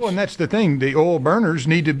vehicles. Well, and that's the thing. The oil burners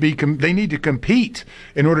need to they need to compete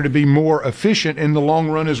in order to be more efficient in the long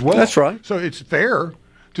run as well. That's right. So it's fair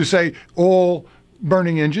to say oil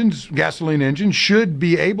burning engines, gasoline engines, should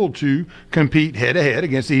be able to compete head-to-head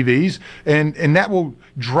against EVs, and that will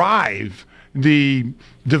drive the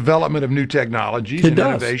development of new technologies and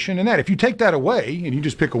innovation. And that if you take that away and you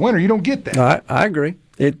just pick a winner, you don't get that. I agree.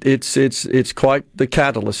 It's quite the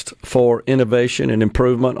catalyst for innovation and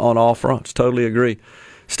improvement on all fronts. Totally agree.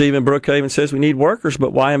 Stephen Brookhaven says we need workers,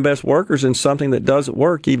 but why invest workers in something that doesn't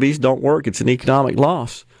work? EVs don't work. It's an economic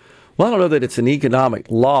loss. Well, I don't know that it's an economic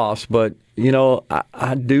loss, but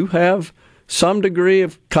I do have some degree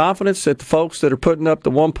of confidence that the folks that are putting up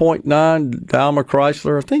the 1.9 Daimler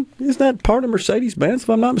Chrysler, I think, isn't that part of Mercedes-Benz, if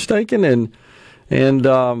I'm not mistaken, and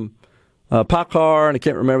Packard, and I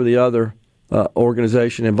can't remember the other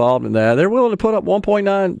organization involved in that. They're willing to put up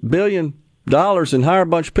 $1.9 billion and hire a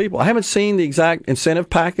bunch of people. I haven't seen the exact incentive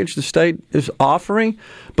package the state is offering,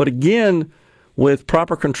 but again, with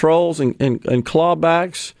proper controls and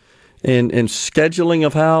clawbacks and scheduling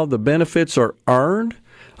of how the benefits are earned,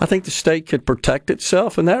 I think the state could protect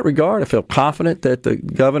itself in that regard. I feel confident that the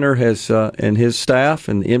governor has and his staff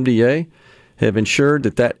and the MDA have ensured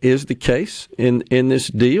that is the case in this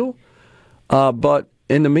deal. But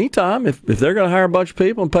in the meantime, if they're going to hire a bunch of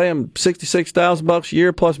people and pay them $66,000 a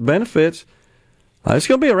year plus benefits, it's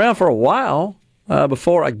going to be around for a while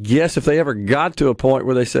before, I guess, if they ever got to a point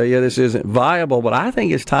where they say, yeah, this isn't viable. But I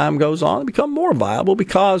think as time goes on, it become more viable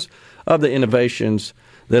because of the innovations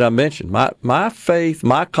that I mentioned. My faith,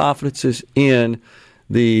 my confidence is in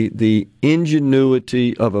the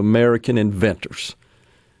ingenuity of American inventors.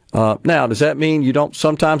 Now, does that mean you don't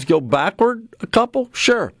sometimes go backward a couple?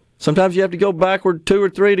 Sure. Sometimes you have to go backward 2 or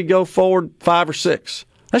 3 to go forward 5 or 6.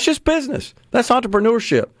 That's just business. That's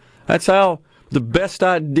entrepreneurship. That's how the best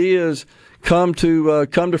ideas come to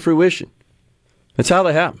fruition. That's how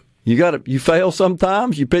they happen. You fail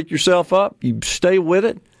sometimes. You pick yourself up. You stay with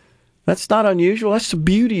it. That's not unusual. That's the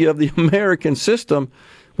beauty of the American system.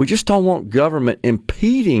 We just don't want government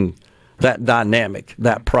impeding that dynamic,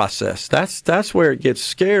 that process. That's where it gets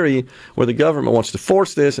scary, where the government wants to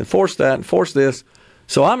force this and force that and force this.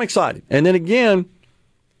 So I'm excited. And then again,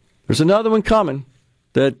 there's another one coming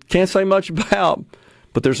that can't say much about,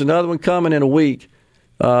 but there's another one coming in a week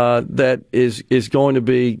that is going to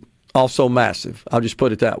be also massive. I'll just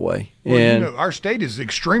put it that way. Well, and our state is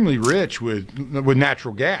extremely rich with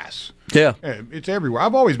natural gas. Yeah. It's everywhere.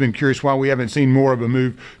 I've always been curious why we haven't seen more of a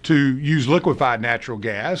move to use liquefied natural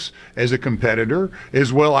gas as a competitor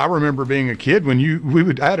as well. I remember being a kid when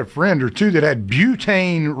I had a friend or two that had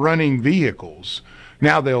butane running vehicles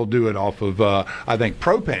Now they'll do it off of, I think,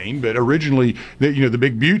 propane, but originally, the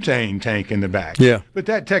big butane tank in the back. Yeah. But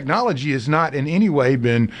that technology has not in any way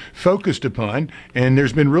been focused upon, and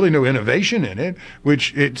there's been really no innovation in it,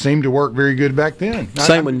 which it seemed to work very good back then.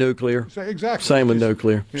 Same with nuclear. Exactly. Same with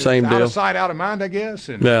nuclear. Same deal. Out of sight, out of mind, I guess.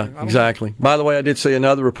 And, yeah, exactly. By the way, I did see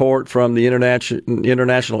another report from the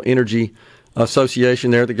International Energy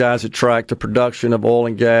Association. They're the guys that track the production of oil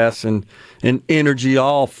and gas and energy,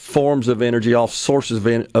 all forms of energy, all sources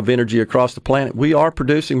of energy across the planet. We are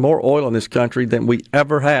producing more oil in this country than we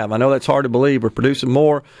ever have. I know that's hard to believe. We're producing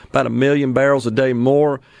more, about 1 million barrels a day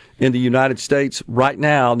more in the United States right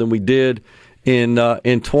now than we did in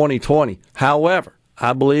 2020. However,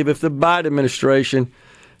 I believe if the Biden administration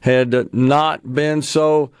had not been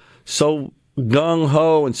so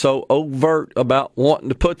gung-ho and so overt about wanting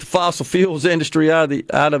to put the fossil fuels industry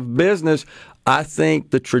out of business, I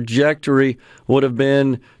think the trajectory would have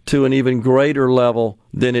been to an even greater level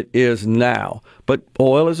than it is now. But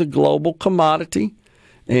oil is a global commodity,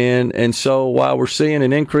 and so while we're seeing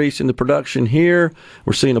an increase in the production here,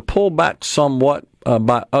 we're seeing a pullback somewhat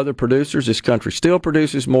by other producers. This country still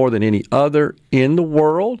produces more than any other in the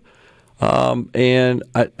world, and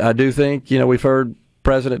I do think, we've heard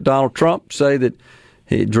President Donald Trump say that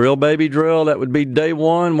drill, baby, drill, that would be day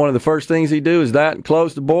one. One of the first things he'd do is that and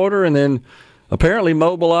close the border and then apparently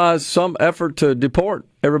mobilize some effort to deport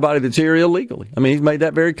everybody that's here illegally. I mean, he's made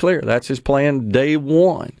that very clear. That's his plan day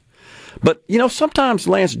one. But, sometimes,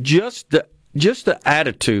 Lance, just the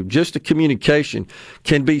attitude, just the communication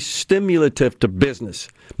can be stimulative to business,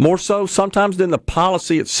 more so sometimes than the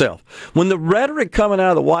policy itself. When the rhetoric coming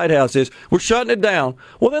out of the White House is, we're shutting it down,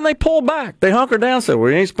 well, then they pull back. They hunker down and say,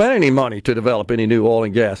 we ain't spending any money to develop any new oil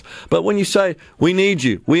and gas. But when you say, we need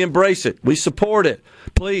you, we embrace it, we support it,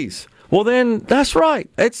 please, well, then that's right.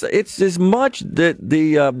 It's as much that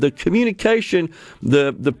the communication,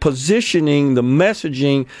 the positioning, the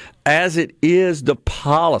messaging, as it is the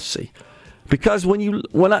policy. Because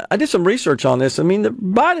when I did some research on this, I mean, the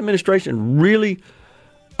Biden administration really,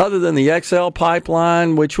 other than the XL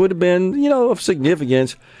pipeline, which would have been, of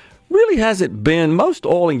significance, really hasn't been. Most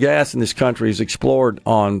oil and gas in this country is explored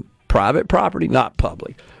on private property, not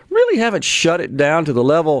public. Really haven't shut it down to the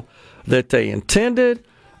level that they intended.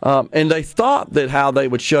 And they thought that how they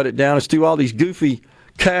would shut it down is through all these goofy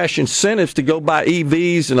cash incentives to go buy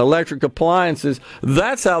EVs and electric appliances.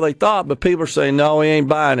 That's how they thought, but people are saying, no, we ain't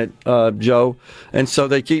buying it, Joe. And so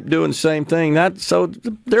they keep doing the same thing. So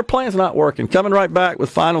their plan's not working. Coming right back with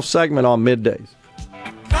final segment on Middays.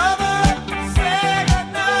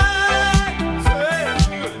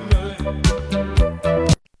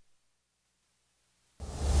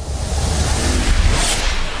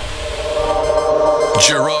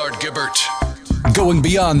 Gerard Gibert. Going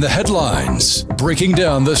beyond the headlines, breaking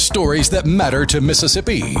down the stories that matter to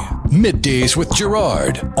Mississippi. Middays with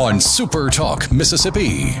Gerard on Super Talk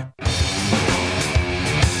Mississippi.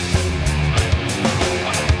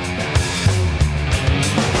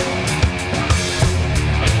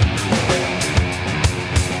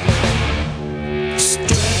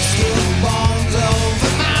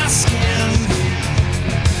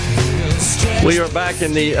 We are back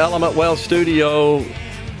in the Element Wealth studio.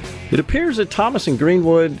 It appears that Thomas in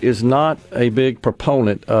Greenwood is not a big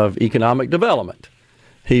proponent of economic development.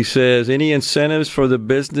 He says any incentives for the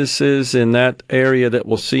businesses in that area that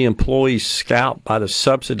will see employees scalped by the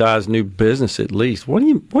subsidized new business at least. What do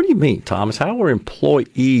you mean, Thomas? How are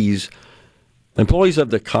employees of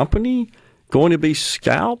the company going to be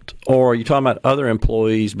scalped? Or are you talking about other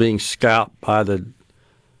employees being scalped by the...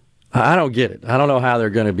 I don't get it. I don't know how they're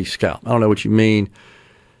going to be scalped. I don't know what you mean.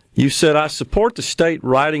 You said, I support the state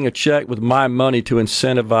writing a check with my money to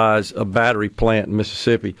incentivize a battery plant in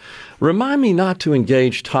Mississippi. Remind me not to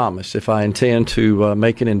engage Thomas if I intend to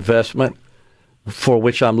make an investment for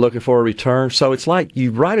which I'm looking for a return. So it's like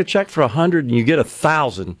you write a check for $100 and you get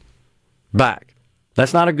 $1,000 back.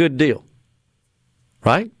 That's not a good deal.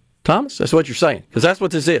 Right, Thomas? That's what you're saying, because that's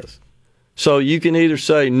what this is. So you can either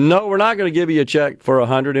say, no, we're not going to give you a check for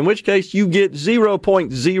 $100, in which case you get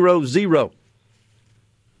 0.00.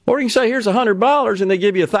 Or you can say, here's $100, and they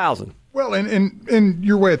give you $1,000. Well, and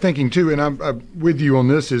your way of thinking, too, and I'm with you on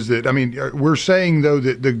this, is that, I mean, we're saying, though,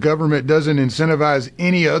 that the government doesn't incentivize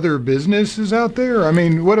any other businesses out there? I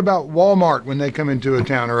mean, what about Walmart when they come into a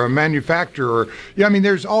town, or a manufacturer? Yeah, I mean,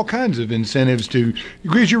 there's all kinds of incentives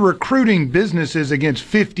because you're recruiting businesses against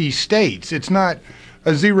 50 states. It's not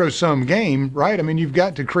a zero-sum game, right? I mean, you've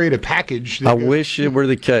got to create a package. I wish it were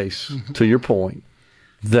the case, to your point,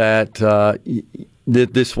 that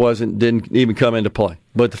that this didn't even come into play.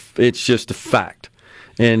 But it's just a fact.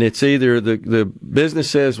 And it's either the business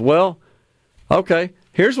says, well, Okay,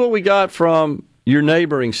 here's what we got from your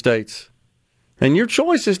neighboring states. And your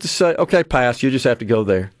choice is to say, okay, pass, you just have to go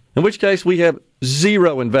there. In which case we have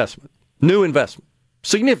zero investment, new investment,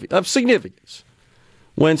 of significance.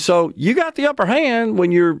 So you got the upper hand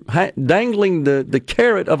when you're dangling the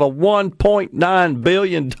carrot of a $1.9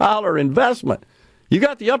 billion investment. You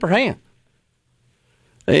got the upper hand.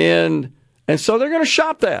 And so they're going to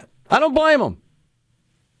shop that. I don't blame them.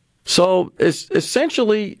 So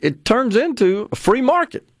essentially it turns into a free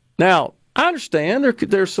market. Now, I understand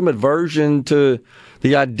there's some aversion to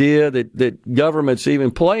the idea that government's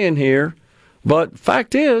even playing here, but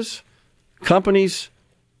fact is, companies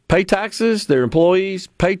pay taxes, their employees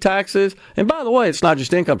pay taxes, and by the way, it's not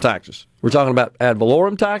just income taxes. We're talking about ad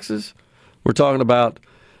valorem taxes, we're talking about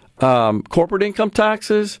corporate income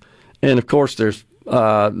taxes, and of course there's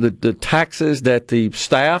the taxes that the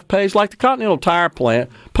staff pays, like the Continental Tire plant.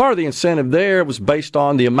 Part of the incentive there was based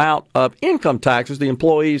on the amount of income taxes the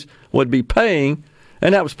employees would be paying,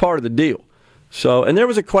 and that was part of the deal. So, and there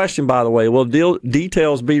was a question, by the way, will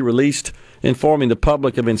details be released informing the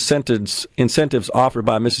public of incentives offered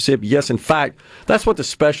by Mississippi? Yes, in fact, that's what the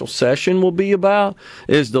special session will be about,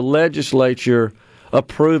 is the legislature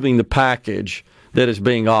approving the package that is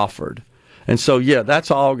being offered. And so, yeah, that's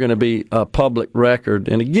all going to be a public record.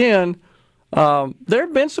 And again, there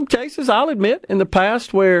have been some cases, I'll admit, in the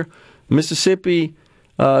past where Mississippi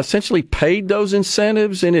essentially paid those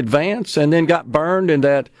incentives in advance and then got burned, and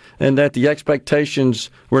that the expectations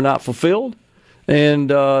were not fulfilled, and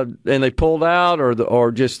they pulled out,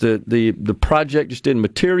 or just the project just didn't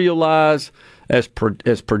materialize as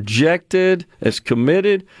projected, as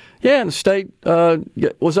committed. Yeah, and the state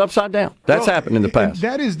was upside down. That's happened in the past.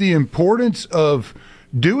 That is the importance of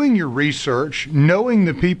doing your research, knowing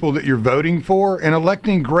the people that you're voting for, and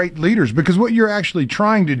electing great leaders. Because what you're actually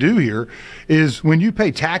trying to do here is, when you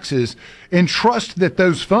pay taxes, entrust that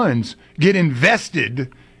those funds get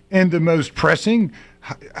invested in the most pressing,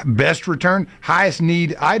 best return, highest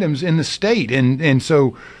need items in the state. And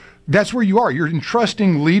so that's where you are. You're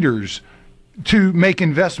entrusting leaders to make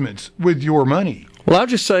investments with your money. Well, I'll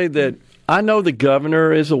just say that I know the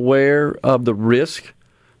governor is aware of the risk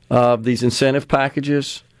of these incentive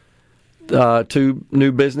packages to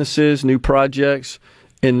new businesses, new projects,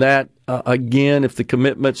 in that, again, if the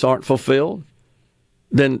commitments aren't fulfilled,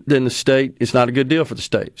 then the state, it's not a good deal for the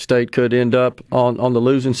state. State could end up on the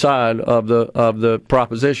losing side of the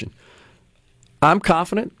proposition. I'm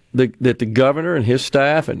confident that the governor and his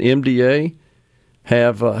staff and MDA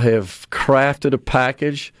have crafted a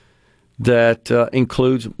package that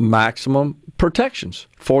includes maximum protections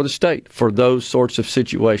for the state for those sorts of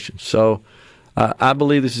situations. So I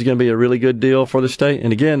believe this is going to be a really good deal for the state.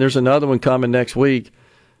 And again, there's another one coming next week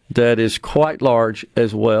that is quite large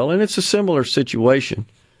as well, and it's a similar situation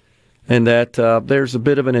in that there's a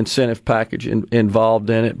bit of an incentive package involved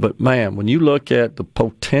in it. But, man, when you look at the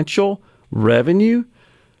potential revenue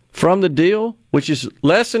from the deal, which is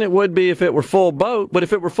less than it would be if it were full boat, but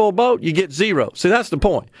if it were full boat, you get zero. See, that's the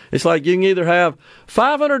point. It's like you can either have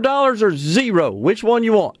 $500 or zero. Which one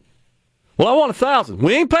you want? Well, I want $1,000.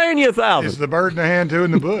 We ain't paying you $1,000. It's the bird in the hand, two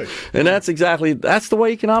in the bush. And that's the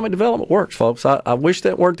way economic development works, folks. I wish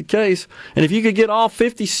that weren't the case. And if you could get all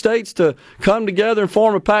 50 states to come together and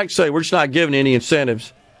form a pact, say, we're just not giving any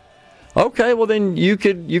incentives. Okay, well, then you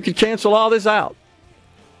could cancel all this out.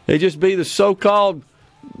 It'd just be the so-called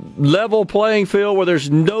level playing field where there's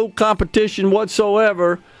no competition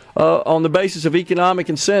whatsoever on the basis of economic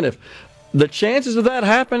incentive. The chances of that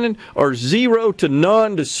happening are 0 to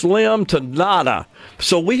none to slim to nada.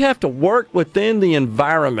 So we have to work within the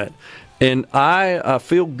environment. And I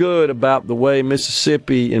feel good about the way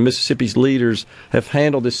Mississippi and Mississippi's leaders have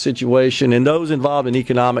handled this situation. And those involved in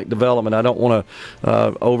economic development, I don't want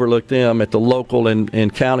to overlook them at the local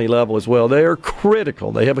and county level as well. They are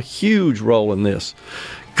critical. They have a huge role in this.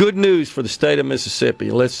 Good news for the state of Mississippi.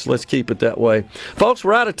 Let's keep it that way. Folks,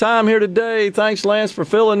 we're out of time here today. Thanks, Lance, for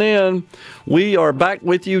filling in. We are back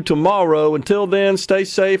with you tomorrow. Until then, stay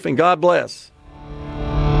safe and God bless.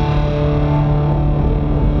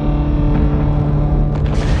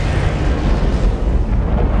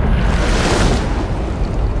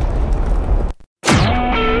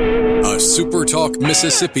 A SuperTalk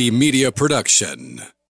Mississippi media production.